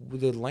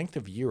length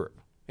of Europe.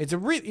 It's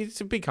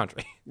a big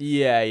country.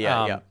 yeah.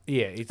 Yeah.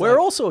 It's We're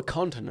also a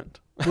continent.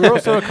 we're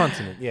also a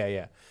continent.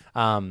 Yeah.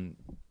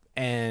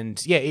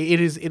 And yeah, it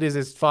is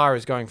as far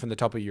as going from the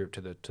top of Europe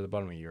to the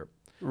bottom of Europe.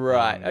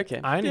 Right. Okay.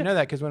 I only know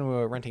that because when we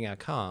were renting our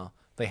car,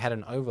 they had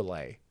an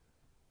overlay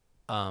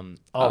of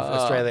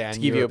Australia and to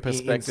give you a Europe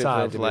perspective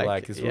inside of, to be like,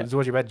 like, this yeah. is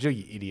what you're about to do,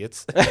 you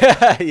idiots.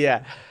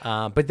 Yeah.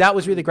 But that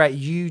was really great.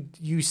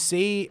 You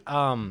see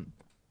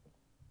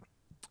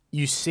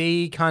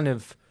kind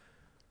of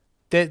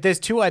there's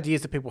two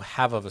ideas that people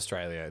have of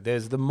Australia.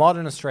 There's the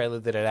modern Australia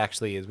that it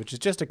actually is, which is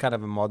just a kind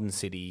of a modern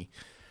city.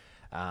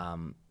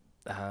 Melbourne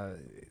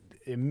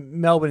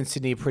and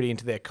Sydney are pretty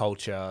into their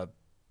culture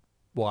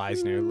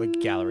wise, like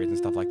galleries and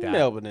stuff like that.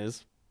 Melbourne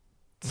is.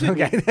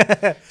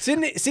 Okay.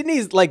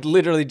 Sydney's like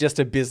literally just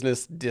a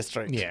business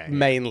district, Yeah.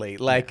 mainly.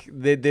 Like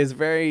there's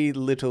very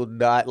little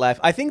nightlife.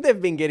 I think they've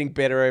been getting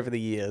better over the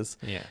years.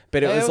 Yeah.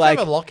 But it They was also like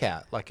have a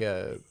lockout, like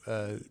a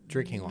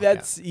drinking lockout.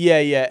 that's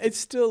yeah. It's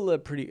still a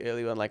pretty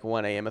early one, like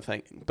 1 a.m. I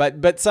think.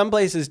 But some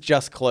places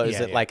just close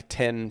at like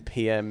 10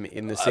 p.m.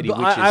 in the city, But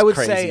which is I would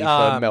crazy say,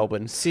 for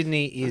Melbourne.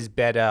 Sydney is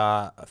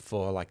better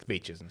for like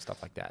beaches and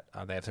stuff like that.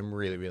 They have some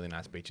really, really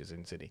nice beaches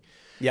in Sydney.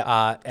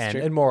 Yeah,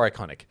 and more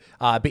iconic.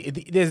 But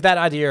there's that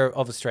idea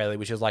of Australia,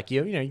 which is like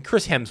you know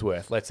Chris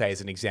Hemsworth, let's say, is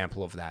an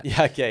example of that.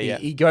 Yeah, okay, yeah.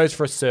 He goes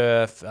for a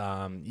surf.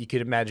 You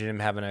could imagine him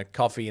having a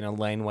coffee in a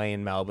laneway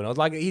in Melbourne. Or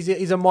like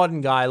he's a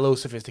modern guy, a little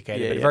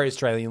sophisticated, but very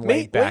Australian,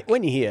 laid back.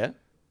 When you're here,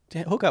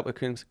 hook up with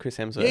Chris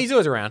Hemsworth. Yeah, he's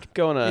always around.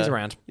 Go on He's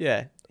around.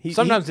 Yeah.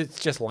 Sometimes it's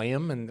just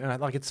Liam, and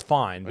like it's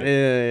fine. But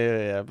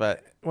Yeah.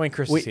 But when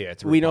Chris is here,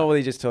 it's a we real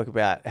normally just talk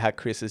about how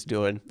Chris is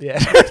doing. Yeah.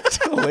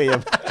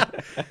 Liam.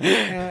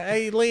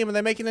 Hey, Liam, are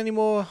they making any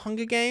more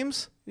Hunger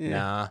Games?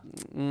 Nah.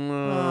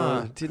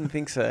 Didn't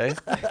think so.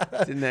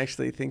 Didn't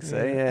actually think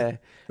so. Yeah.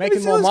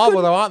 Making more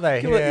Marvel, though, aren't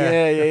they?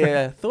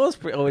 Yeah. Thor's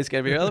always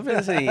going to be relevant,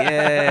 isn't he?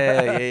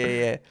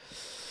 Yeah.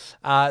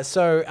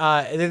 So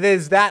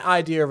there's that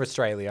idea of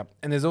Australia,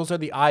 and there's also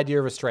the idea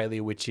of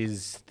Australia, which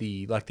is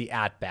the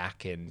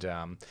outback and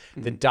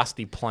the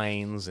dusty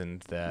plains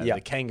and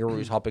the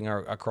kangaroos hopping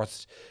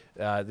across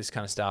this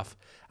kind of stuff,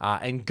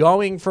 and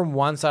going from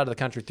one side of the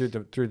country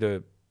through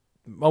the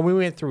we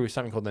went through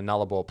something called the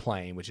Nullarbor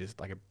Plain, which is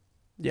like a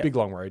big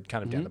long road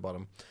kind of down the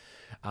bottom.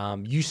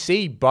 You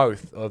see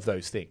both of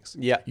those things.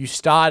 Yeah. You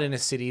start in a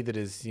city that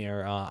is,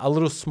 a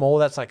little small.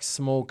 That's like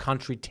small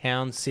country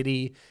town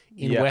city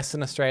in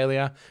Western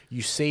Australia.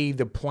 You see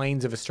the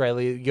plains of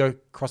Australia. You go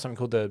across something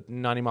called the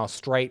 90 Mile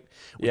Strait,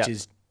 which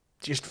is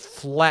just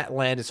flat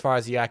land as far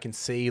as the eye can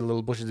see,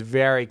 little bushes,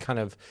 very kind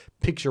of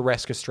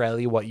picturesque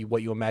Australia, what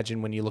you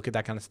imagine when you look at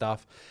that kind of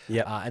stuff.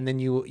 Yep. And then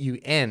you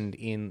end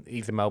in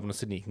either Melbourne or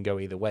Sydney. You can go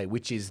either way,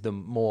 which is the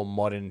more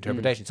modern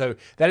interpretation. So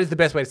that is the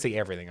best way to see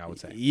everything, I would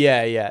say.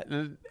 Yeah.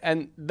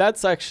 And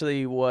that's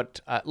actually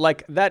what,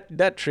 like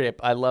that trip,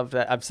 I love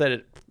that. I've said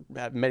it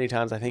many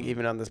times, I think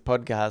even on this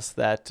podcast,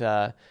 that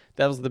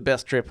that was the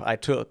best trip I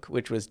took,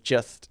 which was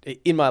just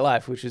in my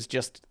life, which was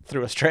just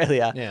through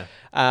Australia. Yeah.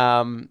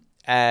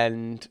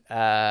 And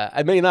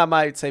I mean, that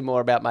might say more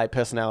about my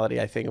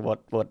personality, I think, of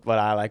what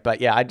I like. But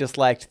yeah, I just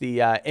liked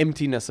the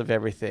emptiness of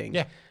everything.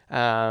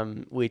 Yeah.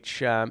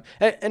 Which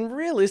and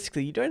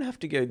realistically, you don't have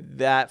to go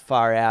that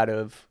far out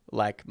of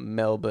like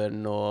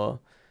Melbourne or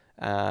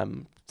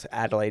to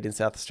Adelaide in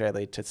South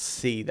Australia to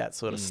see that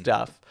sort of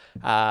stuff.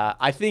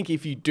 I think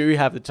if you do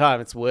have the time,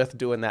 it's worth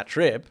doing that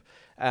trip.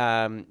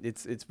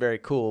 It's very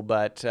cool,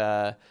 but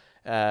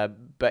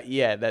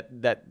yeah,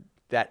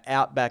 that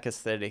outback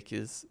aesthetic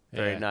is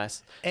very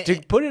nice.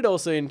 To put it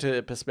also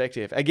into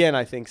perspective, again,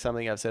 I think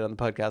something I've said on the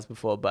podcast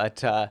before,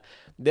 but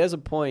there's a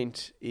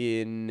point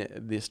in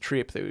this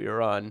trip that we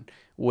were on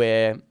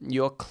where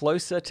you're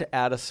closer to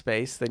outer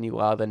space than you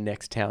are the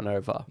next town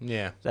over.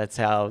 Yeah. That's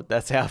how far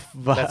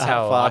the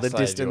isolated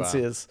distance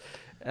you are. is.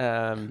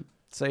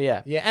 So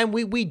yeah. Yeah, and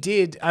we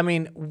did. I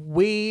mean,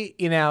 we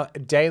in our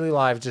daily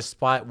lives,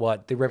 despite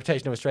what the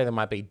reputation of Australia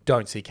might be,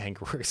 don't see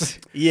kangaroos.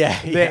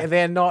 Yeah.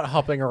 They're not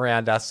hopping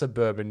around our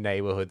suburban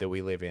neighborhood that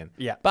we live in.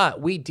 Yeah.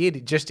 But we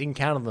did just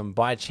encounter them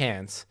by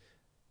chance.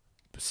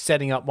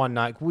 Setting up one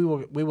night, we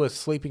were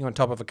sleeping on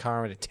top of a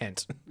car in a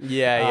tent.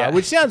 Yeah.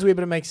 Which sounds weird,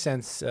 but it makes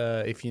sense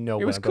if you know.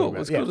 It was cool. It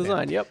was cool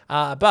design. Yep.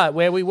 But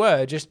where we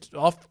were, just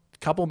off a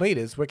couple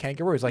meters, were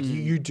kangaroos. Like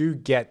you do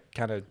get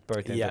kind of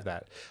both ends of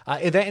that.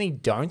 Are there any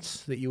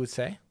don'ts that you would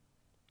say?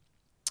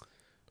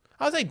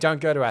 I would say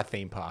don't go to our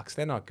theme parks.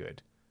 They're not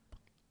good.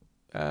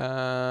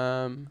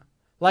 I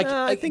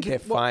think they're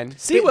fine.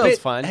 SeaWorld's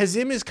fine.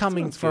 Hazim is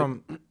coming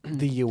from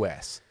the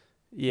US,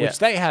 Yeah. which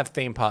they have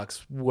theme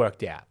parks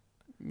worked out.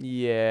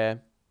 Yeah.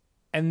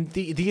 And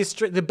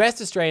the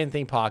best Australian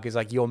theme park is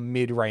like your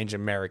mid-range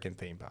American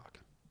theme park.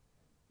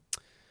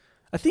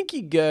 I think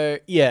you go,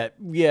 yeah,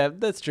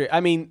 that's true. I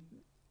mean,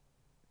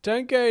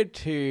 don't go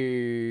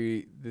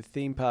to the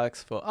theme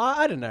parks for,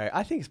 I don't know.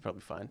 I think it's probably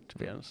fine, to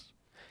be honest.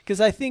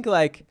 Because I think,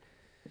 like,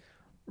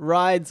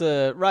 rides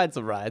are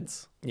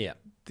rides. Yeah.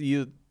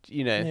 You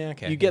know, Yeah,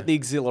 okay, you get the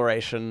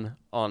exhilaration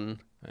on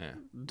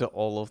to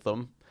all of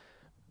them.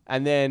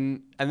 And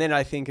then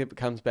I think it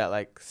becomes about,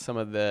 like, some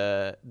of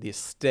the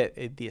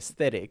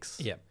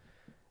aesthetics. Yeah.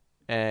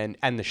 And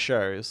the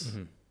shows.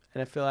 Mm-hmm.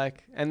 And I feel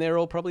like, and they're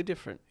all probably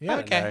different. Yeah, I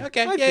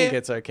okay. think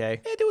it's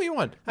okay. Yeah, do what you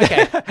want.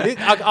 Okay.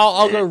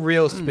 I'll go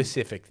real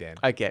specific then.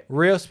 Okay.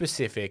 Real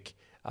specific.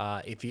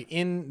 If you're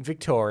in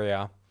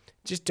Victoria,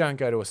 just don't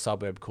go to a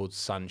suburb called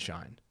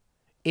Sunshine.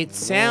 It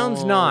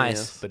sounds nice,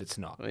 yes. but it's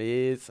not.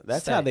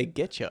 That's how they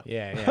get you.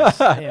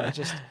 Yeah.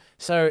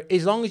 So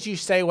as long as you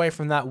stay away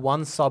from that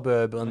one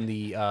suburb on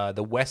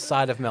the west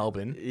side of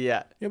Melbourne,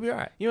 Yeah. you'll be all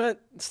right. You know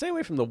what? Stay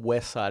away from the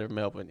west side of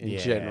Melbourne in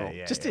general.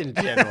 yeah. In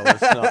general,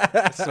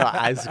 it's not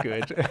as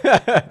good.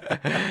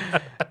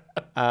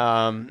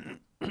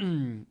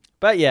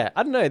 But yeah,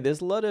 I don't know.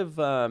 There's a lot of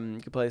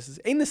good places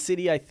in the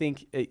city. I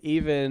think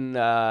even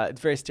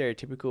it's very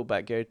stereotypical,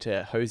 but go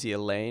to Hosier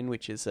Lane,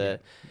 which is a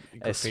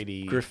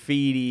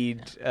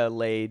graffitied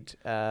laid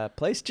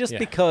place, just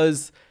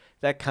because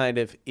that kind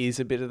of is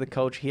a bit of the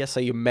culture here. So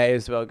you may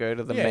as well go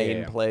to the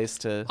main place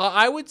to.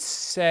 I would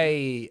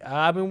say,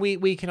 I mean,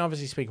 we can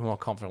obviously speak more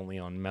confidently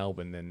on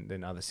Melbourne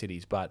than other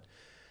cities, but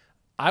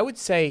I would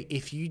say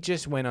if you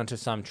just went onto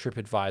some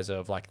TripAdvisor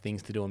of like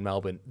things to do in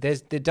Melbourne, there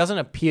doesn't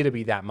appear to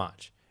be that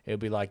much. It'll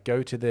be like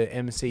go to the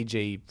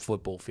MCG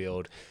football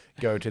field,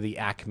 go to the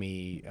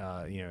Acme,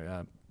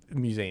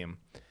 museum.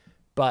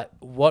 But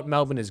what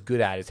Melbourne is good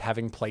at is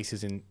having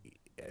places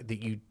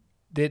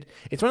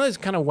it's one of those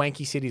kind of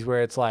wanky cities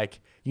where it's like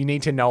you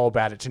need to know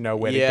about it to know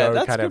where to go.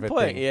 That's kind a of good a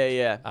point. thing.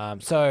 Yeah.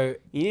 So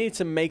You need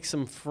to make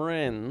some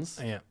friends.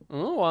 yeah,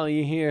 While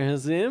you're here,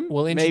 Hazim.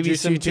 we'll Maybe introduce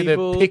some you to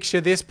people. the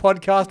Picture This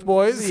podcast,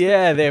 boys.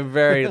 Yeah, they're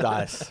very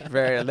nice.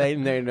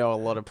 They know a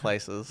lot of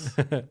places.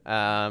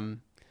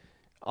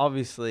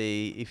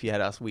 Obviously, if you had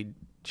us, we'd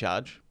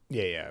charge.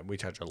 Yeah, we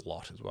charge a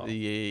lot as well.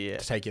 Yeah.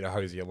 To take you to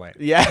Hosier Lane.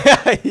 Yeah.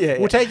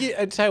 We'll take you,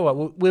 and tell you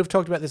what, we've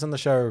talked about this on the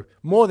show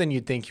more than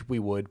you'd think we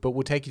would, but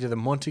we'll take you to the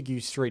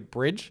Montague Street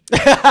Bridge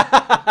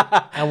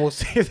and we'll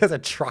see if there's a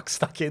truck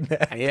stuck in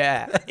there.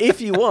 Yeah.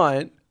 If you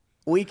want,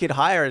 we could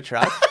hire a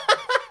truck,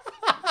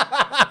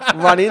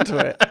 run into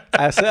it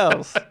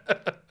ourselves.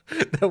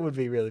 That would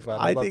be really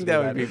fun. I think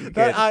that would be good.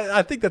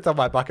 I think that's on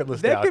my bucket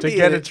list now, could to be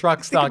get a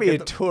truck stuck It could be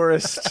in. a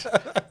tourist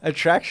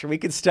attraction. We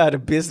could start a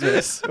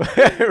business.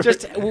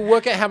 We'll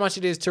work out how much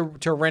it is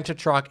to rent a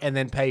truck and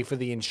then pay for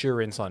the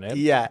insurance on it.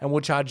 Yeah. And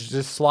we'll charge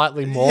just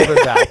slightly more than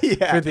that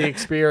for the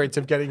experience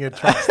of getting a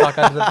truck stuck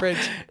under the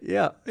bridge.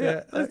 Yeah,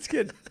 that's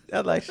good.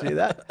 I'd like to do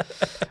that.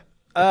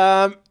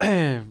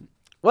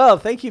 Well,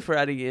 thank you for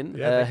adding in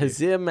Yeah, thank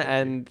you. Hazim,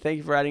 and thank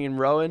you for adding in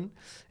Rowan.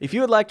 If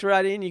you would like to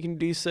write in, you can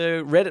do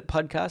so. Reddit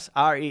podcast,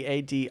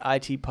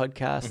 READIT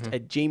podcast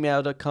at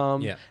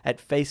gmail.com, Yeah.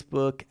 at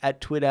Facebook, at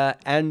Twitter,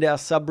 and our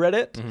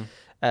subreddit. Mm-hmm.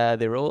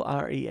 They're all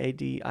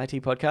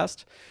READIT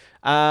podcast.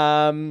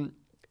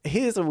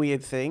 Here's a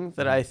weird thing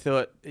that I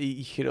thought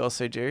you could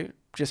also do,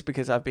 just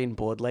because I've been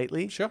bored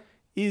lately. Sure.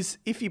 Is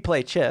if you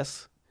play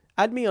chess,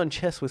 add me on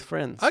Chess with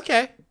Friends.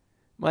 Okay.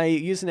 My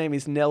username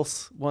is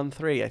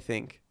Nels13, I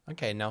think.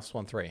 Okay,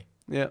 Nels13.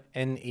 Yeah.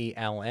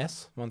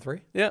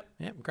 NELS13. Yeah.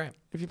 Yeah, great.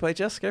 If you play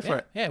chess, go for Yeah,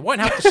 it. yeah, it won't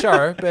help the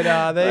show, but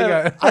there you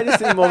go. I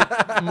just need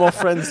more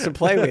friends to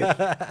play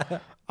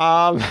with.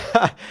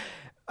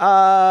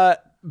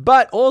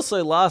 But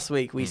also last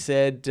week we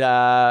said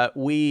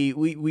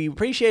we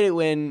appreciate it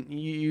when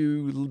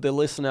you, the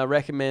listener,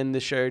 recommend the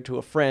show to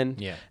a friend.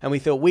 Yeah. And we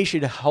thought we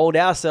should hold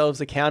ourselves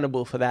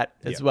accountable for that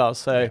as well.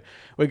 So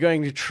we're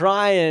going to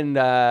try and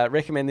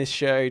recommend this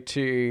show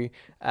to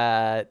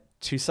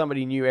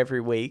somebody new every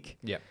week.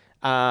 Yeah.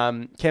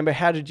 Cambo,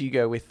 how did you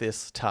go with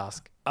this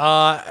task? So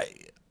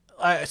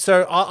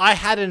I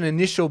had an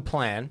initial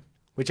plan,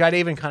 which I'd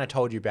even kind of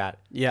told you about.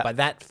 Yeah. But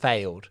that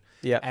failed.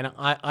 Yeah. And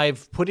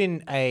I've put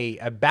in a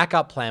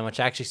backup plan, which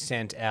I actually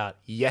sent out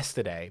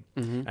yesterday.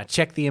 I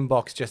checked the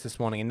inbox just this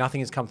morning, and nothing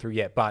has come through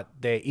yet. But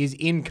there is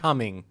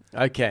incoming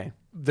Okay.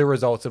 the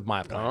results of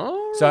my plan.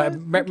 Oh, So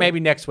maybe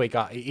next week,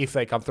 if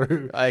they come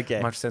through, Okay.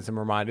 I might send some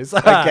reminders.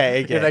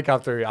 Okay. If they come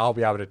through, I'll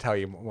be able to tell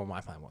you what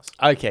my plan was.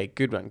 Okay,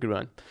 good one.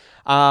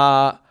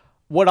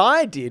 What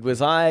I did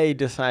was I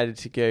decided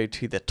to go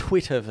to the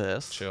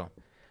Twitterverse. Sure.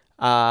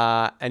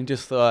 And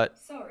just thought,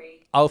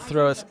 Sorry, I'll I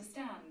throw don't us. understand.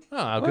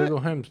 Oh, Google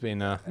Home's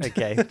been...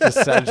 Okay, just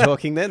started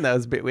talking then. That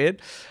was a bit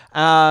weird.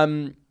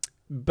 So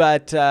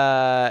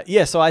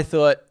I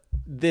thought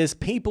there's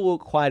people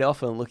quite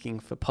often looking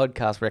for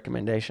podcast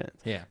recommendations.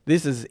 Yeah.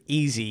 This is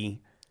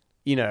easy,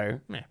 Yeah.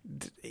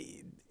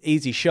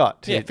 easy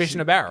shot. Yeah, fish in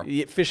a barrel.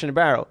 Yeah, fish in a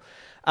barrel.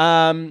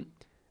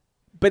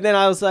 But then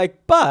I was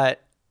like,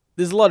 but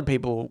there's a lot of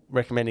people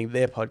recommending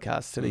their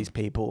podcasts to these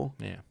people.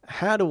 Yeah.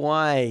 How do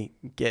I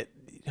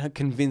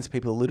convince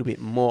people a little bit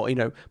more,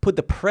 put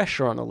the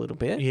pressure on a little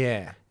bit?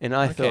 Yeah. And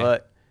I Okay.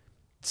 thought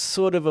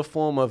sort of a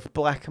form of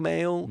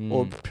blackmail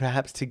or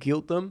perhaps to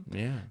guilt them.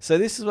 Yeah. So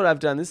this is what I've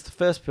done. This is the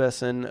first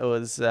person. It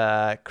was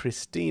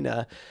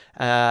Christina.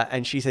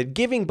 And she said,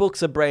 giving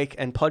books a break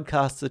and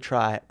podcasts a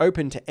try.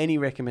 Open to any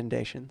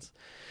recommendations.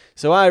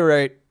 So I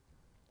wrote,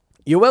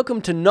 you're welcome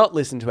to not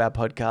listen to our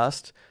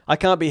podcast. I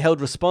can't be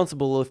held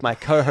responsible if my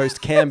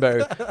co-host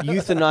Cambo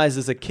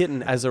euthanizes a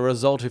kitten as a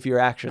result of your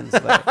actions.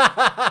 Though.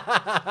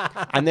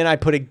 And then I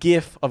put a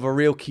GIF of a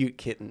real cute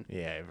kitten.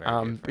 Yeah,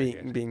 very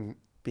good.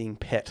 Being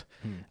pet.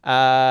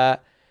 And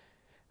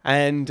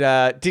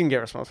didn't get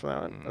a response from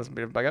that one. That was a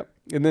bit of a bug up.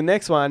 In the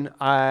next one,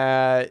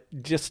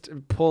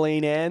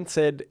 Pauline Ann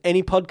said,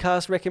 any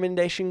podcast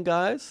recommendation,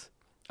 guys?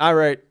 I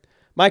wrote,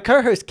 my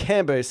co-host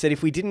Cambo said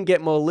if we didn't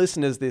get more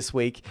listeners this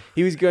week,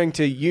 he was going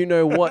to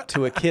you-know-what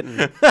to a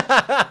kitten.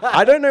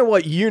 I don't know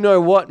what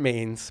you-know-what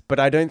means, but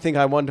I don't think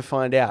I want to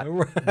find out.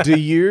 Do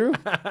you?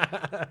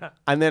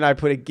 And then I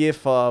put a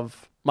GIF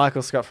of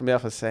Michael Scott from The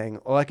Office saying,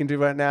 all I can do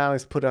right now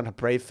is put on a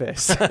brave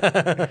face.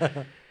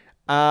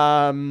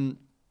 And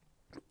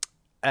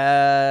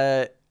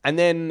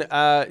then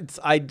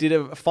I did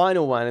a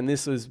final one, and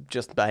this was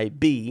just by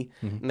B.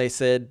 And they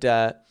said,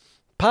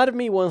 part of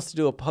me wants to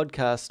do a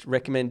podcast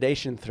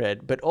recommendation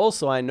thread, but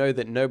also I know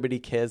that nobody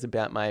cares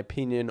about my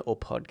opinion or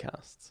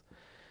podcasts.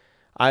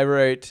 I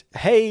wrote,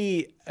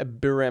 hey,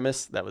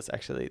 Beremus, that was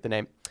actually the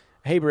name.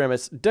 Hey,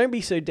 Beremus, don't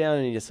be so down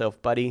on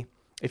yourself, buddy.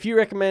 If you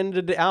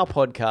recommended our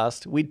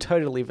podcast, we'd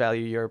totally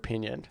value your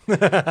opinion.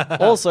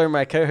 Also,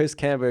 my co-host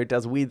Cambo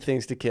does weird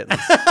things to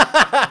kittens.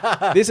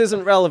 This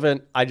isn't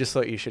relevant. I just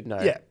thought you should know.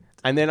 Yeah.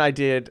 And then I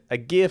did a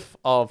GIF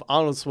of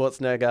Arnold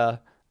Schwarzenegger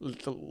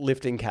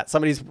lifting cats.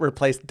 Somebody's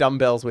replaced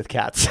dumbbells with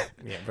cats.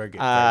 Yeah, very good.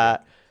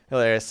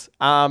 Hilarious.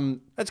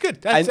 That's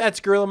good. That's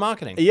guerrilla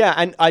marketing. Yeah,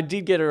 and I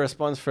did get a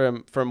response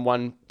from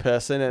one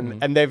person,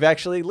 and they've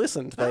actually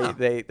listened.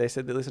 They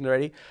said they listened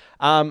already.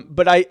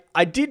 But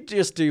I did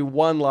just do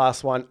one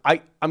last one.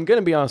 I'm going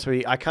to be honest with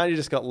you. I kind of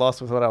just got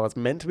lost with what I was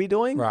meant to be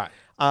doing. Right.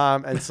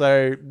 And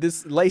so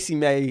this Lacey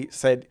May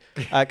said,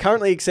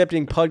 currently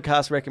accepting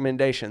podcast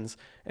recommendations,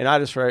 and I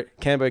just wrote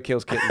Cambo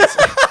kills kittens.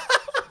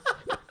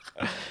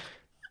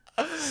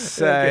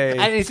 So,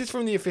 And is this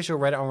from the official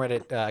Reddit on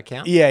Reddit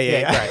account?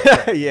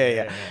 yeah. Great.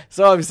 Yeah.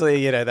 So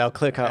obviously, they'll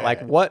click on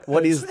like, what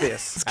is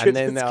this? good, And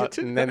then it's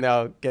good to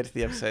they'll get to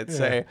the episode.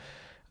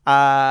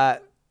 Yeah.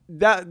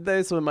 So,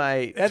 those were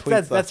my tweets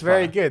That's thus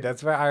very far. good.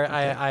 That's very.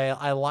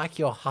 I like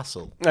your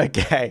hustle.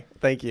 Okay,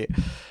 thank you.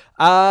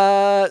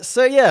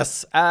 So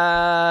yes,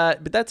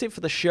 but that's it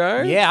for the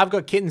show. Yeah, I've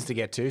got kittens to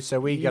get to, so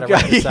we got to you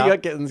wrap this up.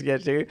 got kittens to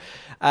get to.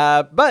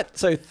 But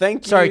so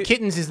thank you. Sorry,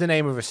 Kittens is the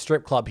name of a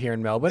strip club here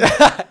in Melbourne.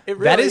 It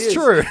really that is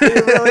true.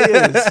 It really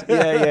is.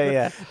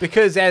 Yeah.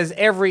 Because as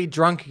every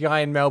drunk guy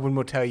in Melbourne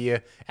will tell you,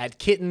 at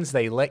Kittens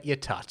they let you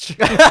touch.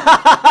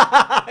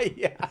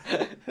 Yeah,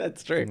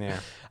 that's true. Yeah.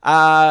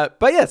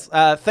 But yes,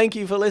 thank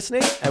you for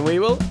listening, and we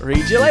will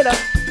read you later.